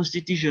whole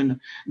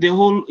constitution, the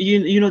whole,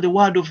 the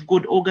word of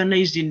God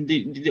organized in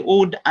the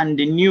old and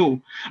the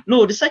new.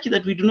 Lord, such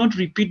that we do not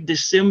repeat the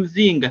same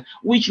thing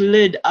which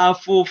led our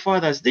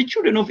forefathers, the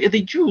children of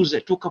the Jews,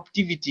 to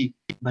captivity.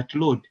 But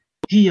Lord,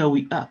 here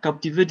we are,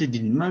 captivated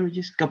in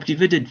marriages,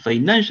 captivated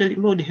financially.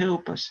 Lord,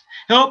 help us.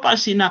 Help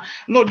us in our,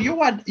 Lord,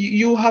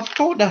 you have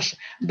told us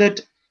that,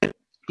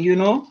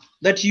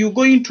 that you're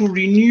going to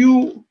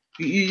renew.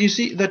 You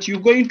see, that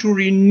you're going to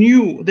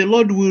renew, the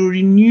Lord will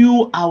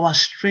renew our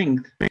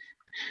strength.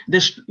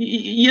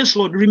 Yes,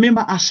 Lord,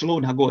 remember us,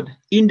 Lord our God,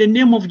 in the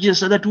name of Jesus,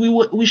 so that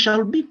we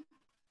shall be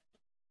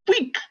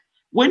quick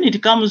when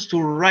it comes to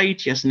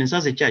righteousness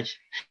as a church.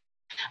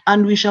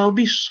 And we shall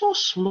be so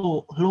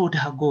slow, Lord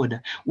our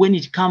God, when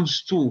it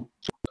comes to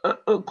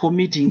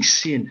committing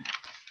sin.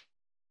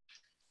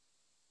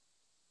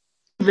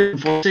 Even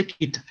forsake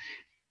it,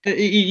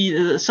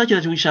 such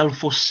that we shall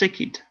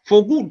forsake it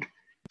for good.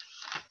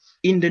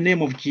 In the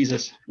name of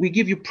Jesus, we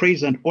give you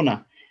praise and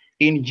honor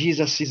in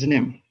Jesus'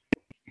 name.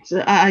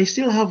 So I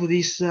still have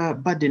this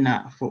burden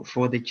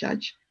for the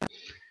church.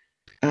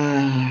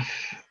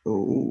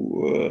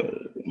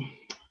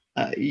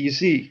 You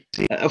see,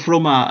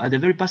 from the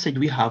very passage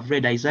we have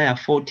read, Isaiah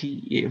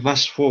 40,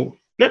 verse 4,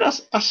 let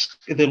us ask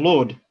the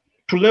Lord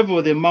to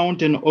level the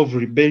mountain of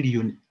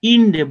rebellion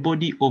in the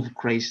body of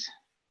Christ.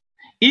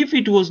 If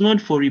it was not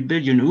for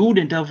rebellion, we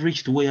wouldn't have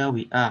reached where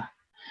we are.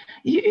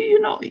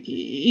 When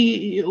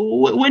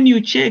you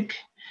check,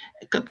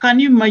 can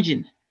you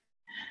imagine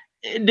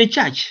the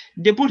church,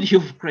 the body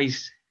of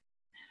Christ,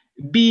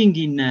 being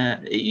in,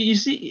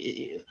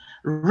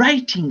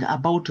 writing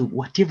about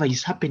whatever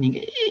is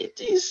happening?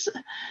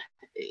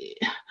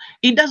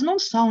 It does not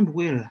sound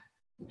well,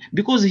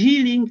 because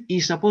healing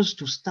is supposed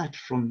to start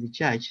from the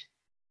church,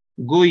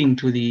 going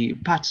to the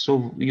parts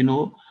of,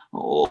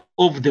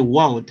 of the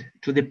world,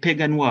 to the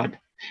pagan world.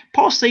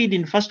 Paul said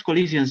in 1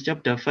 Corinthians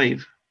chapter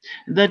 5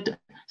 that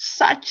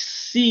such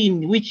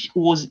sin which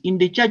was in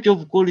the church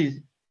of Corinth,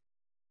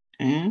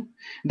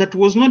 that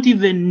was not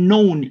even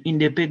known in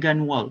the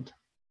pagan world.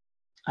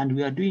 And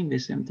we are doing the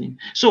same thing.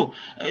 So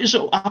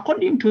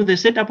according to the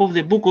setup of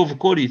the book of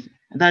Corinth,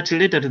 that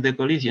letter to the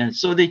Corinthians,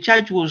 so the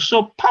church was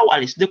so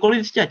powerless, the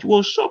Corinth church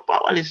was so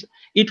powerless,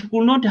 it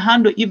could not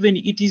handle even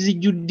it is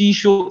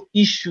judicial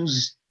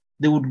issues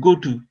they would go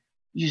to,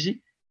 you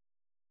see,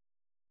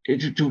 to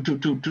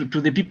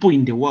the people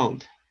in the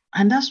world.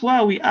 And that's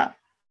why we are.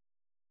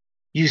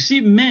 You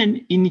see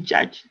men in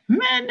church,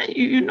 men,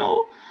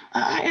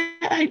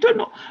 I don't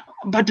know,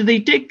 but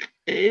they take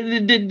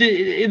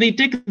they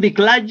take the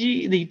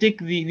clergy, they take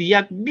the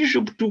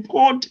archbishop to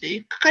court.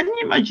 Can you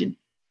imagine?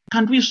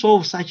 Can't we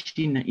solve such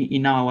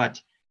in our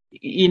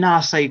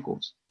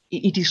cycles?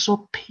 It is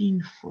so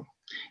painful.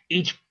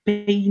 It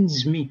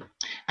pains me,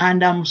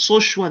 and I'm so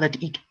sure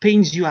that it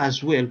pains you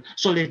as well.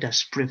 So let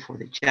us pray for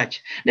the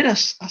church. Let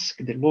us ask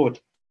the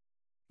Lord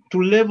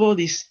to level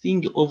this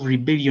thing of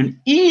rebellion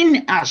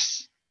in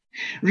us.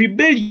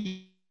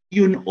 Rebellion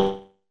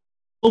of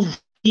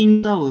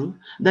in Saul,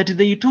 that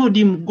they told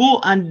him,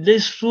 go and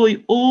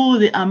destroy all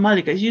the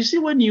Amalekites. You see,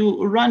 when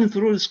you run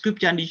through the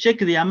scripture and you check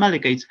the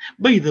Amalekites,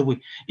 by the way,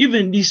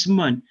 even this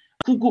man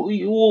who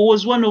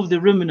was one of the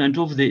remnant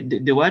of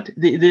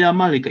the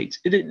Amalekites,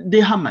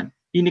 the Haman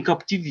in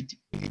captivity.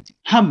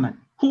 Haman,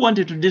 who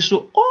wanted to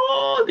destroy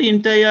all the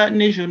entire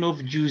nation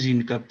of Jews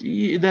in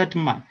captivity, that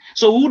man.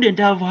 So we wouldn't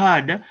have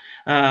had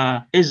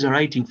Ezra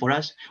writing for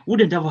us,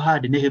 wouldn't have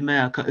had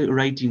Nehemiah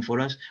writing for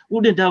us,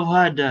 wouldn't have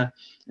had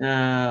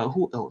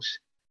who else?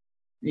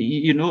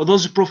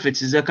 Those prophets,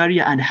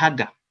 Zechariah and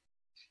Haggai,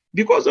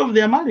 because of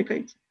the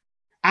Amalekites.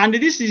 And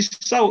this is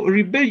Saul,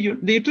 rebellion.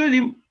 They told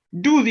him,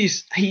 do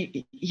this.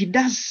 He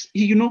does,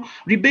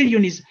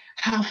 rebellion is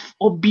half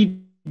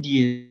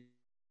obedience,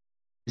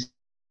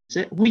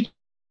 which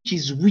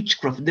is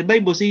witchcraft. The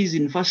Bible says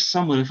in 1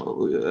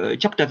 Samuel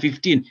chapter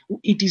 15,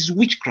 it is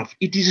witchcraft,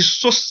 it is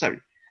sorcery,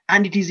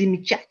 and it is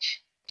in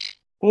church.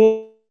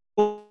 Oh,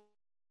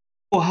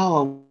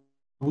 how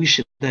I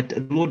wish that the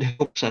Lord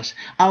helps us.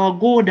 Our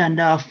God and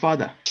our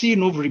Father,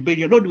 sin of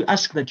rebellion, Lord, we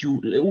ask that you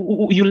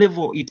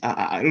level it,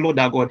 Lord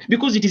our God,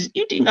 because it is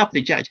eating up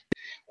the church.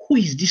 Who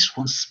is this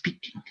one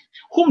speaking?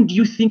 Whom do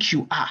you think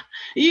you are?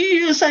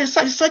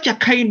 Such a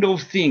kind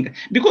of thing.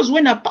 Because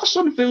when a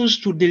person fails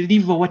to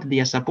deliver what they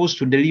are supposed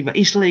to deliver,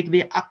 it's like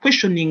they are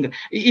questioning.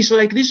 It's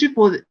like these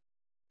people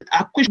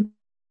are questioning.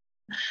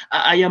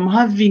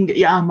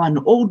 I'm an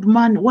old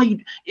man. Why?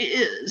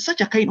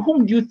 Such a kind.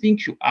 Whom do you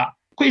think you are?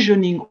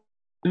 Questioning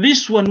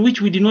this one,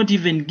 which we did not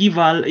even give.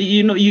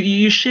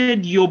 You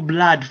shed your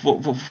blood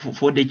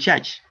for the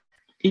church.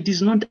 It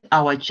is not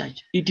our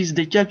church. It is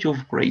the church of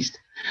Christ.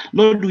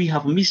 Lord, we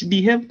have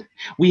misbehaved.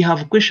 We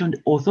have questioned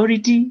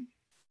authority.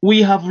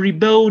 We have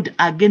rebelled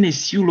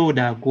against you, Lord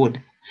our God.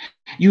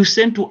 You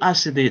sent to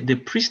us the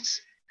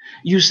priests.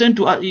 You sent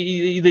to us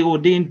the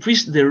ordained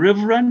priests, the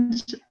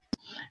reverends.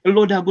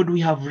 Lord our God,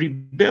 we have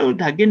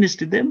rebelled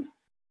against them,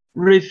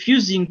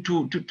 refusing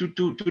to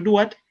do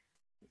what?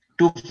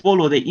 To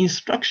follow the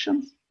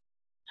instructions.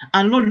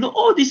 And Lord,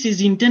 all this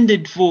is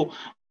intended for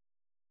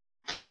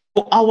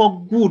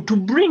our good, to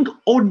bring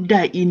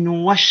order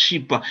in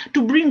worship,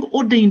 to bring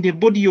order in the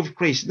body of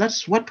Christ.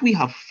 That's what we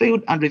have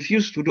failed and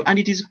refused to do, and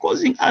it is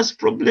causing us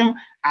problem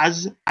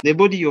as the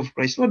body of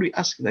Christ. Lord, we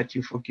ask that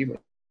you forgive us.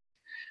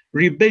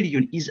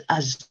 Rebellion is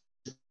as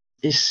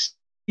a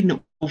sin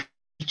of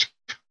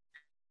witchcraft.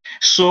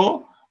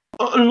 So,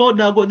 Lord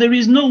our God, there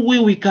is no way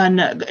we can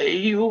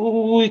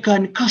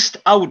cast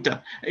out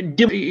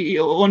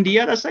on the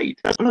other side.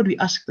 Lord, we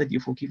ask that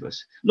you forgive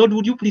us. Lord,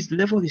 would you please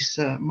level this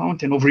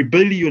mountain of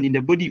rebellion in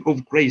the body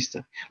of Christ?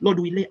 Lord,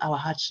 we lay our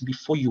hearts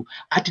before you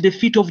at the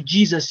feet of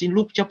Jesus. In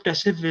Luke chapter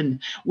 7,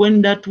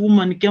 when that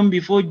woman came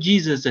before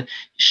Jesus,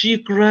 she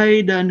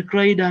cried and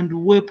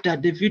wept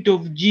at the feet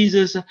of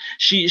Jesus.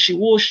 She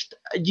washed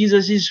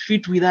Jesus'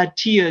 feet with her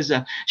tears.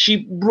 She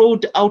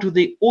brought out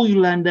the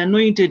oil and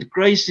anointed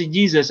Christ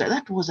Jesus.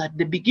 That was at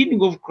the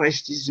beginning of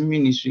Christ's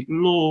ministry.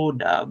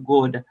 Lord our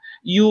God,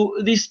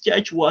 this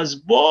church was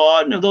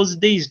born those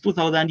days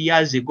 2,000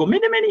 years ago,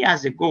 many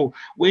years ago,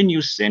 when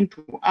you sent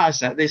to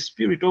us the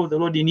Spirit of the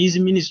Lord in his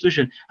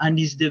ministration, and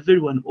is the very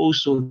one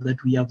also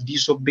that we have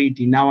disobeyed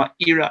in our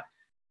era.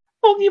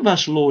 Forgive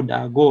us, Lord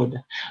our God.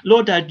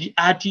 Lord,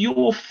 at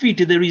your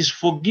feet there is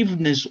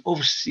forgiveness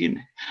of sin.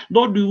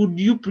 Lord, would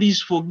you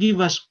please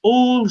forgive us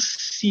all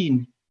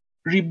sin,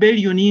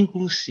 rebellion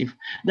inclusive,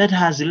 that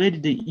has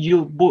led the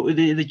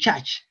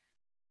church,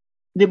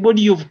 the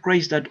body of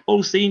Christ at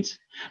All Saints,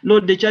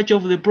 Lord, the church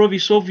of the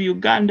province of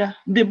Uganda,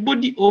 the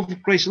body of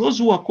Christ, those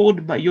who are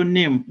called by your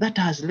name, that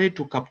has led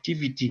to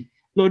captivity.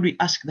 Lord, we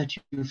ask that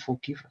you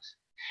forgive us.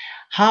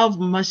 Have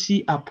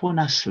mercy upon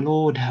us,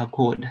 Lord our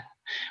God.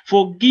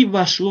 Forgive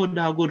us, Lord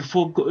our God,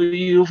 for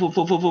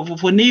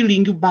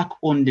nailing you back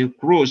on the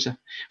cross.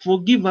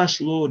 Forgive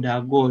us, Lord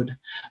our God.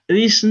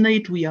 This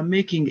night we are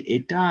making a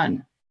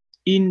turn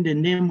in the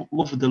name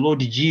of the Lord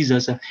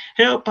Jesus.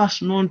 Help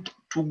us not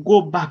to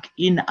go back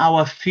in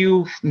our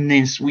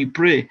filthiness, we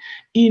pray,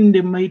 in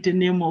the mighty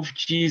name of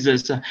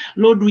Jesus.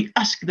 Lord, we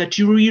ask that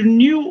you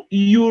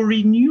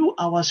renew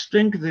our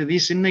strength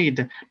this night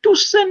to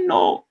say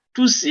no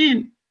to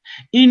sin.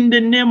 In the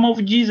name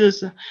of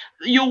Jesus.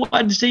 Your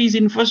word says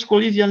in 1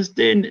 Corinthians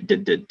 10,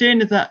 13,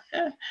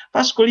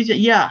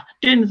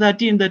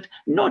 that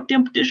no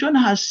temptation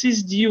has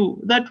seized you,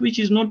 that which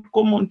is not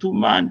common to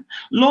man.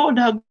 Lord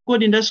our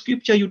God, in the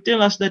scripture, you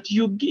tell us that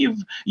you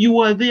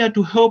are there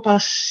to help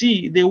us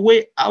see the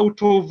way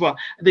out of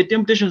the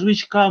temptations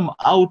which come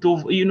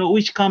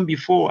which come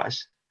before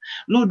us.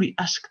 Lord, we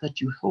ask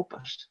that you help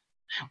us.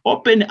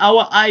 Open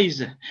our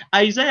eyes.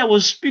 Isaiah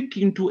was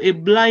speaking to a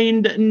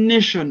blind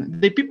nation,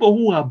 the people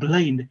who were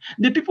blind,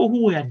 the people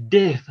who were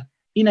deaf.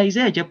 In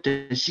Isaiah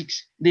chapter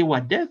 6, they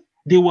were deaf,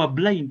 they were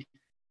blind.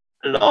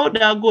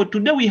 Lord our God,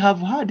 today we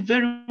have heard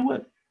very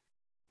well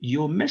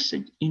your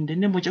message in the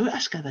name of Jesus. We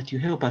ask that you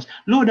help us.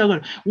 Lord our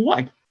God,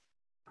 why?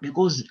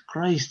 Because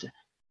Christ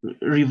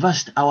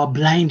reversed our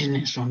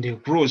blindness on the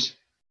cross.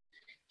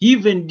 He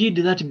even did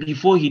that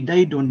before he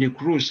died on the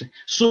cross.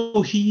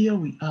 So here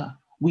we are.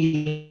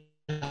 We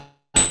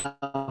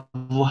have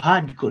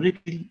heard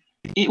correctly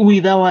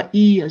with our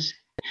ears.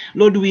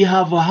 Lord, we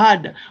have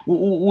heard,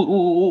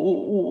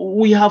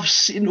 we have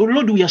seen,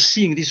 Lord, we are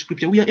seeing this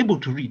scripture. We are able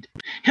to read.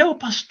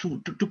 Help us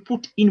to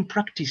put in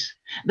practice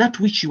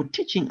that which you're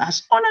teaching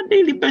us on a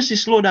daily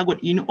basis, Lord our God,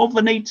 in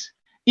overnights,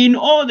 in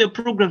all the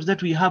programs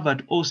that we have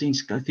at All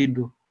Saints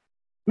Cathedral.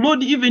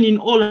 Lord, even in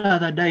all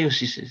other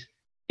dioceses,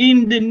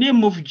 in the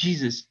name of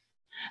Jesus,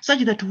 such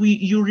that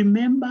you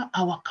remember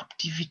our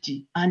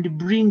captivity and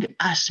bring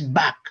us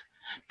back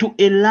to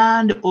a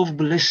land of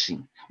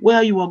blessing,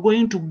 where you are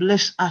going to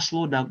bless us,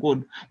 Lord our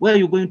God, where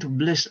you're going to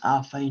bless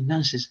our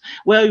finances,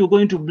 where you're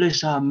going to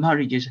bless our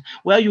marriages,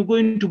 where you're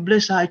going to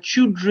bless our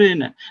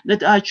children,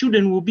 that our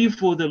children will be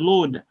for the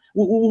Lord,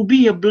 will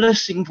be a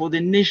blessing for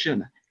the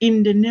nation,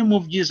 in the name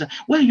of Jesus,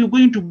 where you're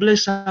going to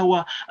bless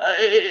our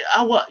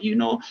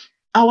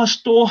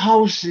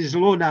storehouses,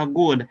 Lord our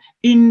God,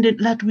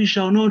 that we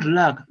shall not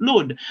lack.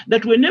 Lord,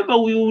 that whenever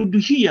we would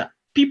hear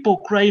people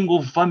crying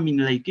of famine,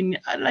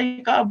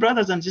 like our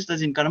brothers and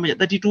sisters in Karamaja,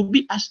 that it will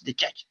be us, the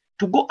church,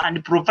 to go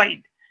and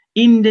provide.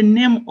 In the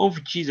name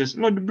of Jesus,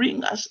 Lord,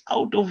 bring us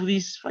out of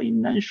this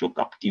financial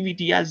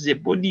captivity as the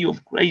body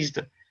of Christ.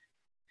 Are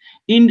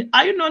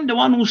you not the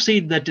one who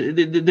said that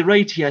the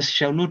righteous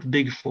shall not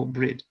beg for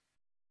bread?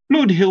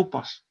 Lord, help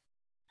us.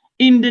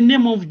 In the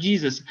name of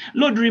Jesus,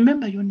 Lord,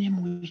 remember your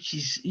name, which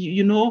is,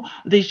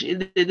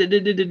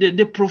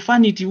 the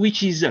profanity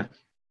which is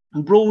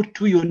brought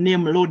to your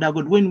name, Lord our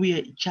God. When we are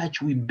at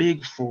church, we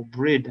beg for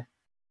bread.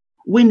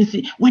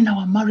 When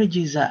our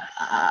marriages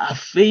are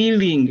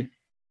failing,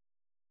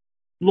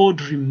 Lord,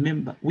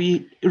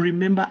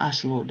 remember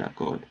us, Lord our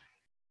God.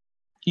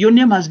 Your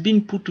name has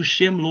been put to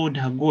shame, Lord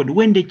our God,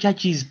 when the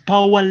church is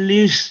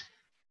powerless.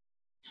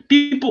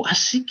 People are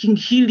seeking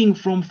healing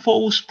from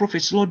false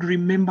prophets. Lord,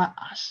 remember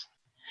us.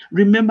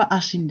 Remember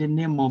us in the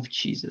name of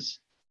Jesus.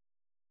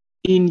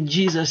 In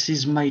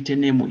Jesus' mighty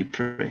name we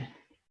pray.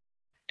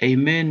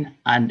 Amen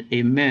and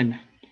amen.